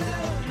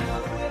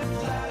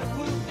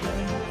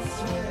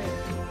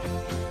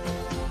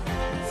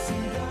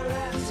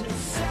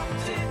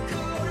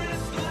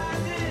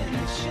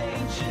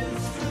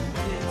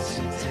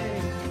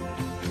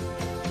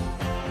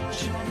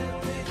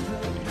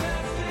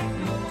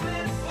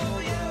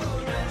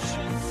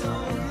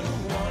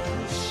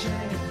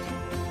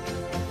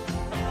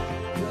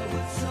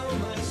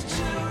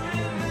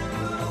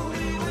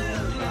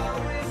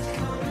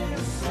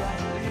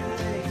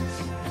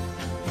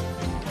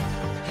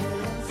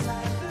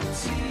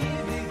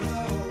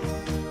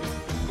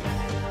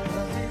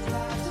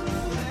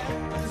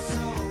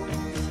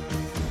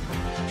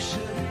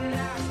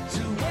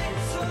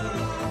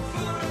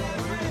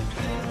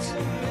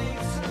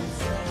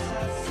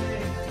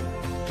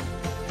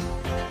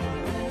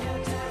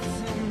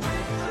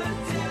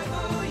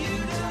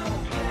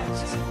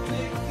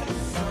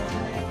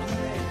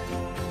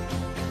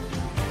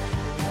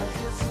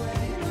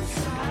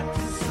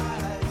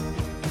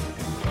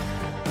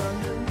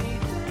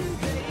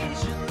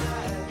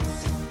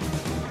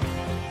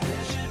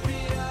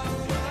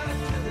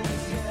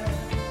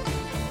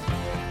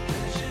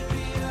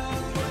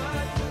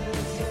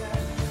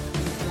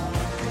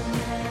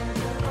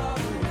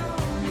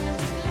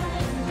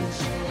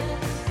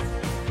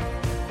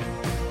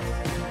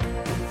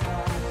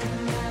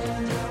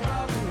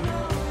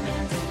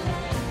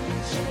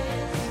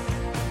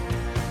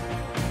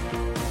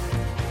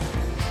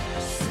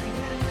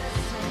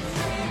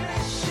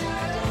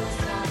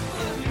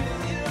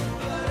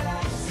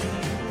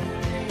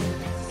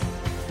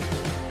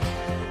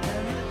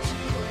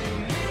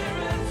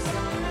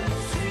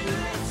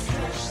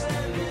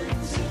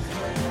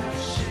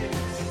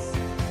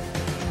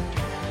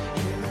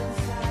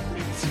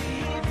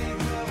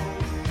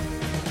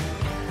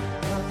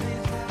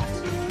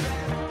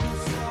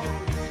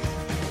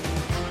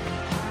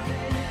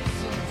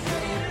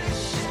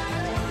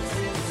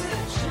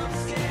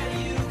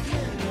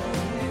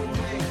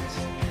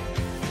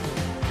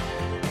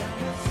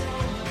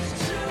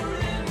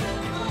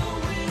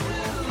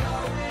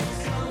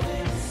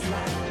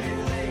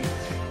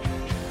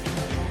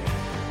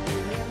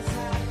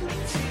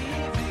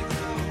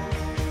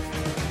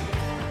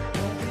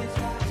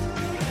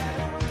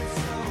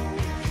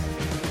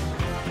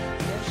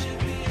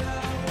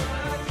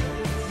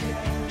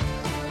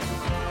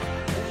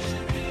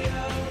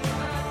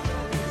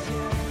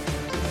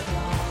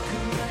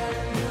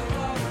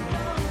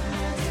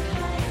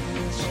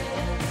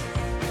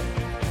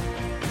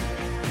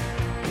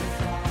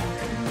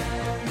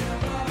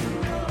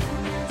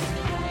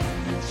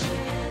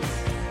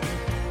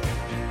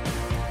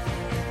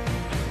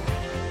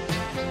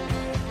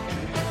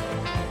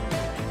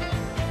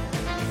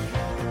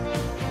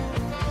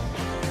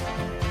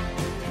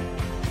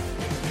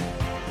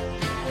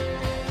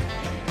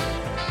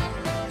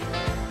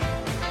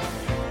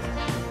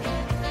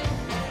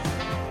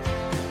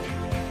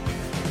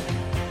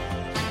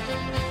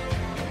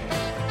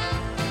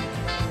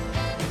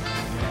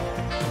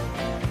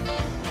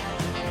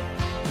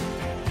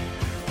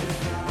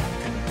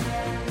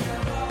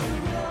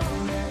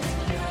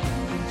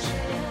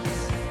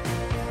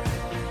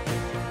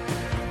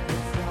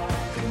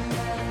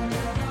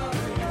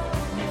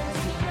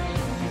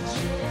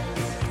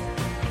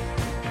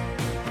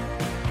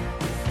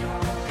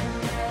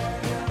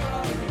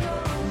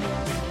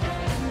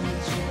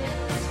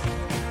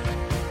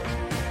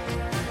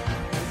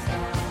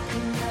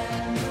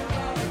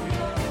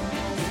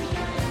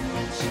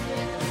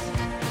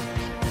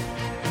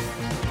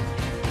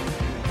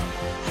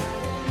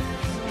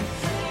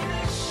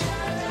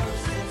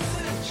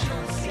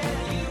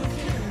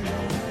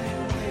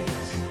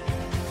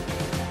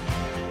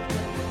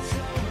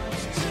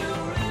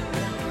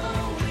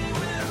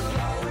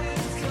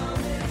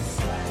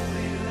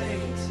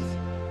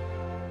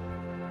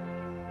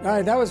 All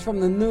right, that was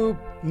from the new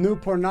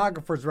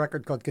Pornographers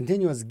record called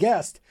Continuous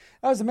Guest.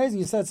 That was amazing.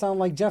 You said it sounded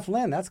like Jeff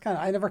Lynne. That's kind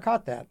of, I never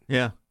caught that.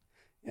 Yeah.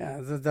 Yeah,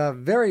 the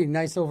very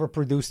nice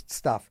overproduced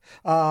stuff.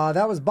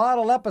 That was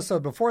Bottle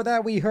Episode. Before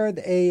that, we heard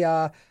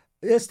a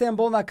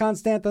Istanbul, not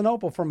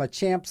Constantinople from a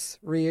Champs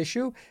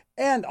reissue,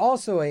 and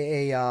also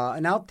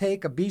an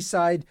outtake, a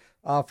B-side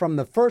from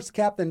the first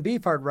Captain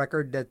Beefheart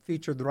record that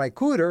featured the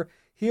Rycooter,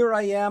 Here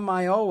I Am,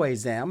 I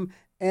Always Am.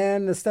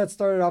 And the set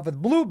started off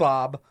with Blue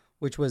Bob,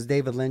 which was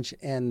David Lynch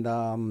and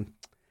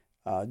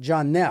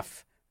John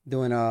Neff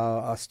doing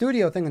a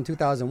studio thing in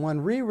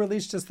 2001,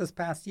 re-released just this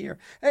past year.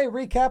 Hey,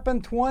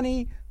 recapping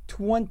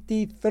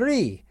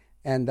 2023.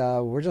 And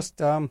we're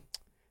just about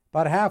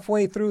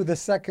halfway through the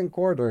second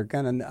quarter.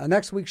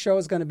 Next week's show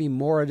is going to be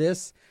more of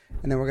this,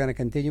 and then we're going to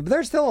continue. But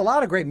there's still a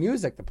lot of great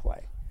music to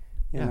play.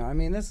 You know, I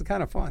mean, this is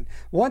kind of fun.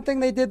 One thing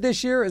they did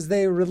this year is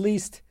they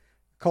released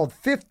called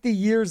 50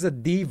 Years of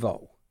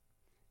Devo.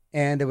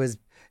 And it was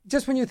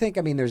just when you think,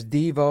 I mean, there's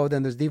Devo,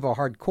 then there's Devo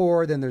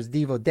Hardcore, then there's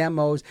Devo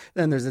Demos,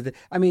 then there's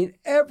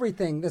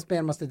everything. This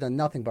band must have done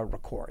nothing but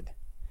record.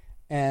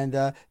 And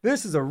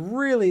this is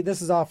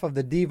off of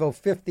the Devo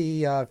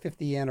 50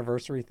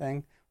 anniversary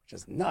thing, which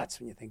is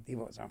nuts when you think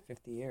Devo was on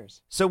 50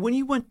 years. So when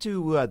you went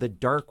to the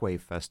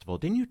Darkwave Festival,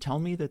 didn't you tell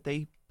me that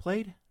they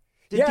played?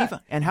 Yeah. Devo,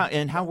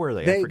 and how were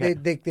they? I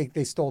forget.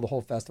 They stole the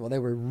whole festival. They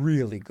were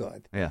really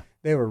good. Yeah.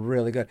 They were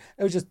really good.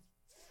 It was just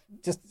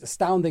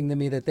astounding to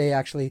me that they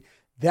actually,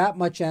 that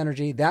much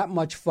energy, that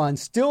much fun,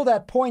 still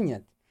that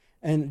poignant,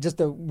 and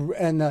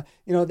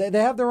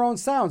they have their own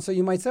sound. So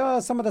you might say,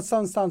 oh, some of the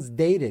sounds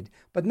dated,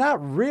 but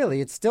not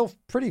really. It's still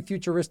pretty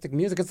futuristic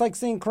music. It's like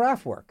seeing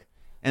Kraftwerk.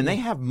 And they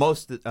have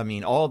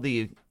all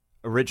the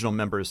original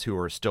members who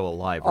are still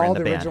alive are all in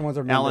the band. Original ones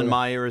are Alan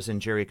Myers and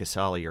Jerry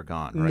Casale are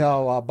gone, right?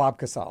 No, Bob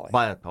Casale.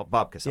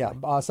 Bob Casale.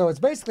 Yeah, so it's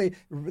basically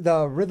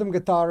the rhythm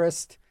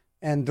guitarist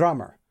and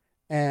drummer.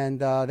 And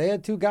they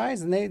had two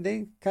guys, and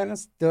they kind of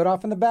stood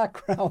off in the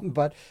background.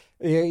 But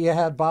you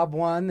had Bob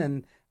One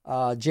and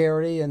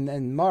Jerry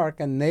and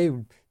Mark, and they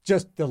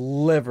just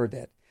delivered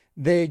it.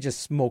 They just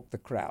smoked the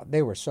crowd.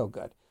 They were so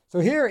good. So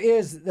here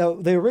is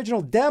the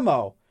original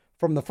demo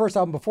from the first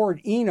album before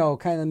Eno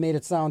kind of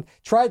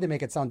tried to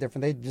make it sound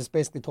different. They just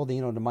basically told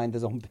Eno to mind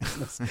his own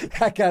business.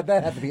 that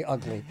had to be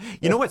ugly.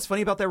 You know what's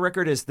funny about that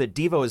record is that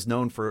Devo is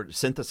known for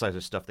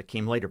synthesizer stuff that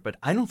came later, but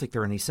I don't think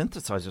there are any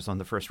synthesizers on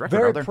the first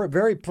record, are there?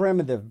 Very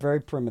primitive,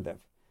 very primitive.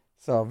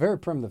 So very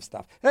primitive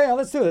stuff. Hey,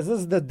 let's do this. This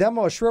is the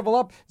demo of Shrivel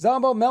Up.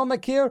 Zombo,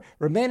 Melnick here,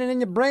 remaining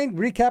in your brain,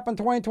 recapping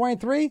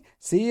 2023.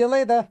 See you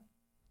later.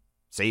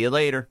 See you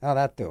later. How'd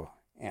that do?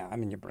 Yeah,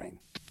 I'm in your brain.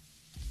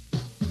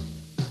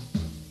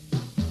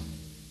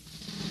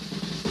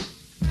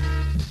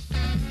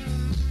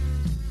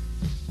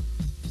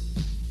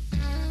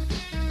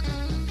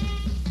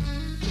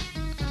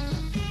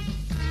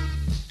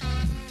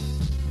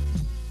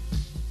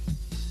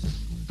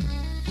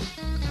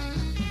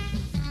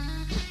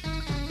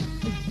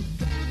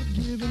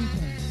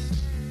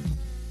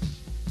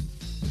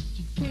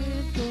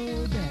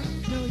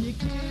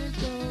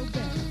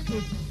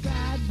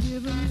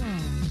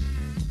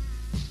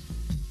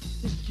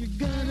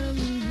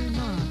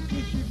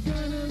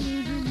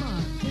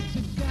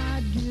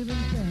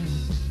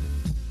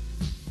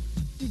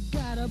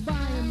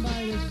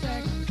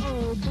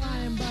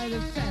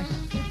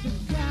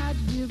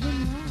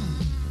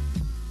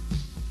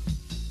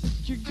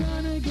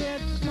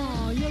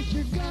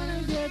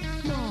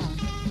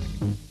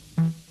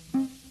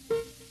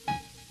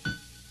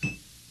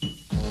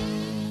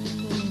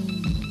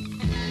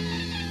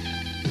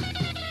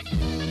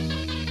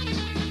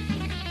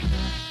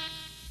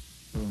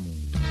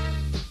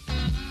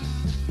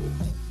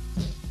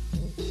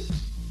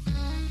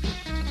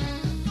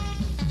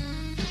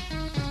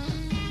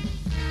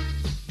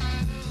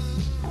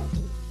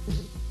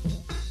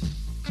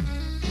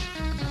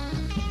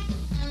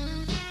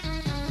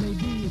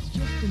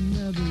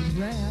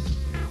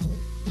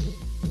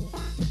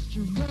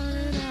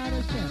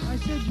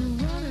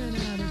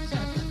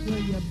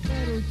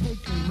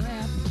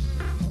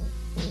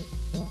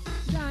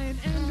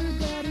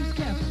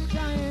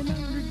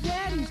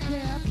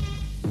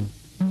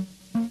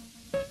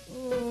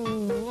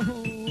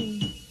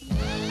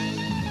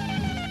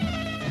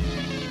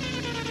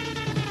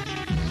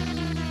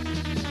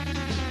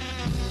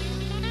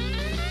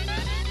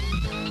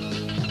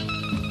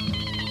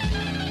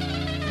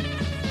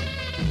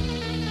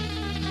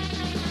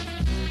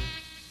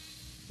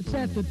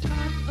 At the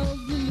top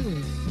of the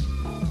list,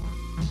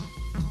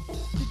 but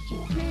you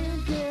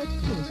can't get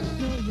pissed.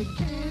 No, you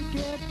can't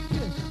get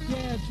pissed.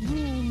 Yeah, it's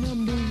rule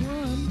number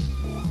one.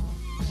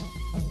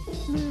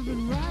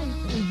 Living right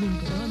isn't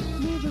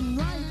fun. Living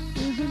right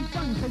isn't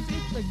fun, 'cause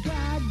it's a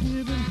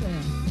God-given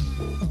fact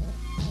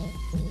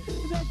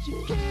that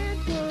you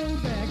can't go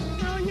back.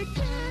 No, you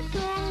can't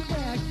go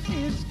back.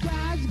 It's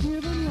God's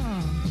given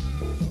law.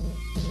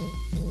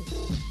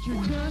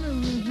 You're gonna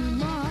lose your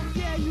mark.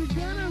 Yeah, you're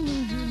gonna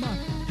lose your mark.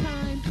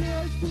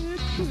 Tested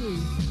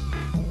truth.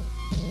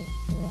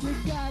 You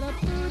got a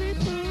booty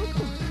poo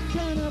poo,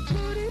 kind of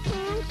booty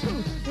poo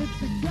poo.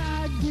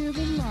 give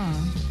a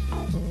lie.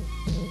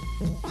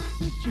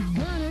 But you're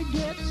gonna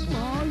get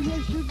small,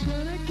 yes, you're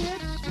gonna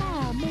get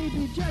small.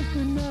 Maybe just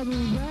another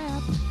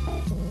rap.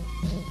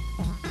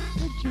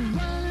 But you're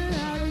running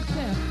out of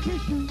step,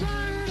 yes, you're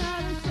running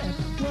out of step.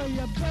 Well,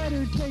 you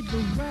better take the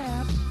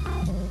rap.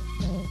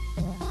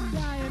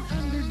 Dying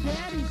under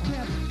daddy's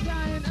cap,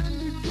 dying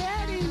under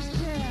daddy's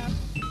cap.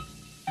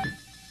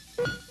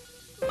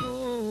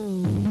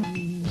 Oh.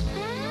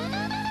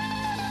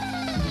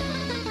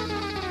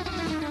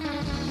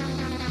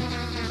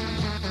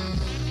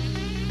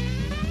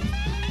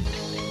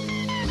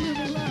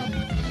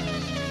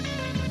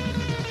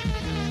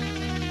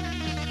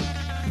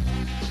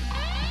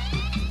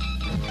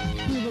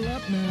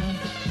 Up now.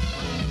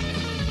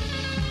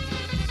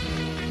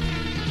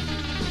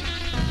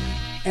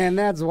 And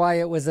that's why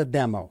it was a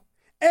demo.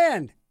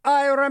 And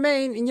I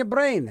remain in your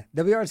brain.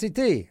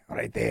 WRCT,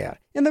 right there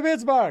in the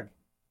Pittsburgh.